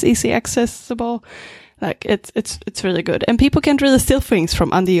keys easy accessible. Like it's really good. And people can't really steal things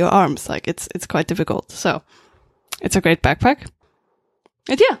from under your arms. Like it's quite difficult. So it's a great backpack.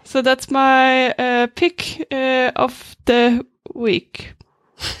 And yeah, so that's my pick of the week.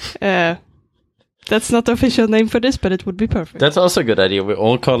 That's not the official name for this, but it would be perfect. That's also a good idea. We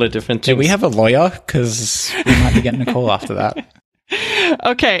all call it different things. Do we have a lawyer? Because we might be getting a call after that.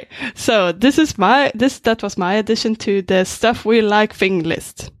 Okay, so that was my addition to the stuff we like thing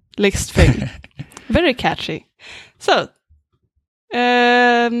list thing. Very catchy. So,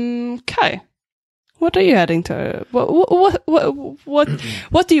 Kai, what are you adding to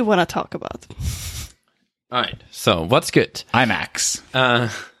what do you want to talk about? All right. So, what's good? iMacs.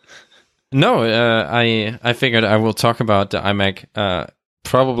 I figured I will talk about the iMac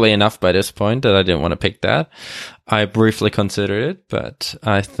probably enough by this point that I didn't want to pick that. I briefly considered it, but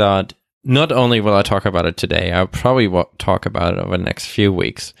I thought not only will I talk about it today, I'll probably talk about it over the next few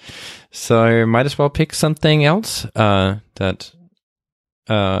weeks. So I might as well pick something else that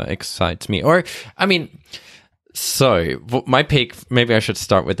excites me. Or, I mean, so my pick, maybe I should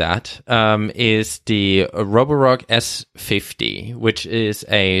start with that, is the Roborock S50, which is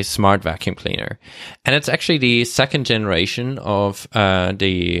a smart vacuum cleaner. And it's actually the second generation of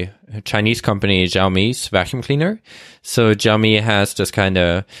the Chinese company Xiaomi's vacuum cleaner. So Xiaomi has this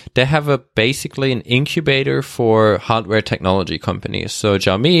they have basically an incubator for hardware technology companies. So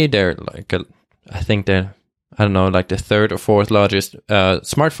Xiaomi, they're like the third or fourth largest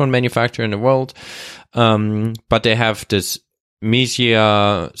smartphone manufacturer in the world. But they have this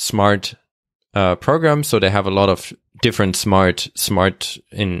Misia smart program, so they have a lot of different smart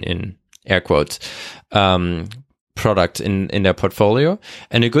in air quotes products in their portfolio,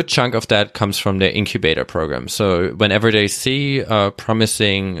 and a good chunk of that comes from their incubator program. So whenever they see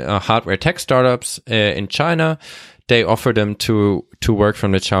promising hardware tech startups in China, they offer them to work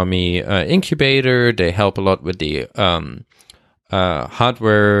from the Xiaomi incubator. They help a lot with the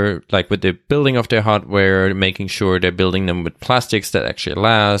hardware, like with the building of their hardware, making sure they're building them with plastics that actually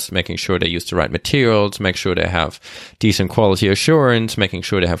last, making sure they use the right materials, make sure they have decent quality assurance, making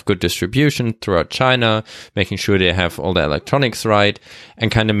sure they have good distribution throughout China, making sure they have all the electronics right,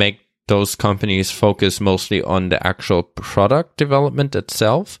 and kind of make those companies focus mostly on the actual product development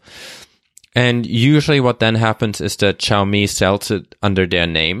itself. And usually what then happens is that Xiaomi sells it under their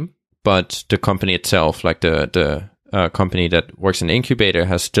name, but the company itself, like the company that works in the incubator,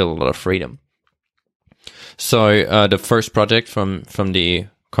 has still a lot of freedom. So the first project from the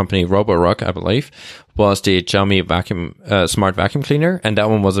company Roborock, I believe, was the Xiaomi smart vacuum cleaner, and that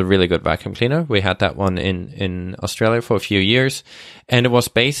one was a really good vacuum cleaner. We had that one in Australia for a few years, and it was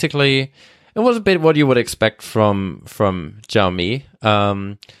basically, it was a bit what you would expect from Xiaomi.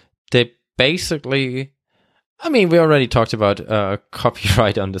 They basically, I mean, we already talked about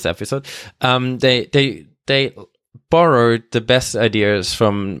copyright on this episode. They borrowed the best ideas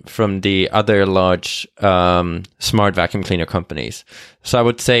from the other large smart vacuum cleaner companies. So I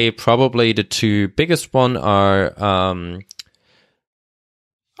would say probably the two biggest one are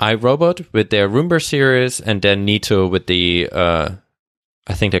iRobot with their Roomba series, and then Neato with the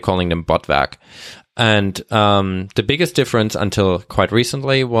I think they're calling them BotVac. And the biggest difference until quite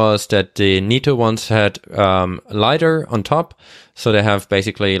recently was that the Neato ones had LiDAR on top. So they have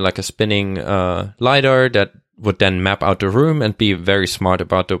basically like a spinning LiDAR that would then map out the room and be very smart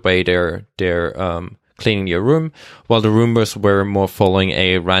about the way they're cleaning your room, while the Roombas were more following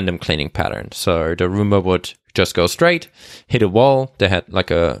a random cleaning pattern. So the Roomba would just go straight, hit a wall. They had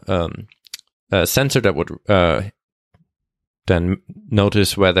like a sensor that would then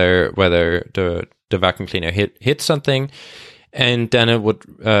notice whether the vacuum cleaner hit something, and then it would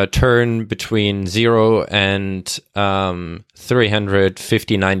turn between 0 and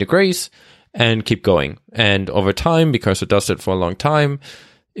 359 degrees and keep going. And over time, because it does it for a long time,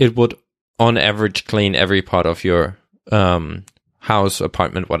 it would on average clean every part of your house,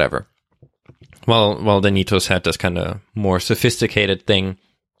 apartment, whatever. Well, the Neatos had this kind of more sophisticated thing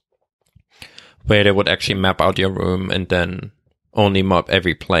where they would actually map out your room and then only mop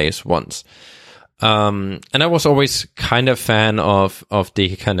every place once. And I was always kind of fan of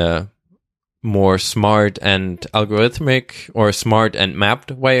the kind of more smart and algorithmic or smart and mapped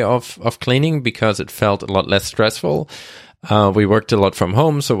way of cleaning, because it felt a lot less stressful. We worked a lot from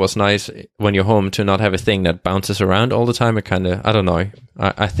home, so it was nice when you're home to not have a thing that bounces around all the time. It kind of, I don't know.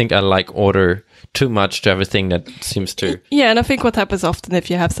 I think I like order too much to have a thing that seems to... Yeah, and I think what happens often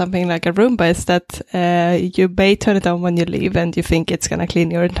if you have something like a Roomba is that you may turn it on when you leave and you think it's going to clean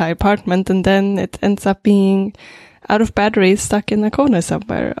your entire apartment, and then it ends up being out of battery, stuck in a corner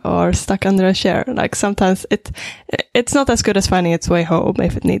somewhere or stuck under a chair. Like sometimes it's not as good as finding its way home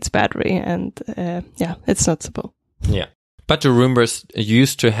if it needs battery, and it's noticeable. Yeah. But the Roombas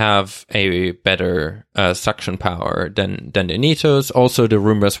used to have a better suction power than the Neatos. Also, the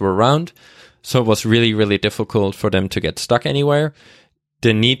Roombas were round, so it was really, really difficult for them to get stuck anywhere. The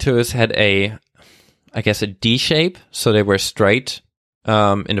Neatos had a D shape, so they were straight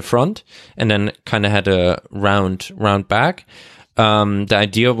in the front, and then kind of had a round back. The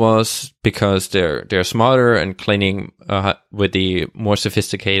idea was, because they're smarter and cleaning with the more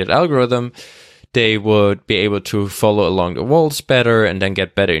sophisticated algorithm, they would be able to follow along the walls better and then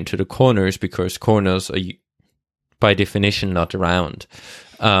get better into the corners, because corners are by definition not round.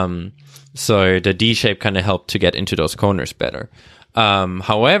 So the D shape kind of helped to get into those corners better.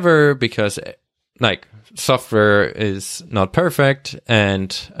 However, because like software is not perfect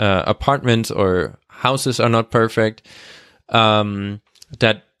and apartments or houses are not perfect,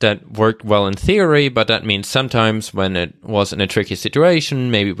 that worked well in theory, but that means sometimes when it was in a tricky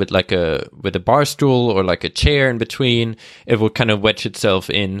situation, maybe with a bar stool or like a chair in between, it would kind of wedge itself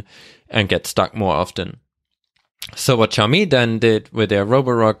in and get stuck more often. So what Xiaomi then did with their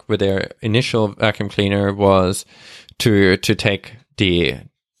Roborock, with their initial vacuum cleaner, was to take the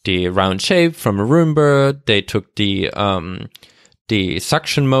round shape from a Roomba. They took the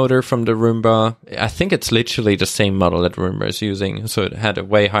suction motor from the Roomba. I think it's literally the same model that Roomba is using. So it had a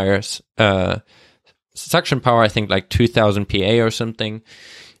way higher suction power, I think like 2000 PA or something.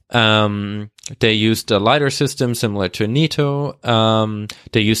 They used a LiDAR system similar to Neato.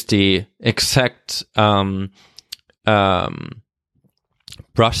 They used the exact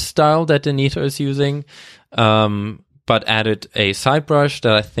brush style that the Neato is using, but added a side brush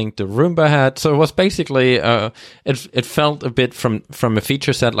that I think the Roomba had. So it was basically, it felt a bit from a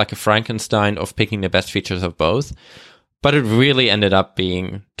feature set like a Frankenstein of picking the best features of both. But it really ended up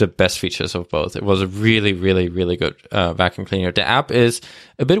being the best features of both. It was a really, really, really good vacuum cleaner. The app is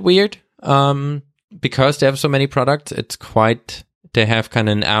a bit weird. because they have so many products, they have kind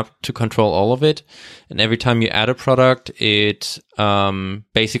of an app to control all of it. And every time you add a product, it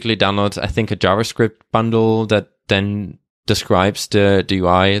basically downloads, I think, a JavaScript bundle that then describes the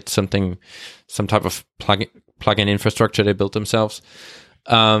UI. It's some type of plugin infrastructure they built themselves.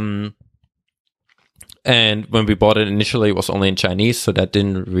 And when we bought it initially, it was only in Chinese, so that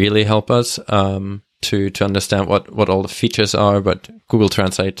didn't really help us to understand what all the features are, but Google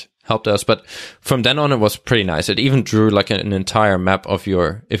Translate helped us. But from then on, it was pretty nice. It even drew like an entire map of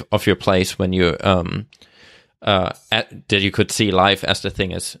your place when you that you could see live as the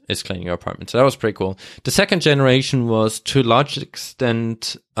thing is cleaning your apartment. So that was pretty cool. The second generation was to a large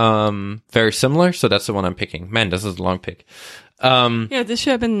extent very similar. So that's the one I'm picking. Man, this is a long pick. Yeah, this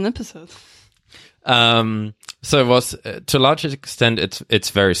should have been an episode. So it was to a large extent it's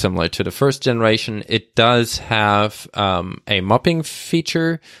very similar to the first generation. It does have a mopping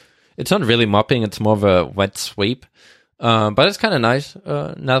feature. It's not really mopping, it's more of a wet sweep. But it's kind of nice.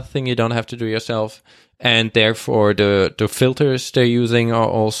 Another thing you don't have to do yourself. And therefore the filters they're using are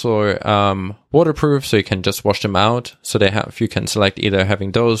also waterproof, so you can just wash them out. So you can select either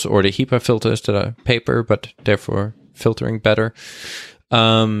having those or the HEPA filters that are paper, but therefore filtering better.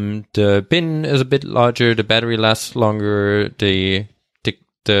 The bin is a bit larger, the battery lasts longer, it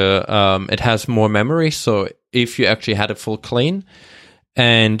has more memory, so if you actually had a full clean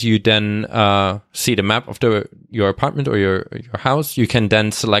and you then see the map of your apartment or your house, you can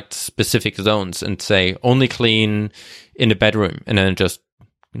then select specific zones and say only clean in the bedroom, and then it just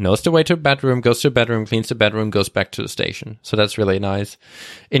knows the way to the bedroom, goes to the bedroom, cleans the bedroom, goes back to the station. So that's really nice.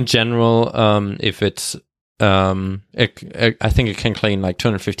 In general, if it's I think it can clean like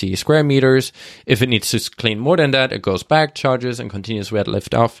 250 square meters. If it needs to clean more than that, it goes back, charges, and continues where it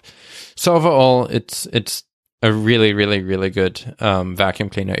left off. So overall, it's a really, really, really good vacuum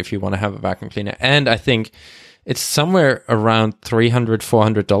cleaner if you want to have a vacuum cleaner. And I think it's somewhere around $300,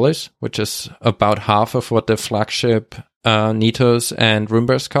 $400, which is about half of what the flagship Neatos and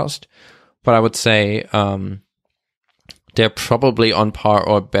Roomburst cost. But I would say they're probably on par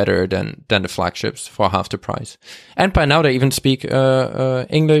or better than the flagships for half the price. And by now they even speak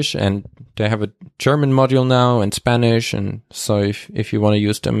English, and they have a German module now and Spanish. And so if you want to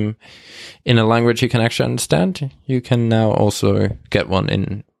use them in a language you can actually understand, you can now also get one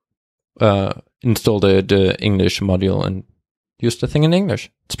in install the English module and use the thing in English.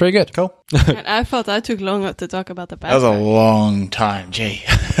 It's pretty good. Cool. And I thought that took long to talk about the backpack. That was a long time, gee.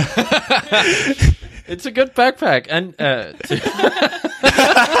 It's a good backpack, and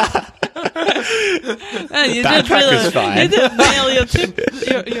you backpack is fine. You did nail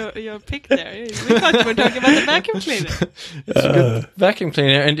your pick there. We thought you were talking about the vacuum cleaner. It's a good vacuum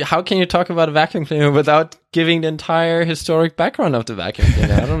cleaner, and how can you talk about a vacuum cleaner without giving the entire historic background of the vacuum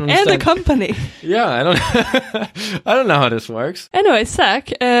cleaner? I don't understand. And the company. Yeah, I don't know how this works. Anyway,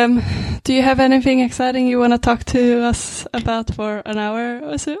 Zach, do you have anything exciting you want to talk to us about for an hour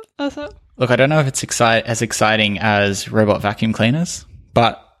or so? Look, I don't know if it's as exciting as robot vacuum cleaners,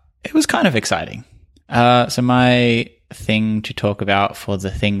 but it was kind of exciting. So my thing to talk about for the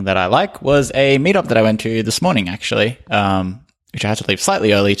thing that I like was a meetup that I went to this morning, actually, which I had to leave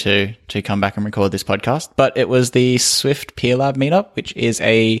slightly early to come back and record this podcast. But it was the Swift Peer Lab meetup, which is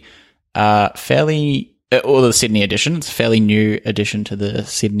a or the Sydney edition. It's a fairly new addition to the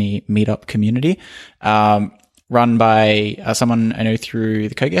Sydney meetup community. Run by someone I know through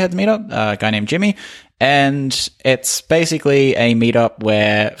the Cogeheads meetup, a guy named Jimmy. And it's basically a meetup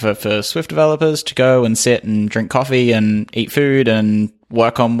where for Swift developers to go and sit and drink coffee and eat food and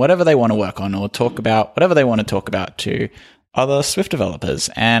work on whatever they want to work on, or talk about whatever they want to talk about to other Swift developers.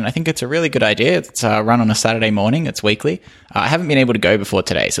 And I think it's a really good idea. It's run on a Saturday morning. It's weekly. I haven't been able to go before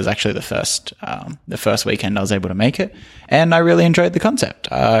today, so it's actually the first weekend I was able to make it. And I really enjoyed the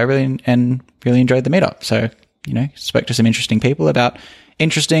concept. I really enjoyed the meetup. So, spoke to some interesting people about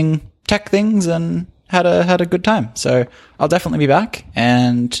interesting tech things and had a good time. So I'll definitely be back.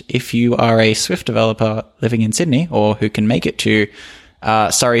 And if you are a Swift developer living in Sydney, or who can make it to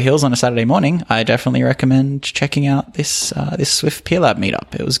Surrey Hills on a Saturday morning, I definitely recommend checking out this Swift Peer Lab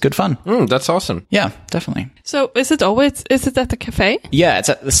meetup. It was good fun. That's awesome. Yeah, definitely. So is it at the cafe? Yeah, it's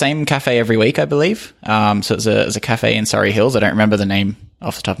at the same cafe every week, I believe. So it's a cafe in Surrey Hills. I don't remember the name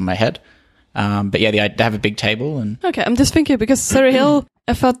off the top of my head. But yeah, they have a big table. And okay, I'm just thinking, because Surrey Hill,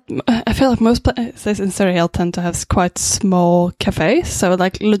 I feel like most places in Surrey Hill tend to have quite small cafes. So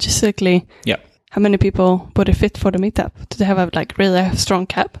like logistically, yeah, how many people would it fit for the meetup? Do they have a really strong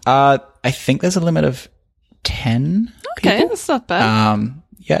cap? I think there's a limit of 10. Okay, people. that's not bad.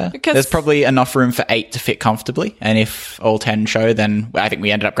 Yeah. Because- There's probably enough room for 8 to fit comfortably. And if all 10 show, then I think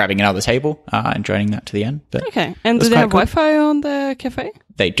we ended up grabbing another table and joining that to the end. But Okay. And do That's they have quite cool. Wi-Fi on the cafe?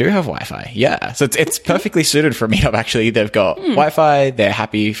 they do have Wi-Fi. Yeah. So it's perfectly suited for a meetup, actually. They've got Wi-Fi. They're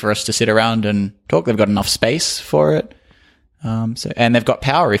happy for us to sit around and talk. They've got enough space for it. And they've got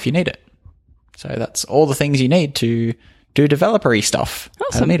power if you need it. So that's all the things you need to do developer-y stuff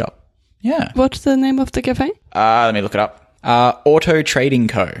Awesome. at a meetup. Yeah. What's the name of the cafe? Let me look it up. Auto Trading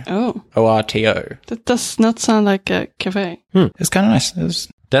Co. Oh, ORTO. that does not sound like a cafe. It's kind of nice.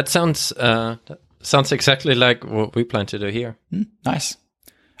 That sounds exactly like what we plan to do here. Nice.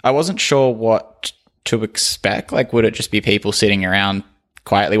 I wasn't sure what to expect. Like, would it just be people sitting around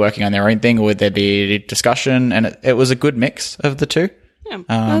quietly working on their own thing, or would there be discussion? And it was a good mix of the two. Yeah,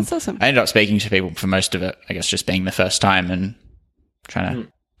 that's awesome. I ended up speaking to people for most of it, I guess just being the first time and trying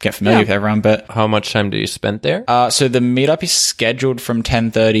to get familiar with everyone. But How much time do you spend there? so the meetup is scheduled from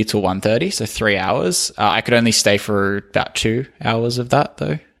 10:30 to 1:30, so 3 hours. I could only stay for about 2 hours of that,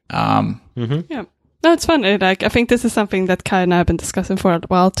 though. Yeah. No, it's fun. I think this is something that Kai and I have been discussing for a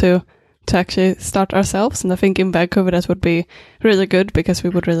while to actually start ourselves. And I think in Vancouver that would be really good because we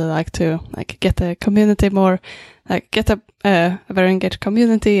would really like to get the community more, get a very engaged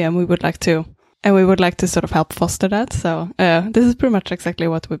community, and we would like to sort of help foster that. So this is pretty much exactly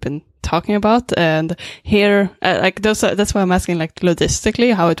what we've been talking about. And here, that's why I'm asking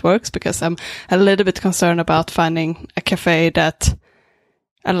logistically how it works, because I'm a little bit concerned about finding a cafe that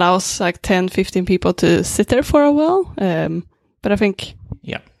allows 10, 15 people to sit there for a while. But I think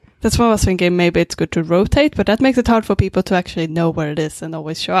that's why I was thinking maybe it's good to rotate, but that makes it hard for people to actually know where it is and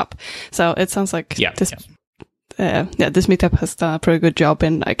always show up. So it sounds like this meetup has done a pretty good job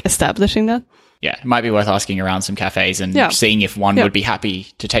in establishing that. Yeah, it might be worth asking around some cafes and seeing if one would be happy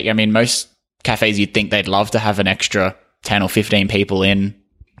to take. I mean, most cafes you'd think they'd love to have an extra 10 or 15 people in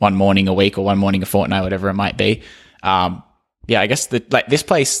one morning a week or one morning a fortnight, whatever it might be. I guess this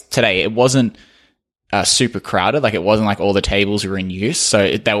place today, it wasn't super crowded. It wasn't all the tables were in use.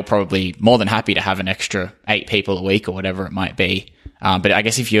 So they were probably more than happy to have an extra 8 people a week or whatever it might be. But I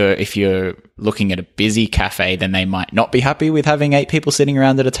guess if you're looking at a busy cafe, then they might not be happy with having 8 people sitting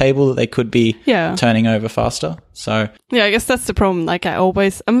around at a table that they could be turning over faster. So yeah, I guess that's the problem.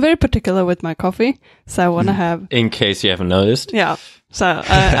 I'm very particular with my coffee, so I want to have. In case you haven't noticed. Yeah, so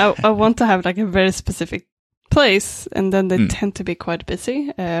I want to have a very specific place, and then they tend to be quite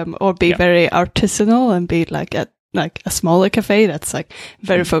busy, or be very artisanal and be a smaller cafe that's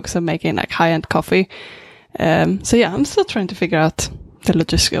very focused on making high-end coffee. I'm still trying to figure out the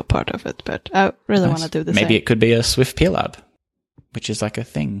logistical part of it, but I really want to do the same. Maybe it could be a Swift Peer Lab, which is a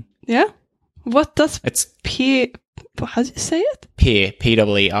thing. Yeah? What does it's how do you say it? Peer,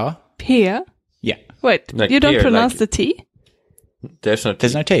 P-E-E-R. Peer? Yeah. Wait, you don't peer, pronounce the T? There's no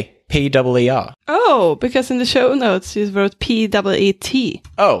T. P-E-E-R. Oh, because in the show notes you wrote P-E-E-T.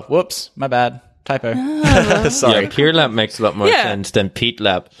 Oh, whoops. My bad. Typo. Sorry. Yeah, Peer Lab makes a lot more sense than Pete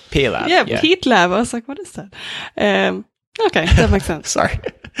Lab. Peer Lab. Yeah, Pete Lab. I was like, what is that? Okay, that makes sense. Sorry.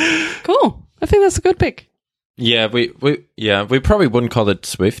 Cool. I think that's a good pick. Yeah, we probably wouldn't call it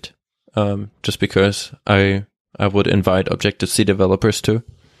Swift, just because I would invite Objective-C developers too.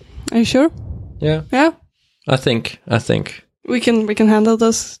 Are you sure? Yeah. Yeah. I think we can handle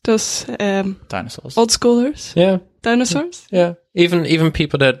those dinosaurs. old schoolers. Yeah. Dinosaurs? Yeah. Even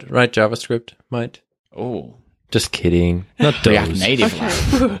people that write JavaScript might. Oh. Just kidding. Not those. React Native.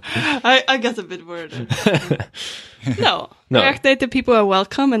 Okay. I got a bit worried. No. React Native people are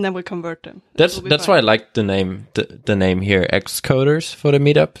welcome, and then we convert them. That's why I like the name. The name here, Xcoders, for the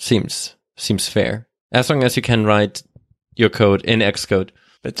meetup seems fair. As long as you can write your code in Xcode.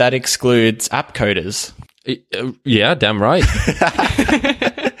 But that excludes app coders. Yeah, damn right.